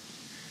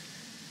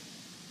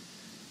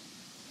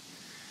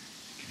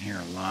 You can hear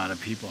a lot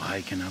of people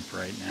hiking up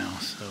right now,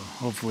 so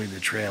hopefully the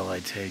trail I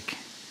take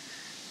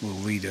will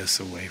lead us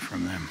away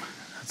from them.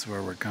 That's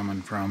where we're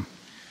coming from.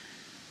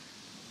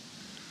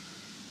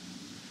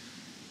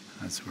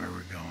 That's where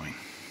we're going.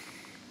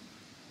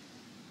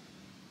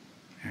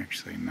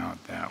 Actually,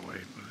 not that way,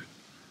 but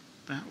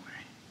that way.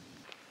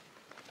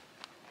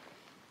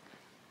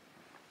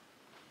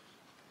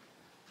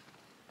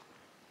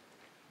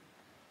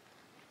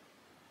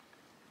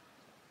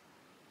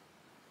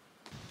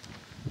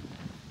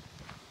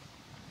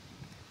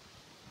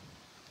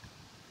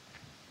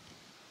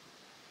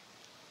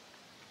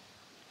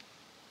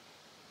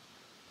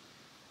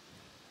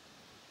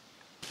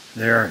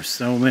 There are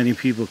so many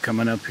people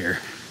coming up here.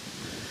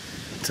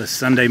 It's a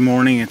Sunday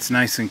morning, it's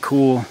nice and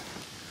cool.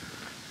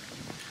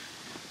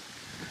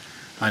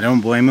 I don't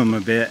blame them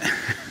a bit.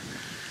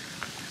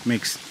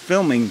 Makes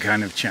filming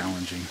kind of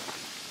challenging.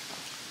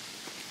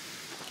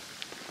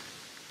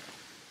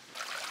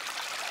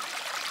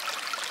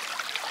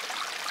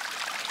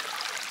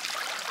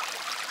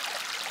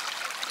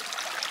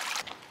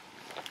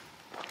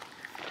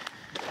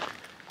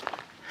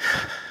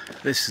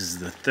 This is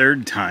the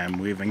third time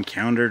we've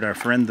encountered our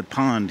friend the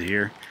pond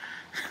here.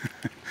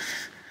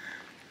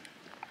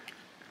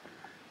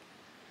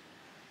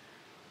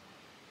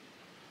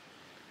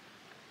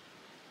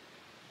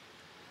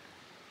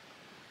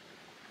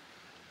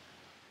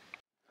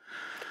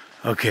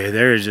 Okay,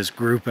 there is just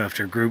group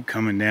after group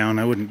coming down.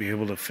 I wouldn't be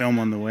able to film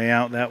on the way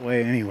out that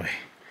way anyway.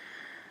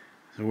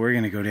 So we're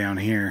gonna go down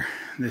here.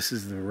 This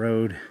is the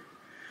road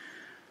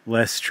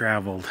less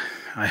traveled.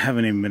 I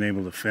haven't even been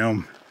able to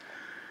film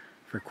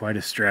for quite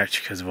a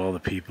stretch because of all the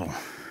people.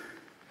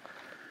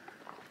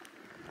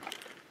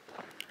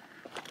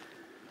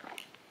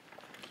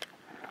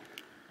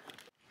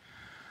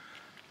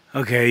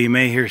 Okay, you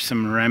may hear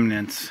some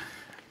remnants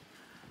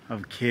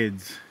of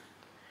kids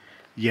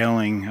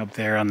yelling up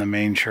there on the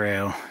main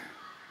trail.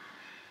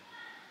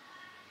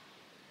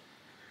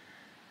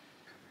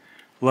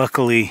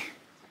 Luckily,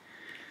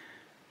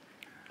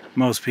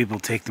 most people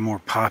take the more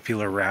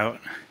popular route.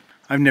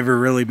 I've never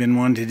really been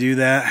one to do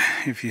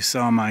that. If you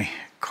saw my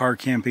car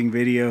camping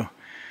video,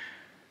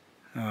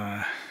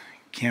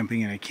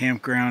 camping in a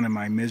campground and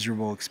my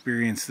miserable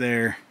experience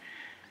there,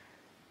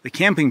 the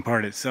camping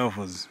part itself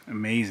was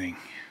amazing.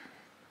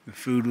 The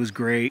food was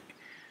great,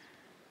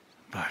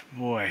 but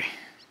boy,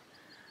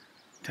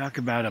 talk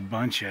about a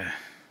bunch of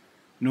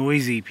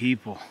noisy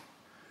people.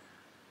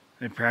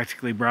 They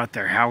practically brought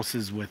their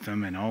houses with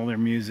them and all their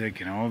music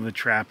and all the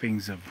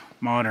trappings of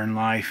modern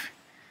life,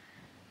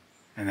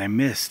 and they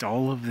missed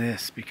all of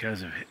this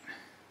because of it.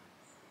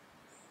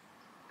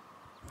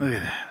 Look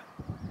at that.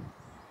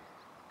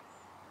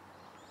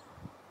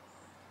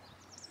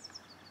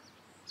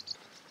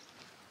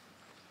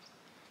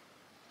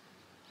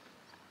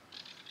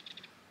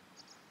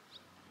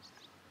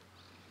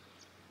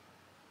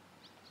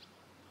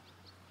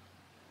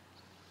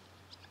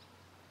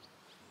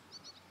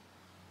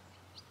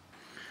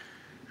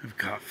 I've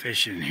caught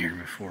fish in here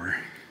before.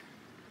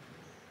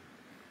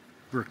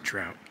 Brook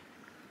trout.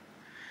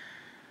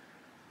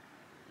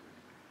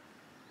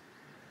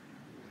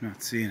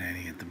 Not seeing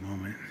any at the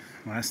moment.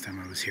 Last time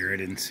I was here I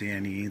didn't see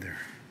any either.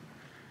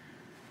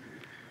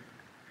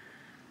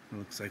 It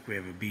looks like we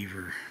have a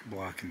beaver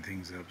blocking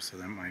things up, so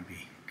that might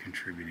be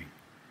contributing.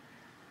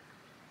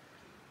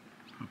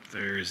 Up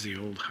there is the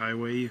old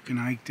highway you can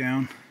hike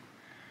down.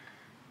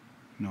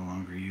 No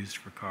longer used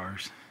for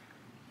cars.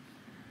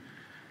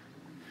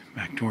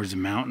 Back towards the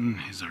mountain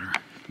is our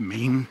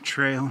main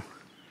trail.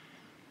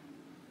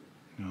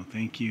 No,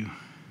 thank you.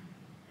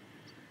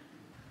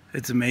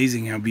 It's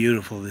amazing how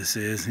beautiful this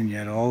is, and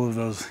yet all of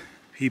those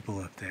people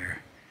up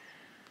there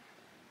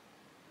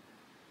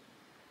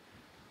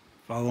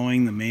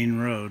following the main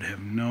road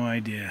have no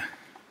idea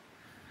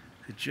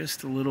that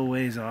just a little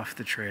ways off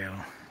the trail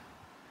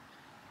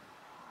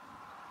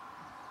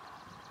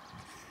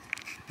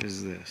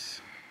is this.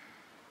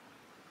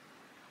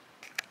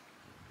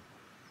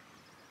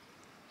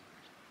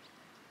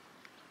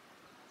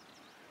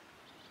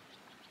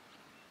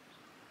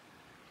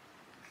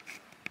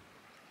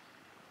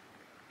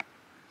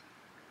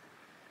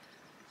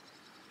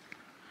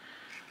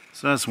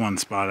 So that's one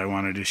spot I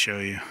wanted to show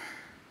you. I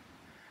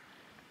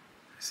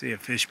see a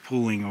fish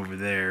pooling over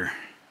there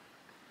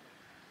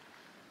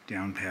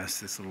down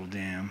past this little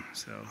dam,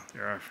 so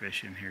there are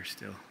fish in here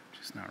still,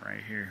 just not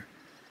right here.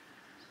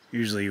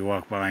 Usually you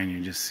walk by and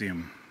you just see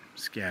them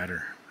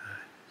scatter,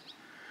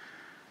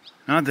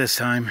 but not this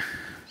time.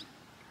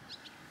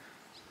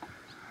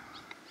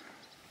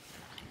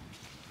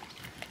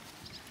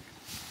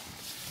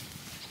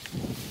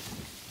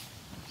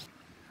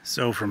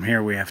 So from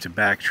here we have to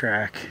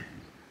backtrack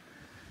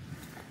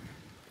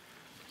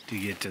to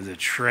get to the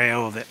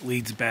trail that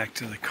leads back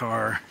to the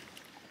car.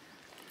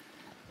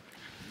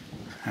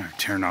 Our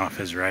turn off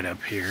is right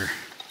up here.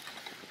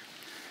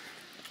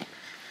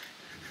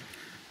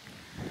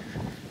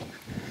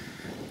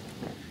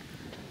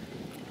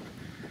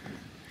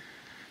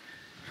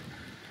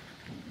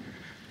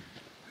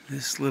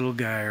 This little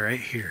guy right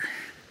here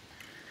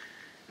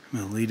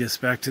will lead us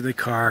back to the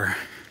car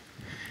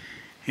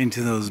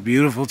into those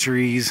beautiful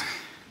trees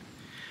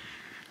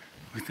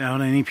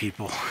without any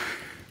people.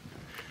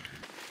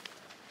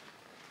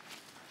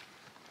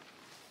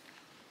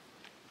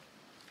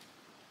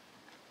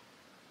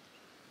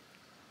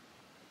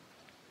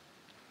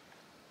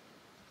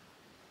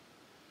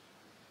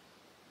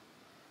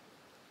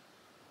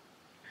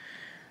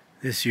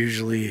 This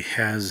usually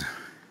has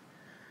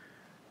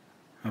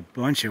a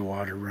bunch of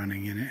water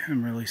running in it.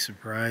 I'm really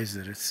surprised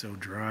that it's so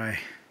dry.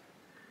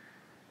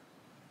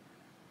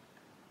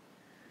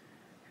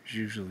 There's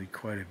usually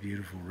quite a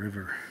beautiful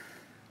river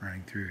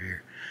running through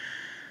here.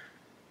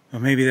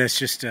 Well, maybe that's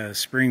just a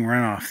spring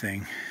runoff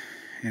thing.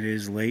 It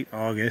is late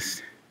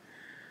August,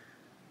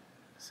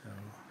 so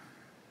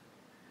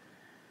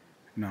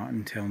not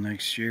until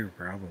next year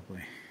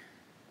probably.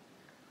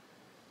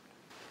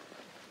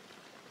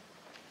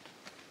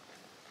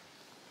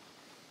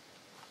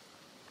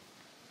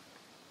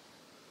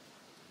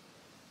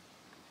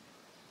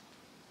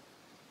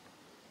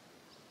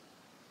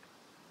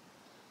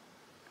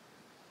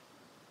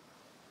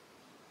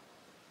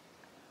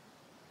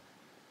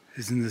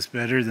 Isn't this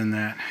better than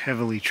that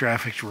heavily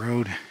trafficked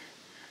road?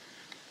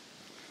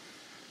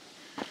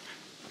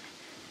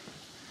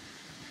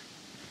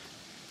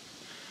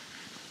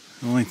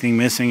 The only thing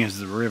missing is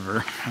the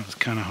river. I was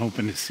kind of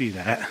hoping to see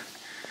that.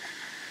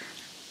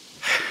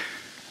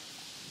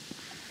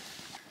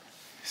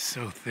 It's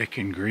so thick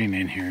and green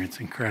in here, it's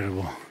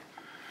incredible.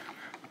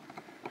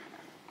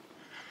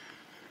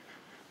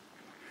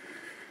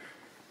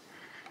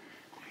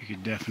 You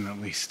could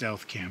definitely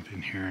stealth camp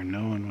in here and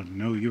no one would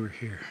know you were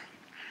here.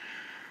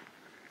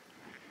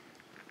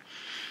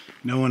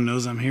 No one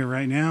knows I'm here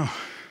right now.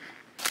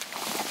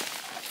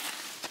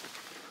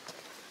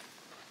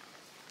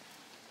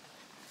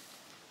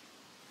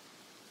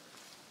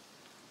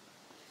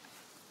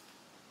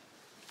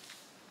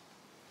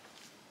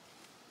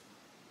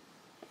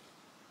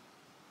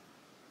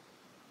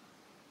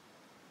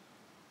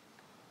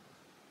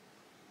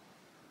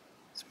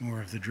 It's more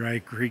of the dry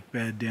creek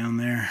bed down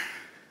there.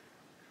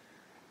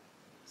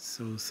 It's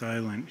so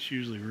silent. It's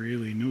usually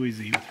really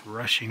noisy with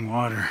rushing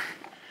water.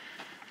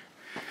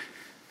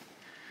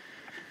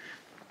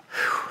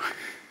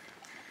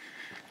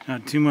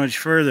 Not too much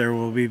further,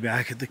 we'll be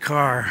back at the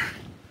car.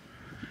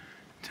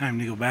 Time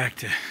to go back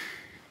to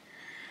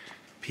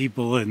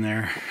people and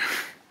their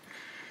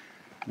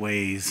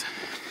ways.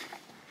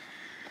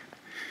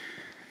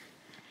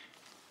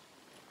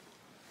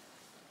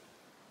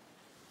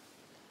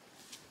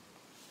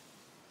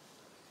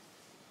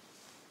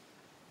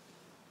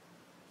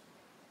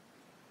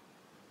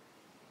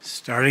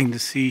 Starting to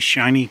see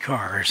shiny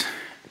cars.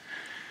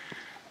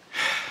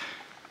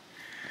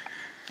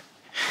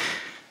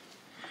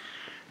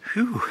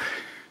 Whew.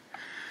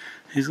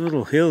 These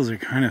little hills are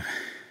kind of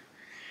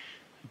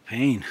a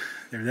pain.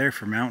 They're there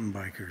for mountain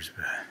bikers,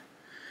 but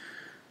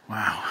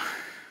wow.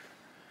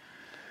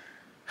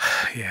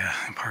 Yeah,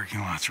 the parking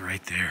lot's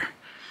right there.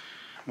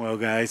 Well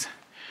guys,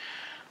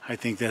 I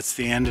think that's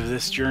the end of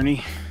this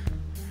journey.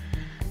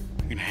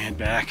 I'm gonna head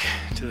back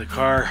to the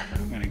car.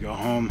 I'm gonna go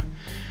home.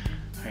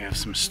 I have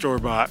some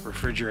store-bought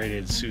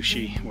refrigerated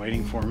sushi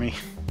waiting for me.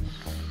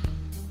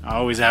 I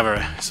always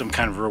have some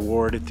kind of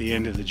reward at the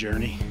end of the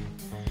journey.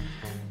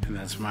 And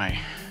that's my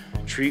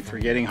treat for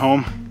getting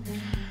home.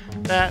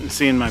 That and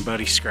seeing my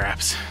buddy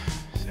Scraps.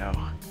 So,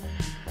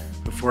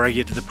 before I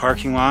get to the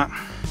parking lot,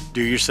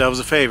 do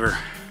yourselves a favor.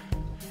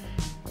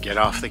 Get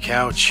off the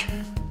couch,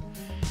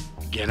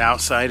 get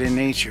outside in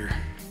nature,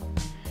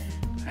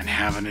 and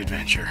have an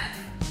adventure.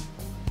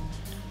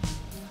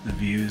 The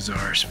views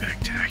are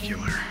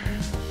spectacular.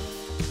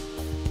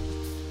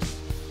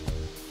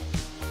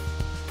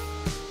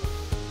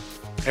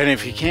 And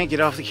if you can't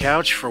get off the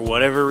couch for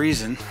whatever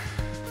reason,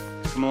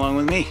 come along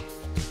with me.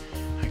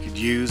 I could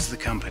use the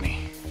company.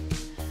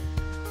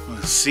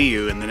 We'll see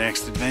you in the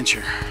next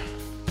adventure.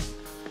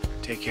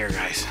 Take care,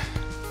 guys.